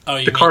DI.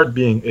 The card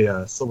being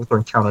a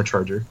Silverthorn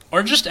countercharger.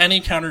 Or just any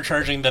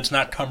countercharging that's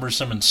not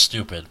cumbersome and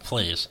stupid,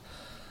 please.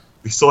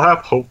 We still have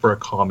hope for a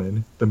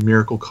common, the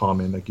Miracle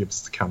Common that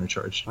gives the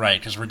countercharge. Right,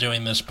 because we're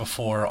doing this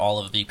before all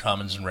of the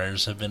commons and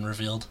rares have been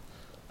revealed.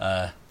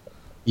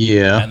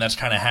 Yeah. And that's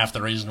kind of half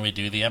the reason we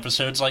do the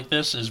episodes like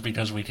this, is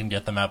because we can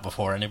get them out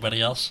before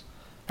anybody else.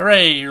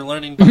 Hooray, you're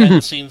learning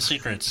behind-the-scenes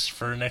secrets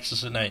for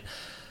Nexus at Night.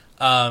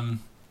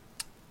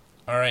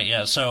 Alright,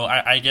 yeah, so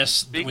I guess...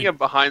 Speaking of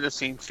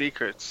behind-the-scenes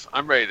secrets,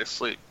 I'm ready to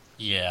sleep.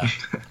 Yeah.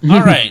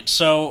 Alright,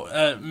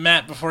 so,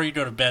 Matt, before you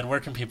go to bed, where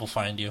can people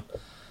find you?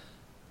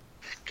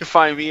 You can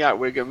find me at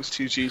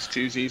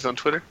Wiggums2Gs2Zs on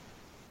Twitter.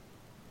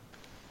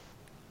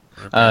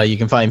 You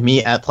can find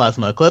me at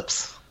Plasma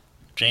Eclipse.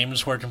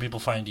 James, where can people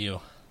find you?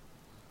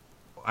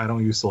 I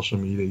don't use social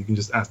media. You can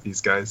just ask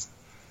these guys.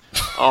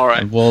 All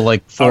right. We'll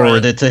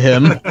forward it to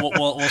him.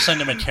 We'll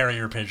send him a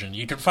carrier pigeon.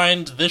 You can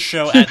find this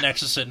show at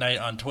Nexus at Night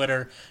on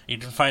Twitter. You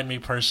can find me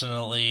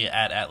personally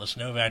at Atlas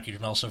Novak. You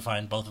can also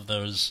find both of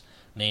those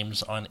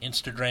names on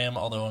Instagram,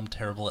 although I'm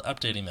terrible at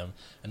updating them.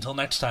 Until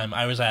next time,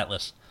 I was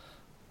Atlas.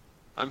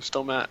 I'm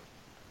still Matt.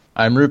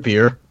 I'm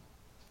Rupier.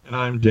 And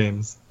I'm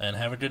James. And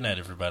have a good night,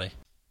 everybody.